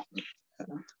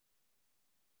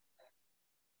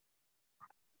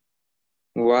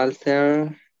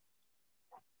 Walter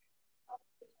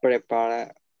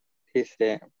prepare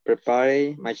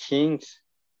machines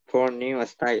for new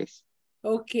styles.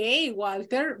 Okay,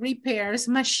 Walter repairs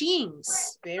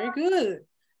machines. Very good.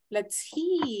 Let's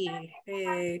see.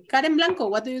 Karen Blanco,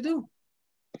 what do you do?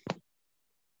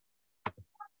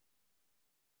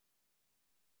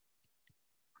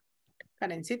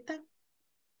 Karencita.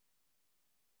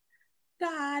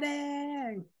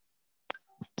 Karen.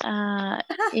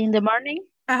 In the morning,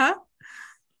 Uh-huh.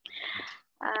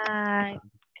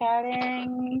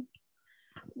 Karen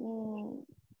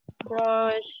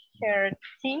brush her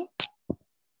teeth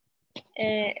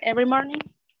every morning.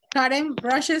 Karen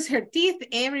brushes her teeth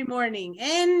every morning.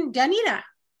 And Janira.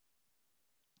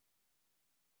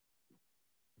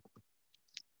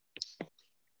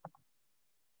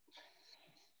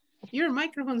 Your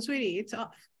microphone, sweetie, it's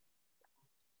off.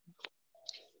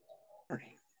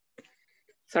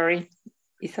 Sorry.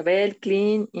 Isabel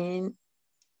clean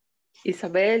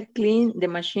the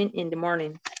machine in the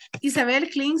morning. Isabel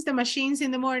cleans the machines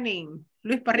in the morning.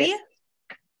 Luis Parrilla? Yes.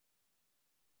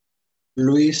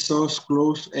 Luis sews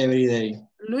clothes every day.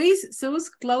 Luis sews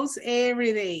clothes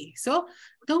every day. So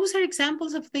those are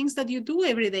examples of things that you do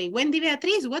every day. Wendy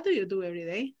Beatriz, what do you do every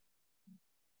day?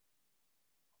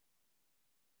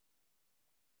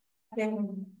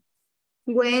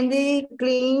 Wendy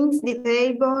cleans the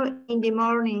table in the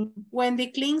morning. Wendy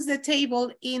cleans the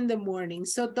table in the morning.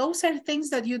 So those are things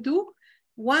that you do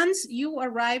once you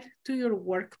arrive to your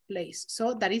workplace.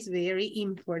 So that is very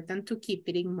important to keep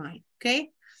it in mind,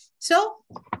 okay? So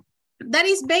that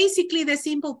is basically the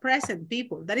simple present,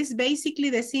 people. That is basically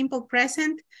the simple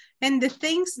present and the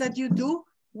things that you do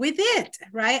with it,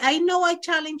 right? I know I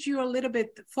challenge you a little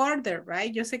bit further,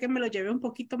 right? Yo sé que me lo llevé un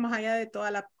poquito más allá de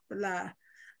toda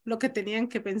lo que tenían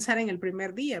que pensar en el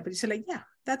primer día, but it's like, yeah,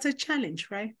 that's a challenge,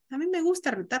 right? A mí me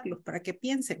gusta retarlos para que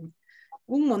piensen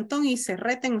un montón y se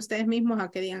reten ustedes mismos a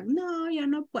que digan, no, yo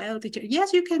no puedo, teacher.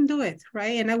 Yes, you can do it,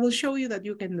 right? And I will show you that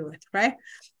you can do it, right?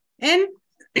 And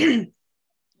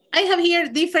I have here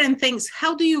different things.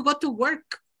 How do you go to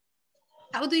work?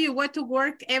 How do you go to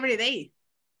work every day?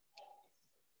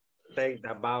 Take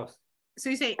the bus. So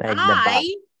you say, Take the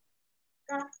I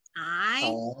bus.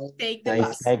 take the I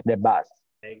bus. take the bus.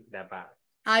 Take the bus.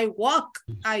 I walk.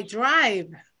 I drive.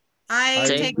 I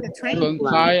take the train. Sometimes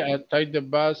I take the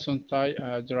bus, sometimes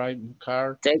I drive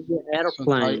car. Take the airplane.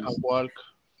 Sometimes I walk.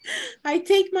 I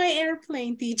take my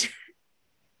airplane, teacher.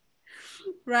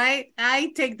 Right?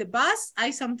 I take the bus.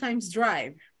 I sometimes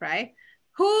drive, right?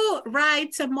 Who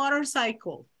rides a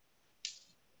motorcycle?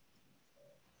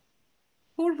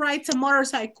 Who rides a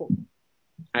motorcycle?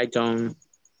 I don't.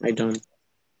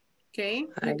 Okay,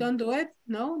 you don't do it?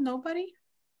 No, nobody?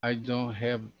 I don't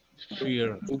have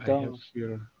fear. I have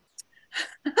fear.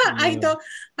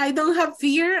 I don't have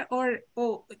fear, or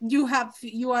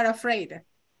you are afraid.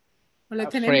 O le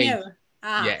tenés miedo.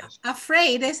 Yes.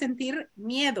 Afraid es sentir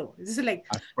miedo. It's like,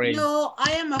 afraid. No,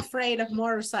 I am afraid of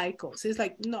motorcycles. It's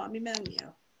like, no, a mí me da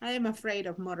miedo. I am afraid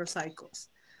of motorcycles.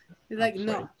 It's like,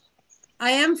 no.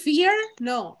 I am fear?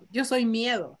 No, yo soy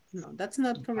miedo. No, that's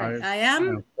not correct. I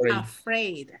am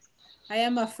afraid. I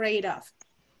am afraid of.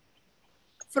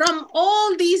 From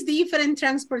all these different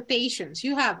transportations,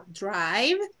 you have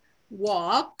drive,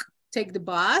 walk, take the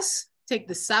bus, take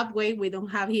the subway. We don't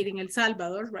have here in El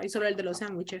Salvador, right? Solo el de los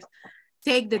sándwiches.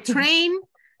 Take the train,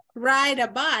 ride a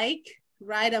bike,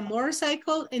 ride a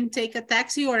motorcycle, and take a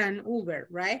taxi or an Uber,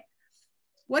 right?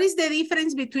 What is the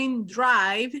difference between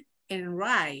drive and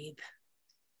ride?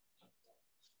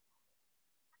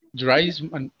 Drive is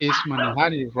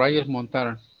manejar y ride es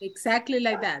montar. Exactly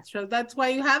like that. So that's why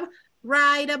you have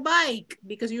ride a bike,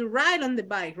 because you ride on the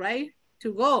bike, right?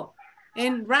 To go.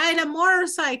 And ride a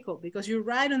motorcycle, because you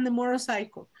ride on the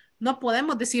motorcycle. No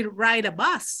podemos decir ride a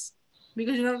bus,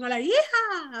 because you're not like,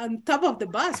 yeah, on top of the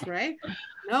bus, right?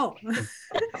 No.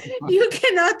 You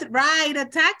cannot ride a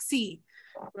taxi,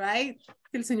 right?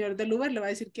 El señor del Uber le va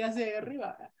a decir qué hace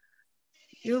arriba.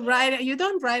 You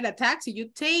don't ride a taxi, you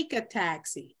take a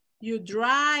taxi. You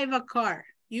drive a car,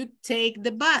 you take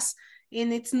the bus.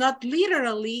 And it's not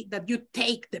literally that you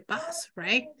take the bus,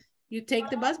 right? You take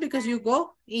the bus because you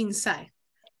go inside.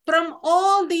 From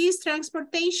all these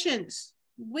transportations,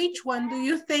 which one do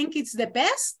you think is the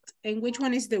best and which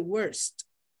one is the worst?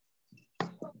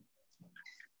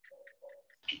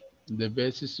 The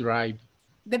best is drive.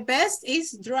 The best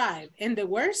is drive. And the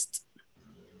worst?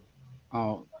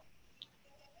 Oh,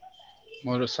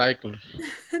 motorcycle.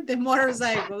 The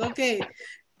motorcycle. Okay.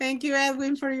 Thank you,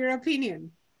 Edwin, for your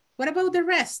opinion. What about the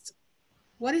rest?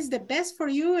 What is the best for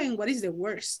you and what is the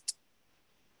worst?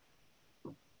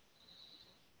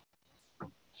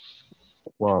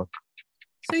 Work.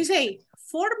 So you say,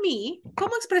 for me,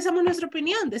 ¿cómo expresamos nuestra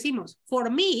opinión? Decimos, for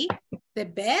me, the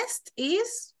best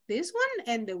is this one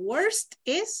and the worst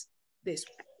is this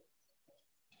one.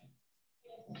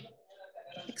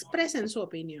 Expresen su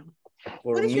opinión.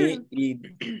 For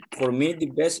me, the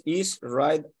best is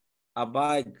ride a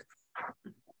bike.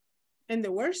 And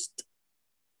the worst?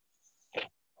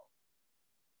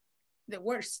 The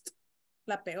worst.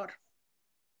 La peor.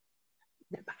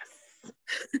 The paz.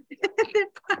 The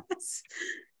paz.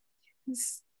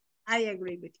 I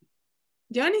agree with you.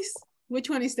 Johnny's, which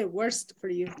one is the worst for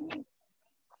you?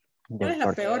 ¿Cuál es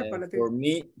la peor para ti?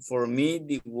 For me,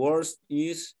 the worst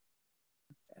is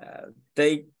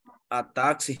take a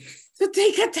taxi. To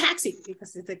take a taxi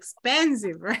because it's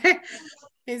expensive, right?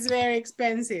 It's very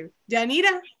expensive.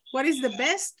 Janira, what is the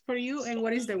best for you and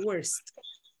what is the worst?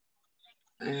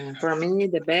 For me,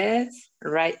 the best,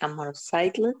 ride a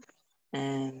motorcycle,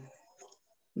 and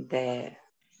the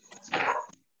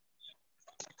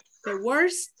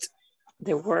worst?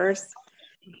 The worst,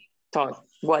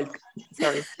 walk,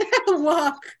 sorry.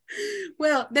 Walk.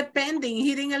 Well, depending,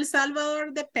 here in El Salvador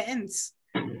depends,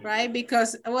 right?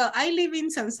 Because, well, I live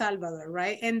in San Salvador,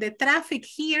 right? And the traffic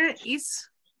here is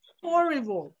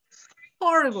horrible,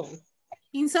 horrible.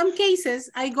 In some cases,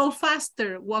 I go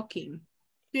faster walking.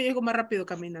 Yo llego más rápido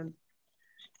caminando.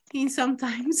 In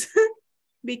sometimes,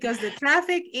 because the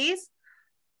traffic is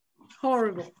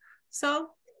horrible.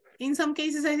 So, in some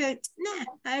cases, I say, nah,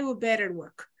 I would better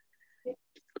walk.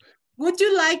 Would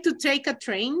you like to take a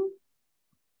train?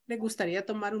 ¿Le gustaría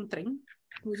tomar un tren?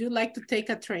 Would you like to take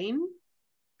a train?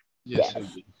 Yes.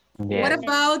 Yes. What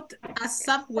about a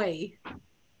subway?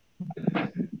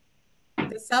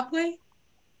 The subway?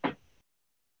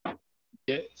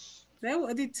 Yes.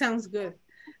 It sounds good.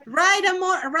 Ride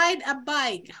a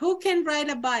bike. Who can ride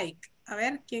a bike? A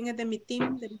ver, ¿quién es de mi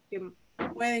team? De los que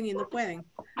pueden y no pueden.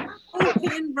 Who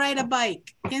can ride a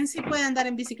bike? ¿Quién sí puede andar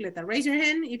en bicicleta? Raise your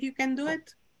hand if you can do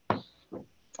it.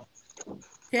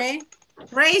 Okay.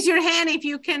 Raise your hand if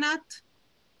you cannot.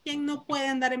 ¿Quién no puede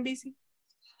andar en bici?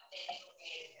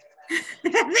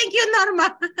 Thank you,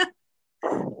 Norma.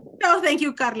 No, thank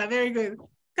you, Carla. Very good.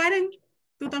 Karen,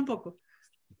 tú tampoco.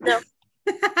 No.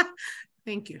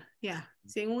 Thank you. Yeah.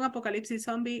 Si en un apocalipsis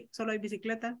zombie solo hay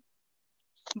bicicleta.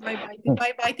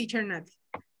 Bye, teacher Nati.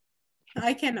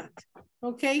 I cannot.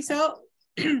 Okay, so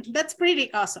that's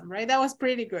pretty awesome, right? That was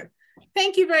pretty good.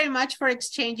 Thank you very much for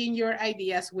exchanging your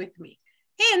ideas with me.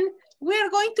 And we're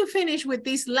going to finish with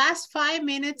these last 5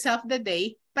 minutes of the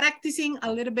day, practicing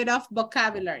a little bit of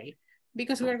vocabulary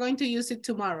because we're going to use it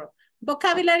tomorrow.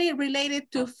 Vocabulary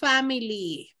related to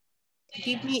family.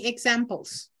 Give me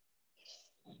examples.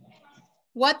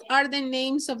 What are the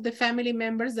names of the family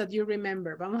members that you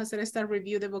remember? Vamos a hacer esta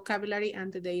review de vocabulary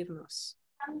antes de irnos.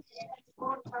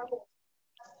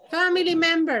 Family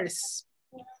members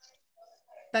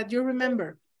that you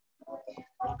remember.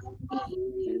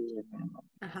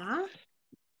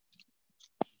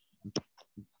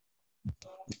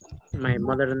 My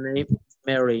mother name is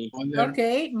Mary.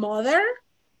 Okay, mother.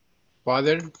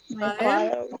 Father.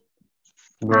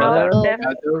 Brother,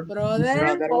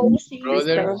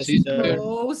 sister.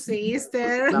 Oh,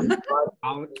 sister.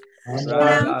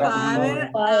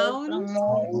 Grandfather,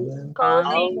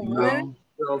 cousin,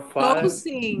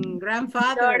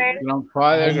 grandfather,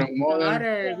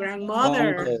 grandmother,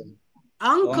 grandmother,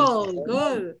 uncle,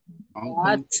 good.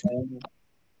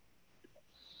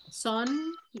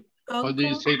 Son, uncle. What do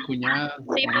you say, cuñada?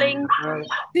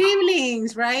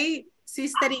 Siblings, right?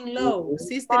 Sister-in-law,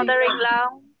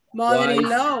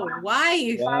 mother-in-law,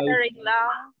 wife.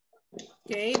 Father-in-law.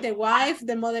 Okay, the wife,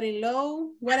 the mother-in-law.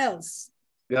 What else?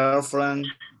 Girlfriend.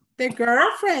 The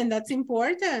girlfriend, that's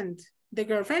important. The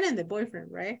girlfriend and the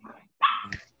boyfriend, right?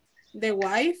 The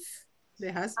wife,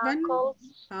 the husband,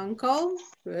 uncle,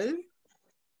 good.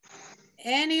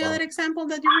 Any other example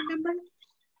that you remember?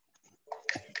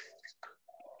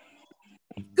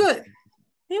 Good.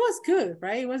 It was good,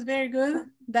 right? It was very good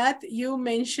that you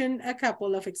mentioned a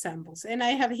couple of examples. And I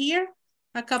have here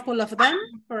a couple of them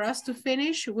for us to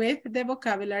finish with the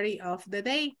vocabulary of the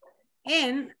day.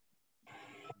 And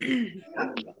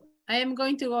I am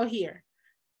going to go here.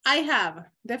 I have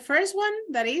the first one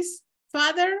that is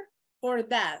father or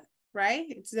dad, right?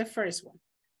 It's the first one,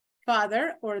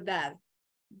 father or dad.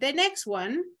 The next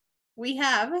one, we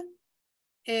have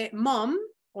mom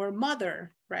or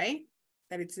mother, right?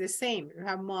 That it's the same. You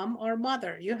have mom or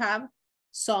mother. You have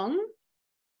son,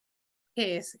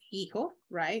 que es hijo,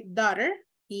 right? Daughter,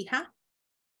 hija.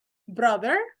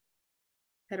 Brother,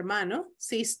 hermano.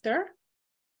 Sister,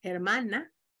 hermana.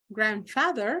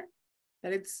 Grandfather,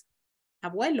 that it's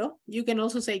abuelo. You can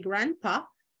also say grandpa.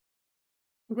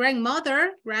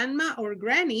 Grandmother, grandma or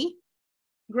granny.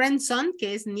 Grandson,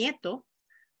 que es nieto.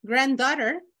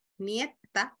 Granddaughter,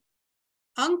 nieta.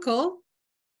 Uncle,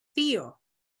 tío.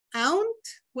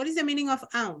 Aunt, what is the meaning of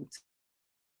aunt?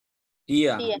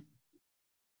 Tía.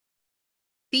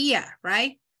 Tía,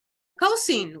 right?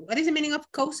 Cousin, what is the meaning of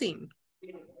cousin?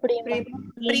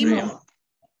 Primo.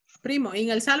 Primo. In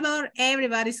El Salvador,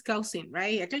 everybody's cousin,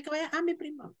 right? Aquel que vaya, mi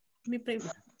primo, mi primo.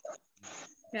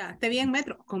 Ya, te vi en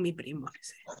metro con mi primo.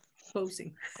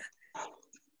 Cousin.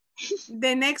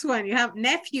 The next one, you have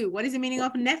nephew. What is the meaning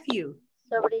of nephew?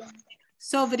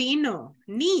 Sobrino.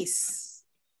 Niece.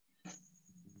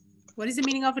 What is the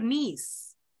meaning of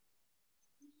niece?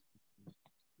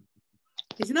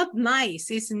 It's not nice,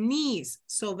 it's niece.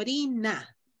 Sobrina.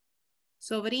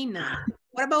 Sobrina.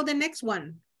 What about the next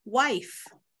one? Wife.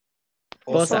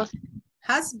 Esposa.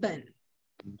 Husband.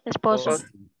 Esposo.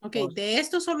 Ok, de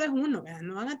esto solo es uno, ¿verdad?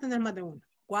 No van a tener más de uno.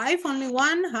 Wife, only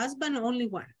one. Husband, only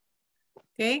one.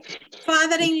 Ok.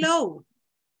 Father-in-law.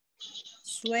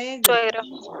 Suegro.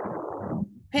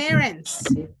 Parents.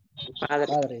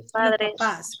 Padres.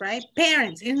 Papás, right?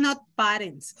 Parents. It's not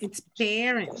parents. It's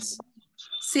parents.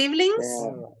 Siblings.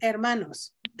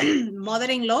 Hermanos.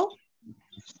 Mother-in-law.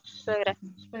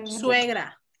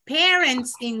 Suegra.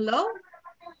 Parents-in-law.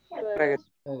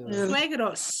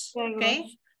 Suegros.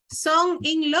 Okay.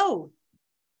 Son-in-law.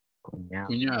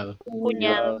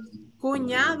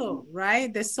 Cuñado,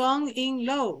 right? The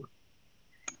son-in-law.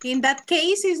 In that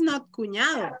case, it's not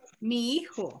cuñado. Mi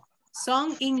hijo.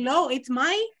 Son-in-law, it's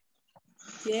my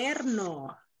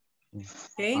yerno.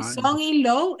 Okay.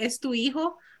 Son-in-law es tu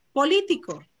hijo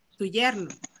político, tu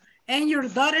yerno. And your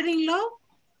daughter-in-law?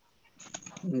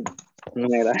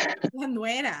 Nuera.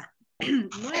 Nuera.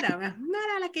 Nuera. No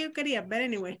era la que yo quería, but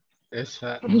anyway.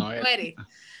 Esa no es.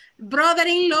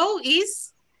 Brother-in-law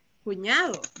is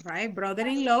cuñado, right?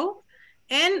 Brother-in-law.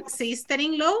 And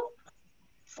sister-in-law?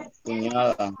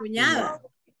 Cuñada.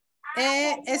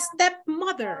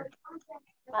 Stepmother.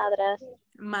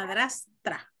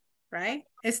 Madrastra, right?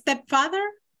 Stepfather?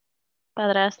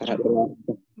 Padrastro.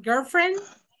 Girlfriend?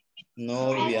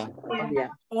 Novia.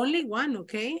 Only one,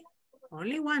 okay?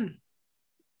 Only one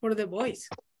for the boys.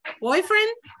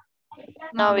 Boyfriend?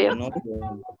 Novio.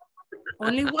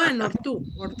 Only one or two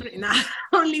or three. No,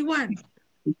 only one.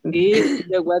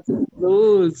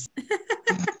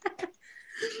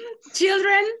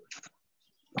 Children?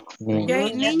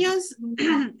 Okay, niños.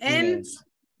 And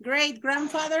great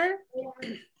grandfather?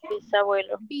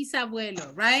 Bisabuelo.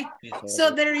 Bisabuelo, right?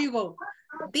 So there you go.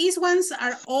 These ones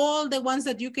are all the ones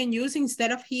that you can use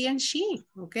instead of he and she,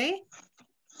 okay?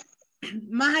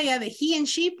 Más allá de he and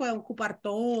she, pueden ocupar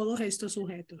todos estos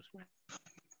sujetos.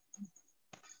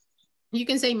 You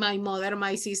can say my mother,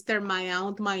 my sister, my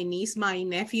aunt, my niece, my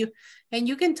nephew, and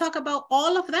you can talk about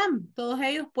all of them. Todos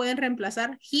ellos pueden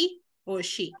reemplazar he or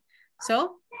she.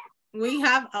 So we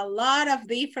have a lot of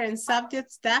different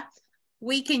subjects that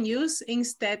we can use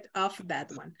instead of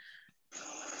that one.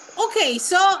 Okay,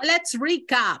 so let's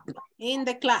recap in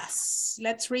the class.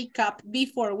 Let's recap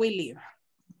before we leave.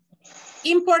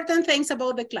 Important things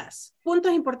about the class.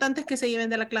 Puntos importantes que se lleven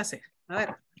de la clase. A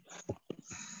ver.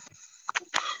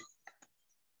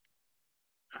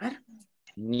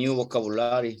 New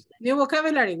vocabulary. New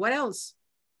vocabulary. What else?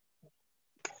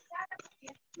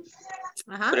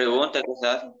 Preguntas que se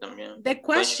hacen también. The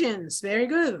questions. Very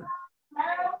good.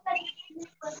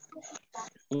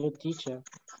 New teacher.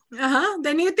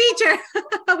 The new teacher.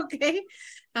 Okay.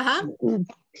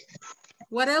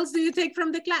 What else do you take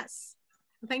from the class?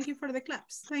 Thank you for the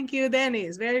claps. Thank you,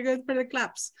 Dennis. Very good for the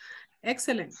claps.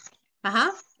 Excellent.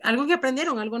 Algo que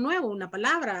aprendieron, algo nuevo, una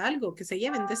palabra, algo que se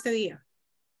lleven de este día.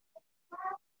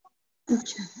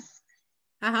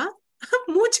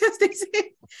 Muchas,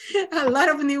 dice. A lot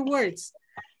of new words.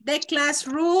 The class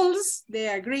rules, the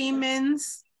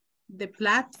agreements, the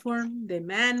platform, the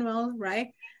manual,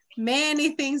 right?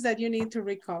 Many things that you need to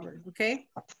recover, okay?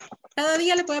 Cada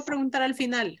día le puede preguntar al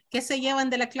final, ¿qué se llevan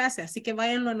de la clase? Así que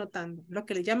váyanlo anotando. Lo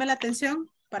que le llame la atención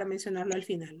para mencionarlo al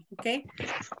final, okay?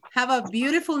 Have a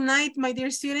beautiful night, my dear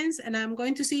students, and I'm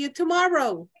going to see you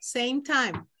tomorrow, same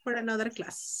time, for another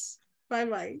class.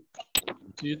 Bye-bye.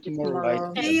 See you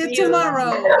tomorrow. See you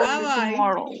tomorrow.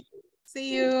 Bye-bye.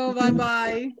 See you.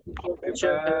 Bye-bye.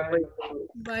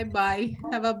 Bye-bye.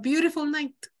 Have a beautiful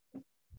night.